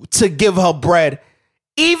expecting you to give her bread,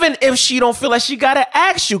 even if she don't feel like she gotta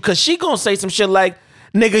ask you, because she gonna say some shit like,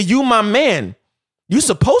 nigga, you my man. You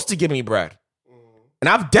supposed to give me bread. And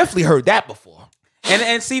I've definitely heard that before.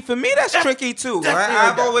 And see, for me, that's tricky too.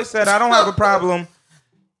 I've always said I don't have a problem,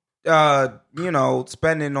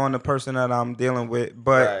 spending on the person that I'm dealing with,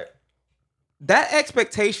 but that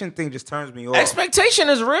expectation thing just turns me off. Expectation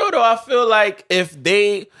is real though. I feel like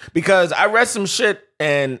because I read some shit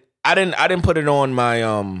and I didn't put it on my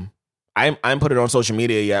I didn't put it on social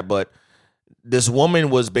media yet, but this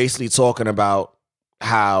woman was basically talking about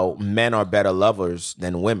how men are better lovers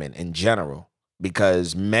than women in general,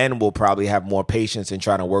 because men will probably have more patience in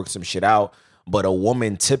trying to work some shit out, but a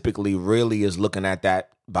woman typically really is looking at that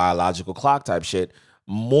biological clock type shit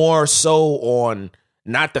more so on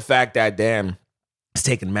not the fact that, damn, it's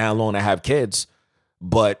taking mad long to have kids,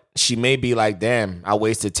 but she may be like, damn, I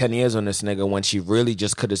wasted 10 years on this nigga, when she really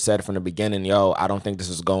just could have said from the beginning, yo, I don't think this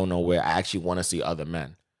is going nowhere. I actually want to see other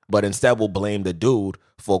men. But instead we'll blame the dude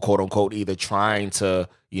for, quote unquote, either trying to,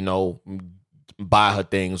 buy her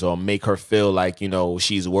things or make her feel like,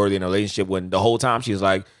 she's worthy in a relationship, when the whole time she's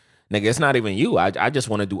like, nigga, it's not even you. I just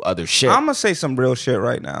want to do other shit. I'm going to say some real shit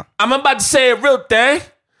right now. I'm about to say a real thing.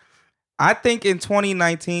 I think in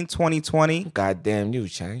 2019, 2020, goddamn, you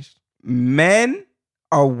changed. Men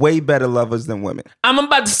are way better lovers than women. I'm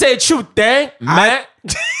about to say a true thing, man.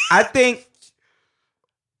 I think...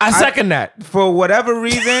 I second that. For whatever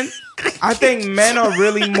reason, I think men are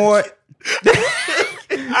really more...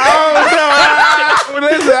 I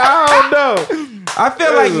don't know. I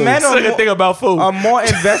feel like men are more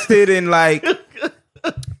invested in like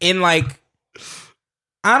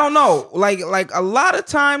I don't know, like a lot of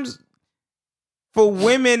times for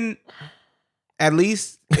women, at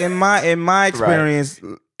least in my experience,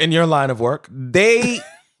 right. In your line of work, they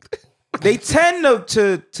tend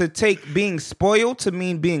to take being spoiled to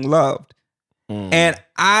mean being loved, and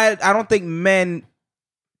I don't think men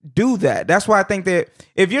do that. That's why I think that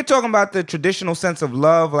if you're talking about the traditional sense of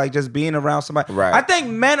love, like just being around somebody, right. I think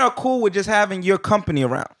men are cool with just having your company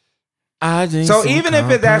around. So even if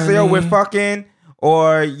it's actually, yo, we're fucking,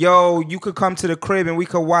 or yo, you could come to the crib and we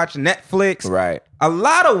could watch Netflix. Right. A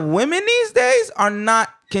lot of women these days are not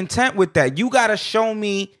content with that. You got to show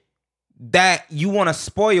me that you want to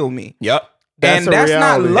spoil me. Yep. That's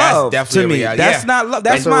not love to me. That's not love.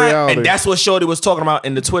 That's my reality. And that's what Shorty was talking about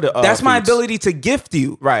in the Twitter. That's my feeds. ability to gift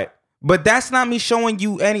you. Right. But that's not me showing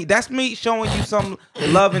you any. That's me showing you some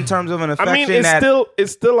love in terms of an affection. I mean,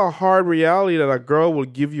 it's still a hard reality that a girl will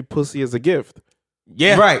give you pussy as a gift.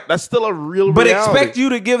 Yeah, right. That's still a real but reality. expect you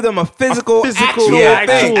to give them a physical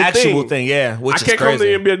actual thing. Yeah, which is I can't crazy. come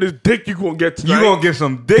there and be like, this dick you gonna get tonight. You gonna get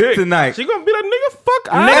some dick tonight. She gonna be like, nigga, fuck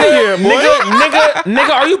out of here, boy. nigga,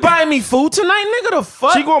 are you buying me food tonight, nigga? The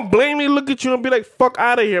fuck? She gonna blame me, look at you, and be like, fuck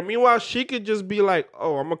out of here. Meanwhile, she could just be like,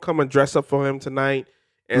 oh, I'm gonna come and dress up for him tonight.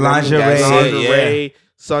 And lingerie,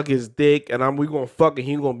 suck his dick, and we gonna fuck, and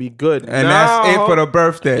he gonna be good. And that's it for the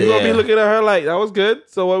birthday. You gonna be looking at her like, that was good.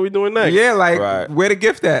 So what are we doing next? Yeah, like where the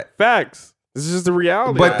gift at? Facts. This is just the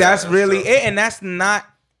reality. But that's really it, and that's not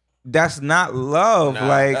love. Nah,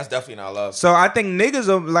 like that's definitely not love. So I think niggas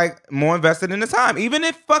are like more invested in the time, even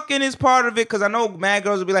if fucking is part of it. Because I know mad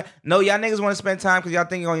girls will be like, no, y'all niggas want to spend time because y'all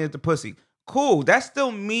think you're gonna get the pussy. Cool. That's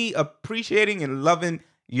still me appreciating and loving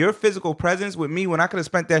your physical presence with me when I could have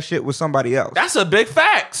spent that shit with somebody else. That's a big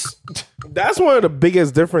facts. That's one of the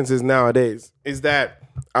biggest differences nowadays, is that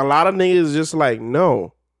a lot of niggas just like,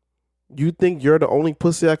 no, you think you're the only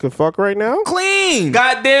pussy I could fuck right now? Clean.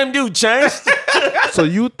 Goddamn dude, changed. So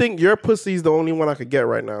you think your pussy's the only one I could get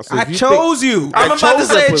right now? So I chose you. I'm about to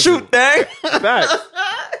say a true thing. Facts.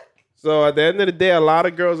 So at the end of the day, a lot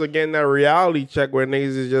of girls are getting that reality check where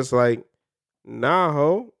niggas is just like, nah,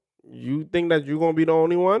 ho. You think that you're going to be the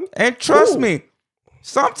only one? And trust me,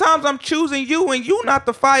 sometimes I'm choosing you and you not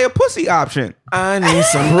the fire pussy option. I need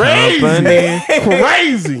some company.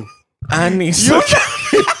 Crazy. I need some.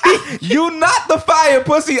 You not the fire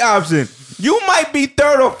pussy option. You might be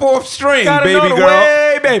third or fourth string, baby girl.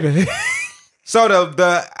 Way, baby. So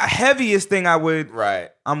the heaviest thing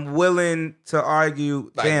right. I'm willing to argue.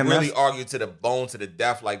 Like damn, really argue to the bone, to the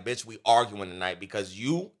death. Like, bitch, we arguing tonight because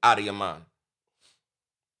you out of your mind.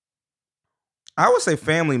 I would say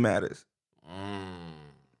family matters.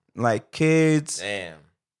 Like kids. Damn.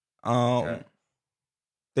 Okay.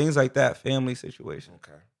 Things like that. Family situation.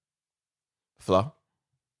 Okay. Flo?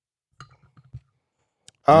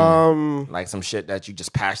 Like some shit that you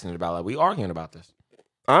just passionate about. Like, we arguing about this.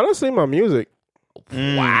 Honestly, my music.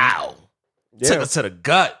 Wow. Yeah. Took us to the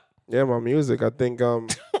gut. Yeah, my music. I think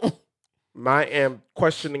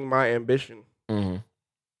questioning my ambition. Mm-hmm.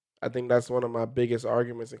 I think that's one of my biggest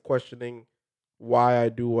arguments in questioning why I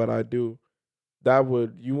do what I do.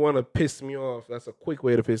 You want to piss me off. That's a quick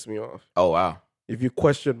way to piss me off. Oh, wow. if you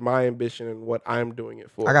question my ambition and what I'm doing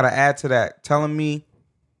it for. I gotta add to that. Telling me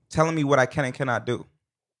what I can and cannot do.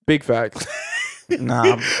 Big facts. Nah,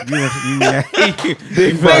 Big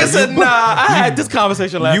Nigga facts. said, nah, I had this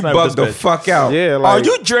conversation last you night. bugged with the this bitch. fuck out. Yeah, Are like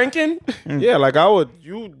you drinking? yeah, like I would.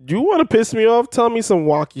 You want to piss me off? Tell me some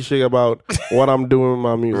wacky shit about what I'm doing with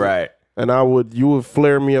my music, Right. And you would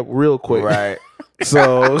flare me up real quick, Right.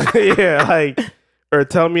 So yeah, like, or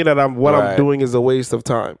tell me that what I'm Right. doing is a waste of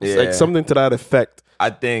time. It's Yeah. like something to that effect. I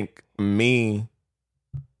think me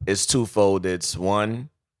is twofold. It's one,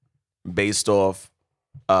 based off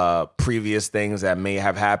previous things that may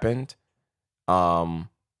have happened,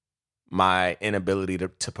 my inability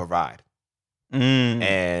to provide.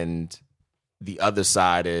 And the other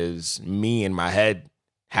side is me in my head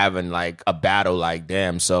having like a battle like,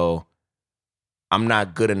 damn, so I'm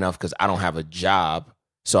not good enough because I don't have a job.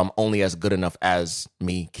 So I'm only as good enough as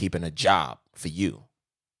me keeping a job for you.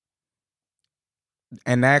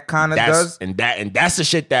 And that kind of does. And that's the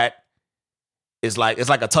shit that is like, it's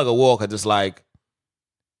like a tug of war, because it's like,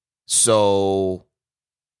 so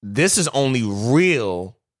this is only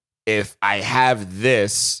real if I have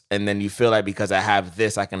this, and then you feel like because I have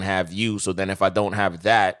this, I can have you. So then if I don't have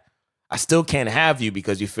that, I still can't have you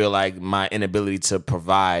because you feel like my inability to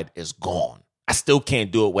provide is gone. I still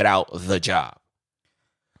can't do it without the job.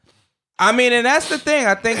 I mean, and that's the thing.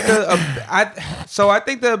 I think I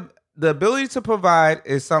think the ability to provide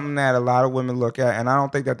is something that a lot of women look at, and I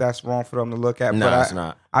don't think that that's wrong for them to look at. No, but it's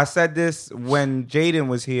not. I said this when Jaden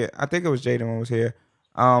was here. I think it was Jaden when was here.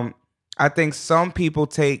 I think some people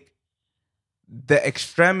take the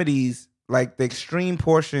extremities, like the extreme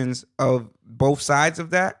portions of both sides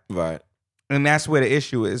of that, Right. and that's where the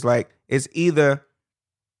issue is. Like, it's either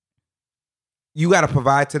you got to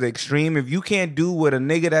provide to the extreme. If you can't do what a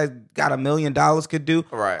nigga that got $1 million could do,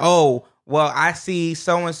 Right. Oh, well, I see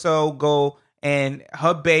so and so go, and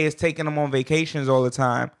her bae is taking them on vacations all the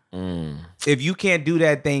time. If you can't do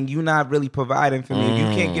that, then you're not really providing for me. If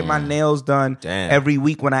you can't get my nails done every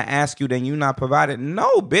week when I ask you, then you're not providing.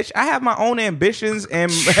 No, bitch, I have my own ambitions,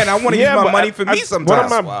 and I want to use my money for me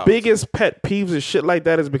sometimes. One of my biggest pet peeves and shit like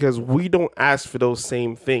that is because we don't ask for those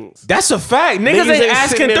same things. That's a fact. Niggas ain't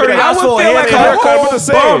asking sitting there $30 like, for a feel like haircut. a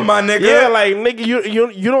whole bum, my nigga. Yeah, like nigga,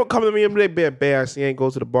 you don't come to me and be like, babe, I see you ain't go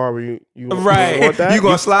to the bar. You Right. want that? You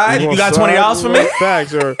gonna slide? You got $20 for me?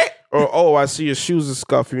 Facts. Or oh, I see your shoes are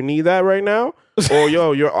scuffed. You need that right now? Or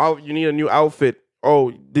yo, you need a new outfit.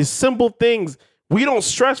 Oh, these simple things we don't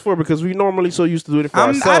stress for because we normally so used to do it for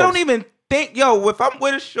ourselves. I don't even think, if I'm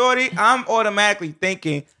with a shorty, I'm automatically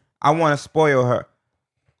thinking I want to spoil her.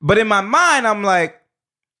 But in my mind, I'm like,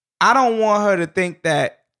 I don't want her to think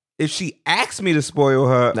that if she asks me to spoil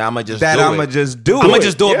her, Nah, I'ma just that do I'm it. going to just do it. I'm gonna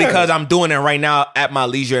just do it Yeah. because I'm doing it right now at my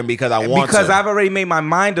leisure and because I want Because to. I've already made my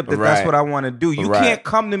mind up that that's Right. what I want to do. You Right. can't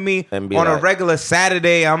come to me And on be a like- regular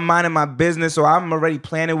Saturday. I'm minding my business, or I'm already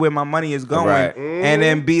planning where my money is going, Right. and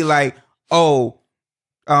then be like, "Oh,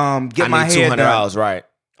 get I my need hair done." $200, right?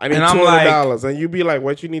 I need And I'm $200, and you be like,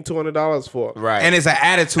 "What you need $200 for?" Right. And it's an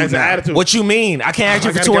attitude. It's an now. attitude. What you mean? I can't ask you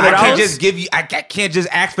for gotta get- $200? I can't just give you. I can't just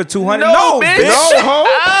ask for 200. No, bitch. No, ho.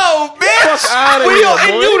 Oh, bitch. Fuck outta We here, are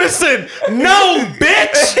in boy. unison. No,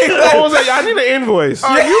 bitch. What was that? I need an invoice.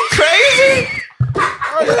 Are you crazy?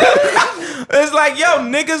 It's like,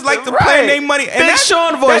 niggas like to plan their money. And Big that,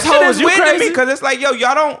 Sean voice. that shit Hoes, is you weird to me crazy? because it's like, y'all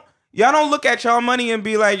don't look at y'all money and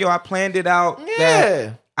be like, I planned it out. Yeah.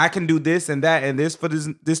 That I can do this and that and this for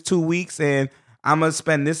this 2 weeks, and I'm gonna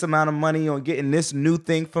spend this amount of money on getting this new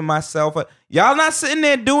thing for myself. Y'all not sitting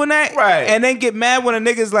there doing that, Right. And then get mad when a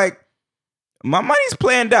nigga's like, my money's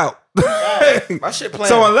planned out. My shit planned.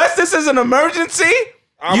 So unless this is an emergency,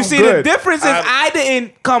 I'm you see good. the difference is I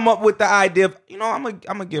didn't come up with the idea of, I'm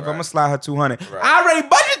gonna slide her 200. Right. I already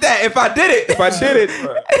budgeted that if I did it. If I did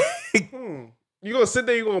it, you gonna sit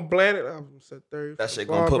there, you gonna bland it. I'm set 30. That shit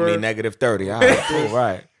gonna put me -30. All right, cool,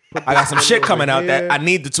 right. I got some shit coming out that I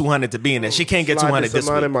need the 200 to be in there. She can't get Slide 200 this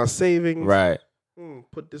amount week. in my savings. Right,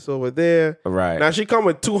 Put this over there. right. Now she come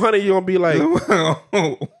with 200. You gonna be like, You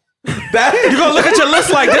gonna look at your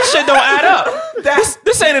list like this shit don't add up.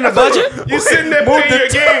 This ain't in the budget. you sitting there playing your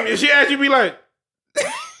game. If she asks you, be like,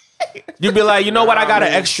 You be like, you know what? I got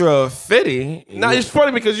an extra 50. nah. It's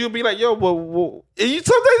funny because you'll be like, yo, well, you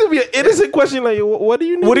sometimes it'll be an innocent question like, what do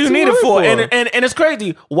you need? What do you need it for? 200 And it's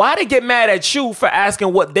crazy. Why they get mad at you for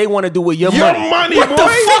asking what they want to do with your Your money? money, What the boy.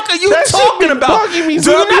 fuck are you That shit talking be about? bugging me, Do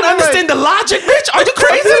son. you People not understand the logic, bitch? Are you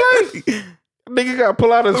crazy? Nigga gotta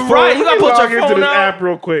pull out his phone. Right, you gotta Let me put your log into phone this out. app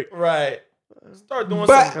real quick. Right. Start doing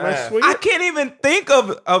But some I math. swing I it? can't even think of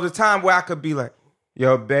the time where I could be like,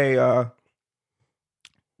 yo, babe,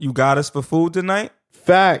 you got us for food tonight?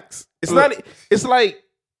 Facts. It's not. It's like,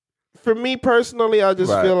 for me personally, I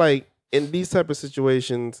just Right. feel like in these type of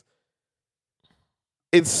situations,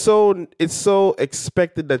 it's so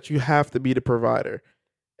expected that you have to be the provider,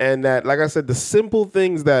 and that, like I said, the simple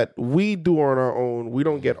things that we do on our own, we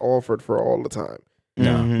don't get offered for all the time.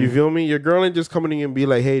 Mhm. You feel me? Your girl ain't just coming in and be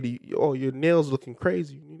like, "Hey, your nails looking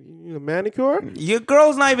crazy. You need a manicure?" Your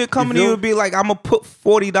girl's not even coming to feel- you and be like, I'm gonna put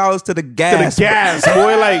 $40 to the gas. To the gas,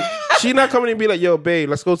 boy. Like, she not coming in and be like, "Yo, babe,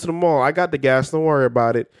 let's go to the mall. I got the gas. Don't worry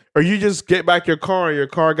about it." Or you just get back your car and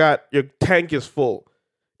your tank is full.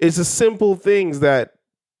 It's the simple things that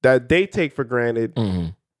they take for granted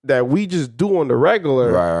that we just do on the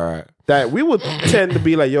regular. Right. That we would tend to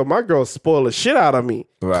be like, "Yo, my girl spoil the shit out of me,"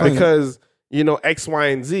 Right. because X, Y,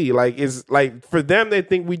 and Z. Like, it's like, for them, they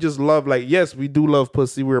think we just love, like, yes, we do love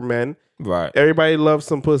pussy. We're men. Right. Everybody loves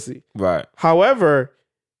some pussy. Right. However,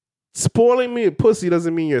 spoiling me a pussy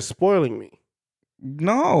doesn't mean you're spoiling me.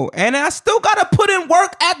 No, and I still gotta put in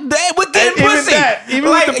work at that with getting Even pussy. that,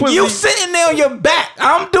 even like with the pussy. you sitting there on your back,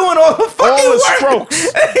 I'm doing all the fucking All the work.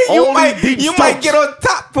 strokes. you Only might deep you might strokes. get on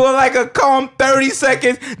top for like a calm 30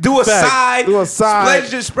 seconds. Do a Fact. side. Do a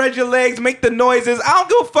side. Spread your legs. Make the noises. I don't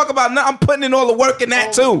give a fuck about nothing. I'm putting in all the work in that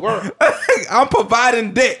All too. the work. I'm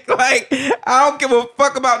providing dick. Like, I don't give a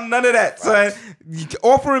fuck about none of that, son.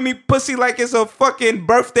 Offering me pussy like it's a fucking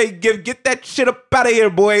birthday gift. Get that shit up out of here,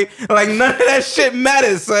 boy. Like, none of that shit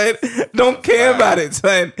matters, son. Don't care about it,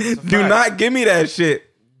 son. Do not give me that shit.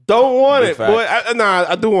 Don't want Big it, boy.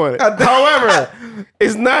 I do want it. However,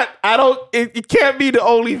 it's not. I don't. It can't be the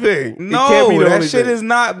only thing. It can't No, be the that only shit thing. is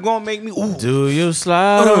not gonna make me. Ooh. Do you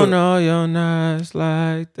slide on all your nights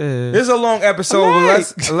like this? This is a long episode.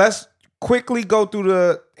 Alright. But let's quickly go through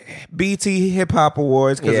the BT Hip Hop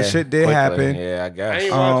Awards because the shit did quickly. happen. Yeah, I guess. I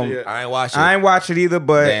ain't watch it yet. I ain't watching. I ain't watch it either,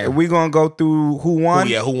 but Damn. we gonna go through who won.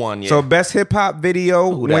 Who won? Yeah. So best hip hop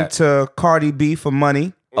video Who went to Cardi B for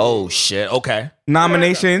Money. oh shit. Okay.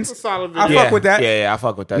 Nominations. That's a solid I video. fuck with that. Yeah, I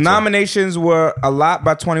fuck with that. too. Nominations were A Lot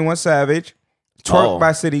by 21 Savage, Twerk Oh.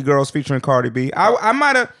 by City Girls featuring Cardi B. I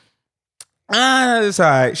might have. It's all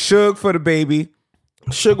right. Suge for the Baby.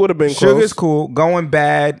 Suge would have been Suge close. is cool. Going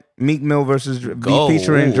Bad. Meek Mill versus Go.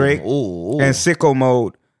 featuring Drake. Ooh. And Sicko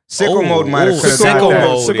Mode. Sicko Ooh, Mode might have ooh, could have Sicko got that.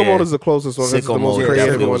 Mode. Sicko yeah. Mode is the closest one. It's the Sicko most Mode creative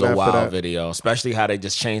definitely was one a after wild that. video, especially how they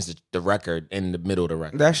just changed the record in the middle of the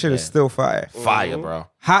record. That shit is Yeah. still fire. Fire, bro.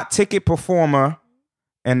 Hot Ticket Performer.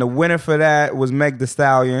 And the winner for that was Meg Thee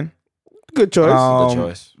Stallion. Good choice. Good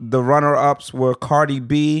choice. The runner-ups were Cardi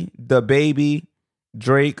B, The Baby,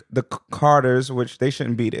 Drake, The Carters, which they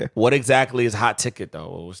shouldn't be there. What exactly is Hot Ticket though?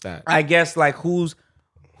 What was that? I guess like who's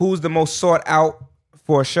the most sought out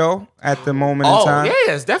for a show at the moment in Oh time.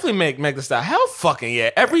 yeah, it's definitely make the style. Hell fucking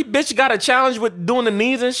yeah. Every bitch got a challenge with doing the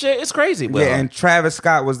knees and shit. It's crazy. With Yeah, her. and Travis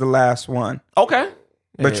Scott was the last one. Okay.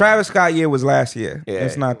 But Yeah. Travis Scott year was last year. Yeah,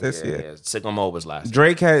 It's not this yeah, year. Yeah. Sicko Mode was last.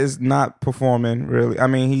 Drake is not performing really. I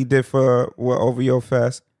mean, he did for OVO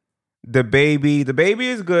Fest. The Baby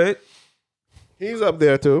is good. He's up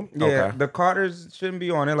there too. Yeah, Okay. the Carters shouldn't be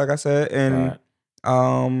on it, like I said, and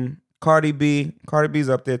Cardi B's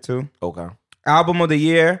up there too. Okay. Album of the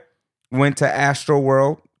year went to Astro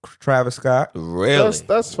World, Travis Scott. Really?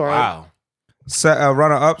 That's fine. Wow.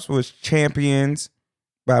 Runner ups was Champions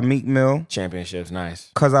by Meek Mill, Championships,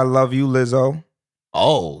 nice. Cause I Love You, Lizzo,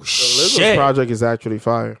 Oh The Lizzo's shit. project is actually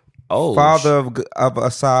fire. Oh Father of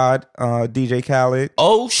Assad, DJ Khaled,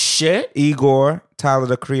 Oh shit. Igor, Tyler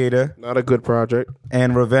the Creator, Not a good project.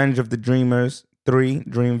 and Revenge of the Dreamers 3,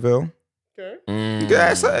 Dreamville. Okay.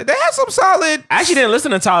 Yeah, they had some solid. I actually didn't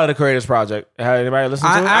listen to Tyler the Creator's project. Had anybody listen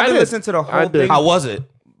to it? I didn't did. listen to the I whole did. thing, How was it?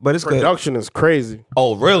 but it's good. Production is crazy.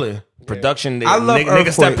 Oh, really? Production. I love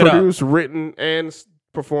nigga stepped it up. Produced, written, and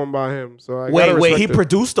performed by him. So I gotta Wait, respect he it.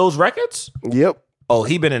 produced those records? Yep. Oh,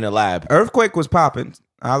 he been in the lab. Earthquake was popping.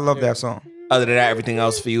 I love that song. Other than that, everything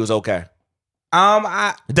else for you is okay.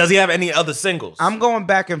 I'm Does he have any other singles? going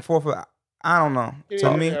back and forth. I don't know. To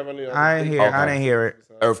didn't me, have any other I didn't big hear. I Okay. didn't hear it.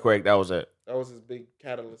 Earthquake, that was it. That was his big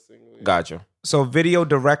catalyst single. Yeah. Gotcha. So, video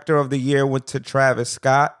director of the year went to Travis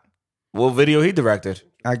Scott. What video he directed?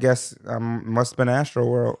 I guess must have been Astro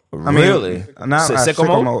World. Really? Not Sicko Sicko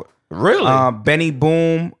Mode? Mode. Really? Benny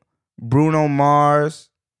Boom, Bruno Mars,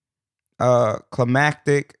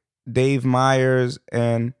 Climactic, Dave Myers,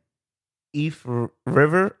 and Eve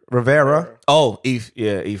Rivera. Oh, Eve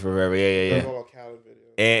Rivera. Yeah. All Khaled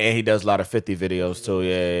videos. And he does a lot of 50 videos too.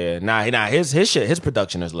 Yeah. Nah, his shit, his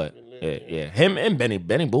production is lit. Yeah. Him and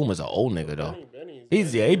Benny Boom is an old nigga though.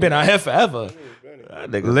 He been out here forever. That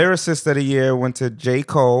nigga. Lyricist of the year went to J.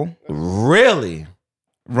 Cole. Really?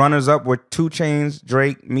 Runners up were 2 Chainz,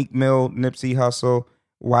 Drake, Meek Mill, Nipsey Hussle,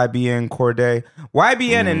 YBN, Corday.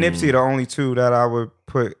 YBN and Nipsey are the only two that I would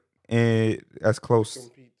put in as close.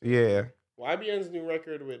 Compete. Yeah. YBN's new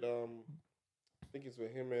record with I think it's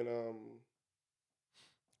with him and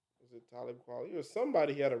was it Talib Kweli? It was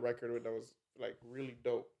somebody he had a record with that was like really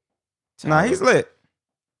dope. Nah, he's lit.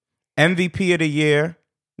 MVP of the year,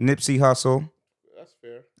 Nipsey Hussle. That's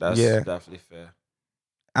fair. That's Yeah. definitely fair.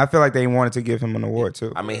 I feel like they wanted to give him an award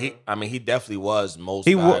too. I mean, he definitely was most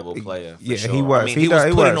He wa- valuable player. For yeah, sure. he was. I mean, He he was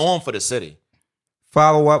he putting was. on for the city.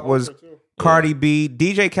 Follow up was Over too. Cardi B.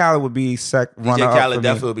 DJ Khaled would be runner DJ up Khaled for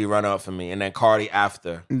definitely would be runner up for me, and then Cardi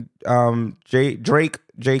after. me. Drake,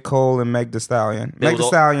 J. Cole, and Meg Thee Stallion. They Meg was Thee all-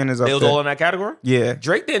 Stallion is up They was there. all in that category. Yeah,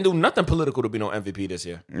 Drake didn't do nothing political to be no MVP this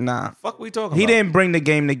year. nah. Fuck, we talking He about? didn't bring the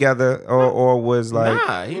game together, or was like.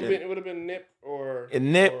 Nah, he didn't. It would have been Nip or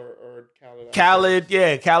Nip. or Khaled. Khaled,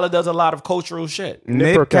 yeah, Khaled does a lot of cultural shit.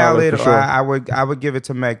 Nip or Khaled, Khaled, for sure. I would give it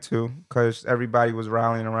to Meg too, because everybody was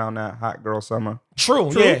rallying around that hot girl summer.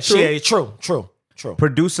 True, True, yeah, true. yeah, true.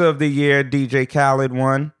 Producer of the year, DJ Khaled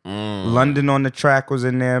won. London on the Track was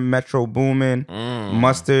in there. Metro Boomin,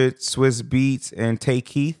 Mustard, Swiss Beats, and Tay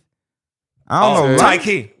Keith. I don't know. Ty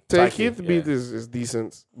Key. Take Keith beat is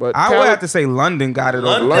decent, but I would Khaled- have to say London got it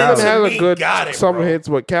London over London Khaled. has He a good got it, some bro. hits,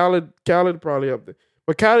 but Khaled probably up there.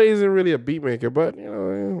 But Khaled isn't really a beat maker, but you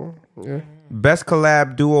know, yeah. Best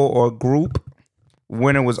collab duo or group.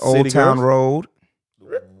 Winner was Old City Town Girls?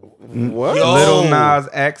 Road. What? Yo. Little Nas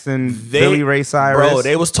X and Billy Ray Cyrus. Bro,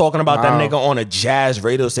 they was talking about Wow. that nigga on a jazz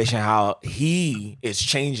radio station, how he is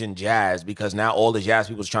changing jazz because now all the jazz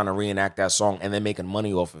people's trying to reenact that song and they're making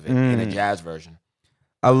money off of it in a jazz version.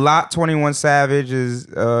 A Lot 21 Savage is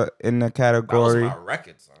in the That was category. my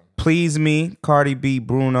record, son. Please Me, Cardi B,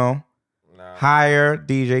 Bruno. Higher,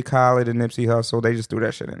 DJ Khaled and Nipsey Hussle. They just threw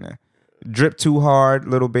that shit in there. Drip Too Hard,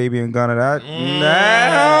 Little Baby and Gunna. That.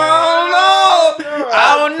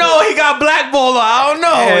 I don't know. He got blackballed. I don't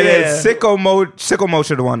know. And then Yeah. Sicko Mode should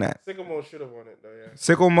have won that. Sycamore should have won it though. Yeah.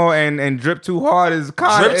 Sicko Mode and Drip Too Hard is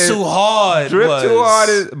kind of Drip Too Hard. Drip was- Too Hard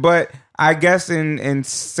is, but I guess in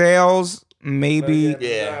sales maybe.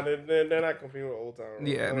 Yeah. Nah, they're not competing with Old Town Road.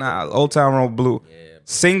 Yeah, nah. Old Town Road Blue.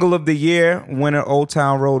 Single of the year winner, Old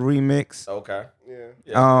Town Road remix. Okay.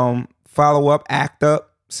 Yeah. Follow up, Act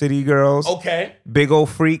Up, City Girls. Okay. Big Ol'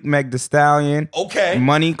 Freak, Meg Thee Stallion. Okay.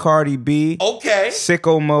 Money, Cardi B. Okay.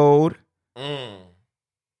 Sicko Mode. Mm.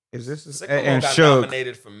 Is this Sicko and Mode got Suge?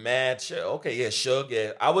 nominated for mad shit. Okay, yeah, Suge.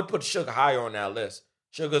 Yeah, I would put Suge higher on that list.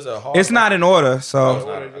 Sugar's a hard. It's not in order, Oh, so it's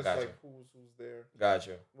not. Order, I just got like you. who's there.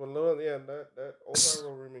 Gotcha. Well, no, yeah, that Old Town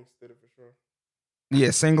Road remix did it for sure. yeah,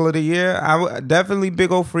 single of the year. I would definitely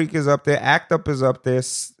Big Ol' Freak is up there. Act Up is up there.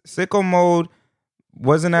 Sicko Mode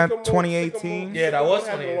wasn't that Sycamore- 2018? Yeah, that was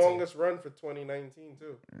Sycamore had the 2018. longest run for 2019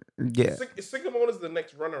 too. Yeah, Sycamore is the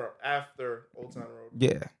next runner-up after Old Town Road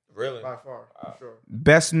yeah. Really? by far, for sure.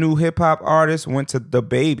 Best new hip hop artist went to The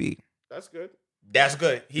Baby. That's good. That's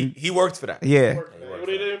good. He worked for that. Yeah, It would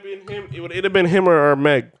have been him. It would have been him or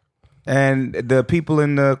Meg. and the people it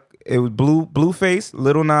was Blueface,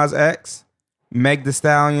 Little Nas X, Meg Thee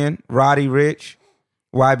Stallion, Roddy Ricch,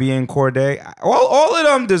 YBN Corday. All of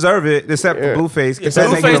them deserve it except for Yeah. Blueface. Yeah, 'Cause that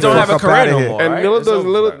Blueface nigga the don't have fuck a up career outta no here. more. And Right, Lil it's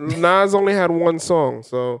over. Nas only had one song,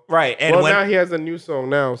 so Right, and well when now he has a new song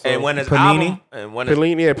now. So and when his Panini? album and when his,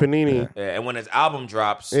 Panini, and when his album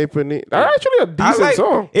drops, hey Panini, that's actually a I decent like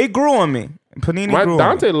song. it. Grew on me. Panini My grew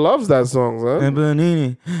Dante on me. loves that song, son. And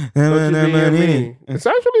Panini. Don't you be a me. It's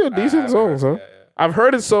actually a decent song, son. I've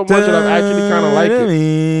heard it so much that I've actually kind of like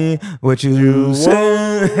it. What you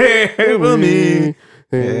say for me?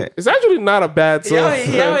 Yeah. It's actually not a bad song.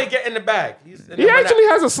 he already get in the bag. He actually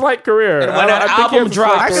has a slight career. And when that I think he album has a slight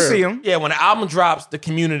drops, I can career. see him. Yeah, when the album drops, the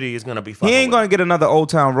community is gonna be fucking. He ain't with gonna get another Old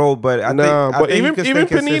Town Road, but I Nah, think but he even can even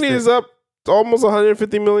stay Panini consistent. is up almost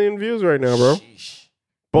 150 million views right now, bro. it. Sheesh.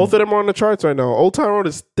 Both of them are on the charts right now. Old Town Road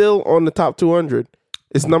is still on the top 200.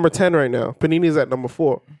 It's number 10 right now. Panini's at number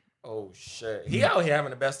 4. Oh shit, he out here having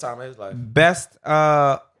the best time of his life.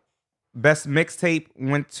 Best mixtape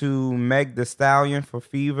went to Meg Thee Stallion for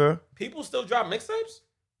Fever. People still drop mixtapes.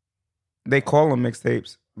 They call them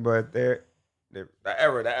mixtapes, but they're That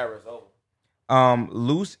era is over.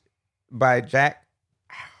 Loose by Jack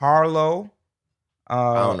Harlow.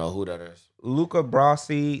 I don't know who that is. Luca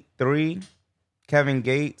Brasi 3, Kevin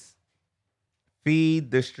Gates,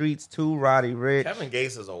 Feed the Streets 2, Roddy Ricch, Kevin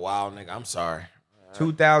Gates is a wild nigga. I'm sorry.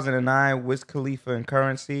 2009 Wiz Khalifa and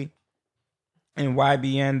Currency, and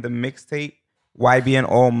YBN the mixtape, YBN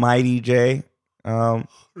Almighty J,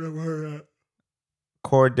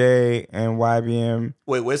 Corday and YBN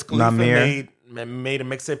Wait, Wiz Khalifa Namir. made a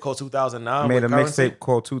mixtape called 2009. made a with Currency? mixtape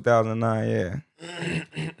called 2009.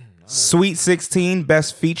 Yeah, Sweet 16,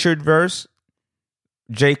 best featured verse.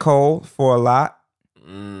 J. Cole, For a Lot.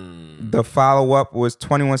 The follow-up was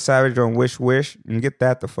 21 Savage on Wish Wish. And get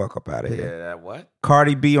that the fuck up out of here. Yeah, that what?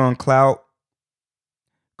 Cardi B on Clout.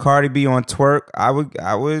 Cardi B on Twerk.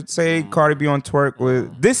 I would say Cardi B on Twerk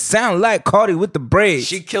with this sound like Cardi with the braids.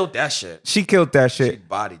 She killed that shit. She killed that shit. She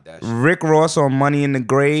bodied that shit. Rick Ross on Money in the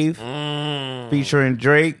Grave featuring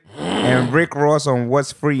Drake. And Rick Ross on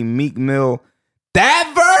What's Free, Meek Mill.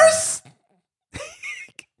 That verse?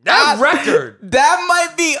 That record. That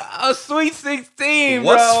might be a Sweet 16,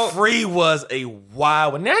 bro. What's Free was a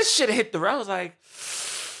wild. When that shit hit the road, I was like,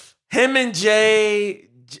 him and Jay.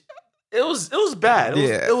 It was bad.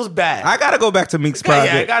 It was bad. I gotta go back to Meek's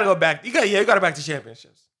project. Yeah, I gotta go back. You gotta go back to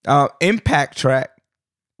championships. Impact track.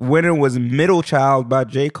 Winner was Middle Child by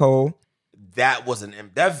J. Cole. That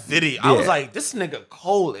video. I was like, this nigga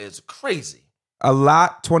Cole is crazy. A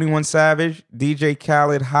Lot, 21 Savage. DJ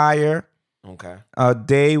Khaled, Higher. Okay. A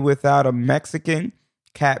Day Without a Mexican.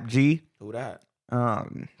 Cap G. Who that?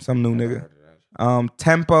 Some new nigga.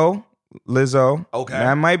 Tempo, Lizzo. Okay.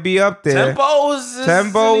 That might be up there. Tempo was in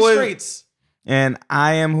the streets. And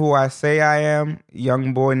I Am Who I Say I Am.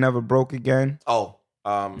 Young Boy Never Broke Again. Oh,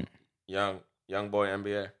 young boy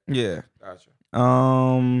NBA. Yeah. Gotcha.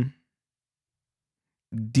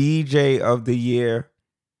 DJ of the Year.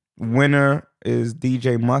 Winner is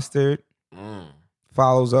DJ Mustard.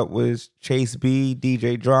 Follows up with Chase B,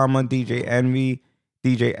 DJ Drama, DJ Envy,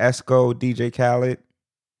 DJ Esco, DJ Khaled.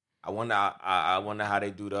 I wonder how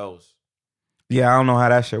they do those. Yeah, I don't know how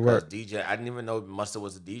that shit works. DJ, I didn't even know Mustard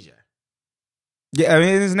was a DJ. Yeah, I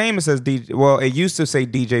mean his name it says DJ. Well, it used to say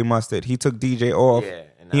DJ Mustard. He took DJ off. Yeah,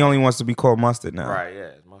 he only wants to be called Mustard now. Right? Yeah,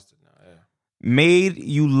 it's Mustard now. Yeah. Made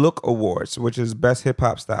You Look Awards, which is best hip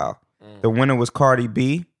hop style. The winner was Cardi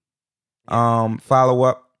B. Follow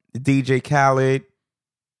up DJ Khaled,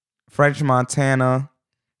 French Montana,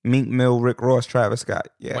 Meek Mill, Rick Ross, Travis Scott.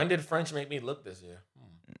 Yeah. When did French make me look this year?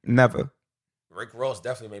 Never. Rick Ross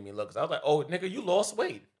definitely made me look. 'Cause I was like, oh, nigga, you lost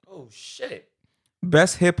weight. Oh, shit.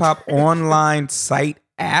 Best hip hop online site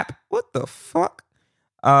app. What the fuck?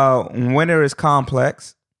 Winner is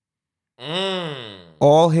Complex.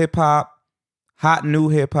 All hip hop, Hot New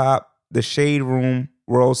Hip Hop, The Shade Room,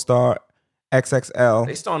 World Star, XXL.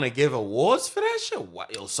 They starting to give awards for that shit?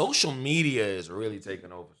 What? Yo, social media is really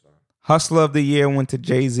taking over, son. Hustler of the Year went to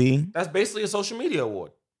Jay-Z. That's basically a social media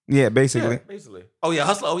award. Yeah, basically. Yeah, basically. Oh, yeah,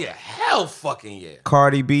 Hustler. Oh, yeah, hell fucking yeah.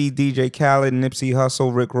 Cardi B, DJ Khaled, Nipsey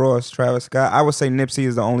Hussle, Rick Ross, Travis Scott. I would say Nipsey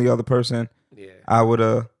is the only other person I would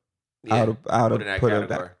have put it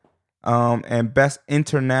that. And best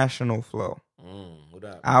international flow. What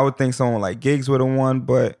up? I would think someone like Giggs would have won,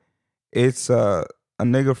 but it's a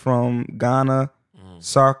nigga from Ghana,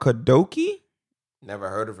 Sarkodoki. Never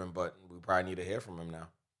heard of him, but we probably need to hear from him now.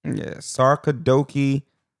 Yeah, Sarkodoki,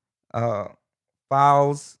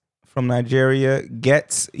 Fowles from Nigeria,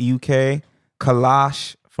 Gets UK,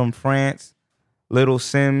 Kalash from France, Little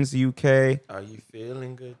Sims UK. Are you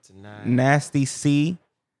feeling good tonight? Nasty C,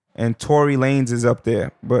 and Tory Lanez is up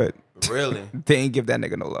there, but really they ain't give that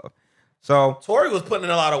nigga no love. So Tory was putting in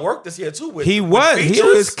a lot of work this year too. He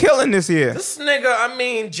was killing this year. This nigga, I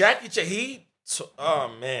mean, Jackie Chan,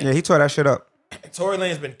 oh man, yeah, he tore that shit up. Tory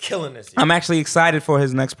Lane's been killing this year. I'm actually excited for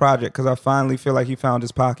his next project because I finally feel like he found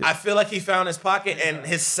his pocket. I feel like he found his pocket and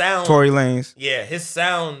his sound. Tory Lanez. Yeah, his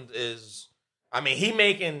sound is. I mean, he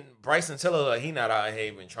making Bryson Tiller like he not out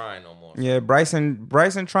here even trying no more. Yeah, Bryson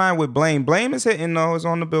trying with Blame. Blame is hitting though. It's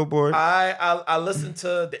on the Billboard. I listened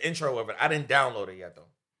to the intro of it. I didn't download it yet though.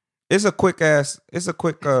 It's a quick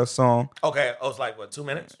song. Okay, it's like what, 2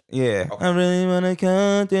 minutes? Yeah. Okay. I really wanna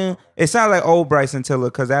come down. It sounds like old Bryson Tiller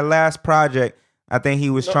because that last project, I think he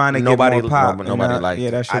was trying to get more pop. Nobody liked it.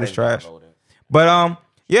 Yeah, that shit is trash. But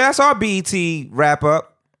yeah, that's our BET wrap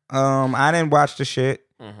up. I didn't watch the shit.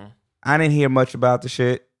 Mm-hmm. I didn't hear much about the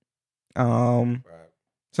shit. Right.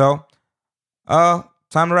 So,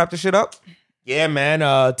 time to wrap the shit up. Yeah, man.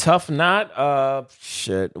 Tough knot.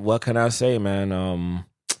 Shit. What can I say, man?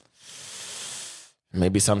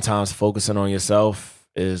 Maybe sometimes focusing on yourself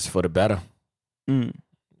is for the better.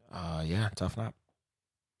 Yeah, tough knot.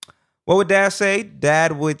 What would Dad say?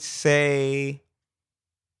 Dad would say,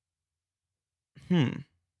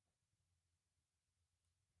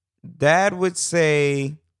 Dad would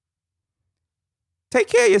say, take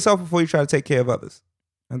care of yourself before you try to take care of others.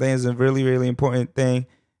 I think it's a really, really important thing.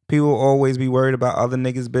 People will always be worried about other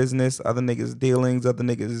niggas' business, other niggas' dealings, other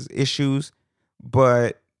niggas' issues,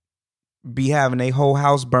 but be having a whole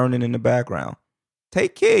house burning in the background.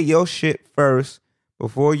 Take care of your shit first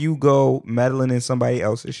before you go meddling in somebody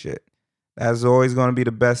else's shit. That's always going to be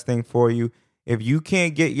the best thing for you. If you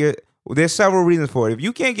can't get There's several reasons for it. If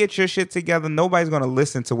you can't get your shit together, nobody's going to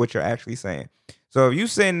listen to what you're actually saying. So if you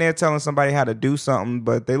sitting there telling somebody how to do something,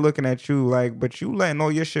 but they looking at you like, but you letting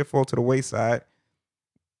all your shit fall to the wayside,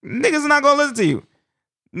 niggas are not going to listen to you.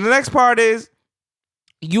 The next part is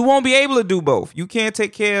you won't be able to do both. You can't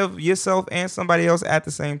take care of yourself and somebody else at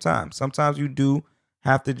the same time. Sometimes you do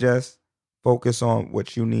have to just focus on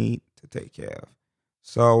what you need to take care of.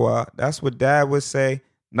 So that's what Dad would say.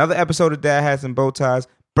 Another episode of Dad Hats and Bow Ties.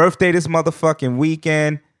 Birthday this motherfucking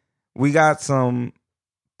weekend. We got some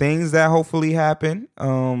things that hopefully happen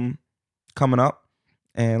coming up.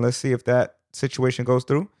 And let's see if that situation goes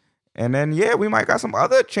through. And then, yeah, we might got some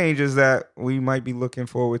other changes that we might be looking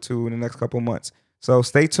forward to in the next couple months. So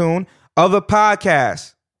stay tuned. Other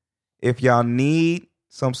podcasts. If y'all need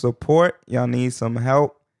some support, y'all need some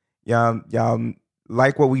help, y'all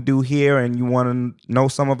like what we do here and you want to know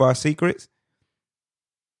some of our secrets,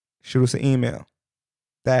 shoot us an email.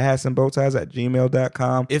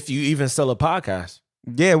 thathatsandbowties@gmail.com. If you even sell a podcast.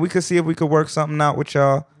 Yeah, we could see if we could work something out with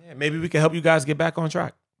y'all. Yeah, maybe we can help you guys get back on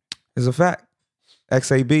track. It's a fact.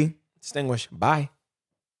 XAB. Distinguish. Bye.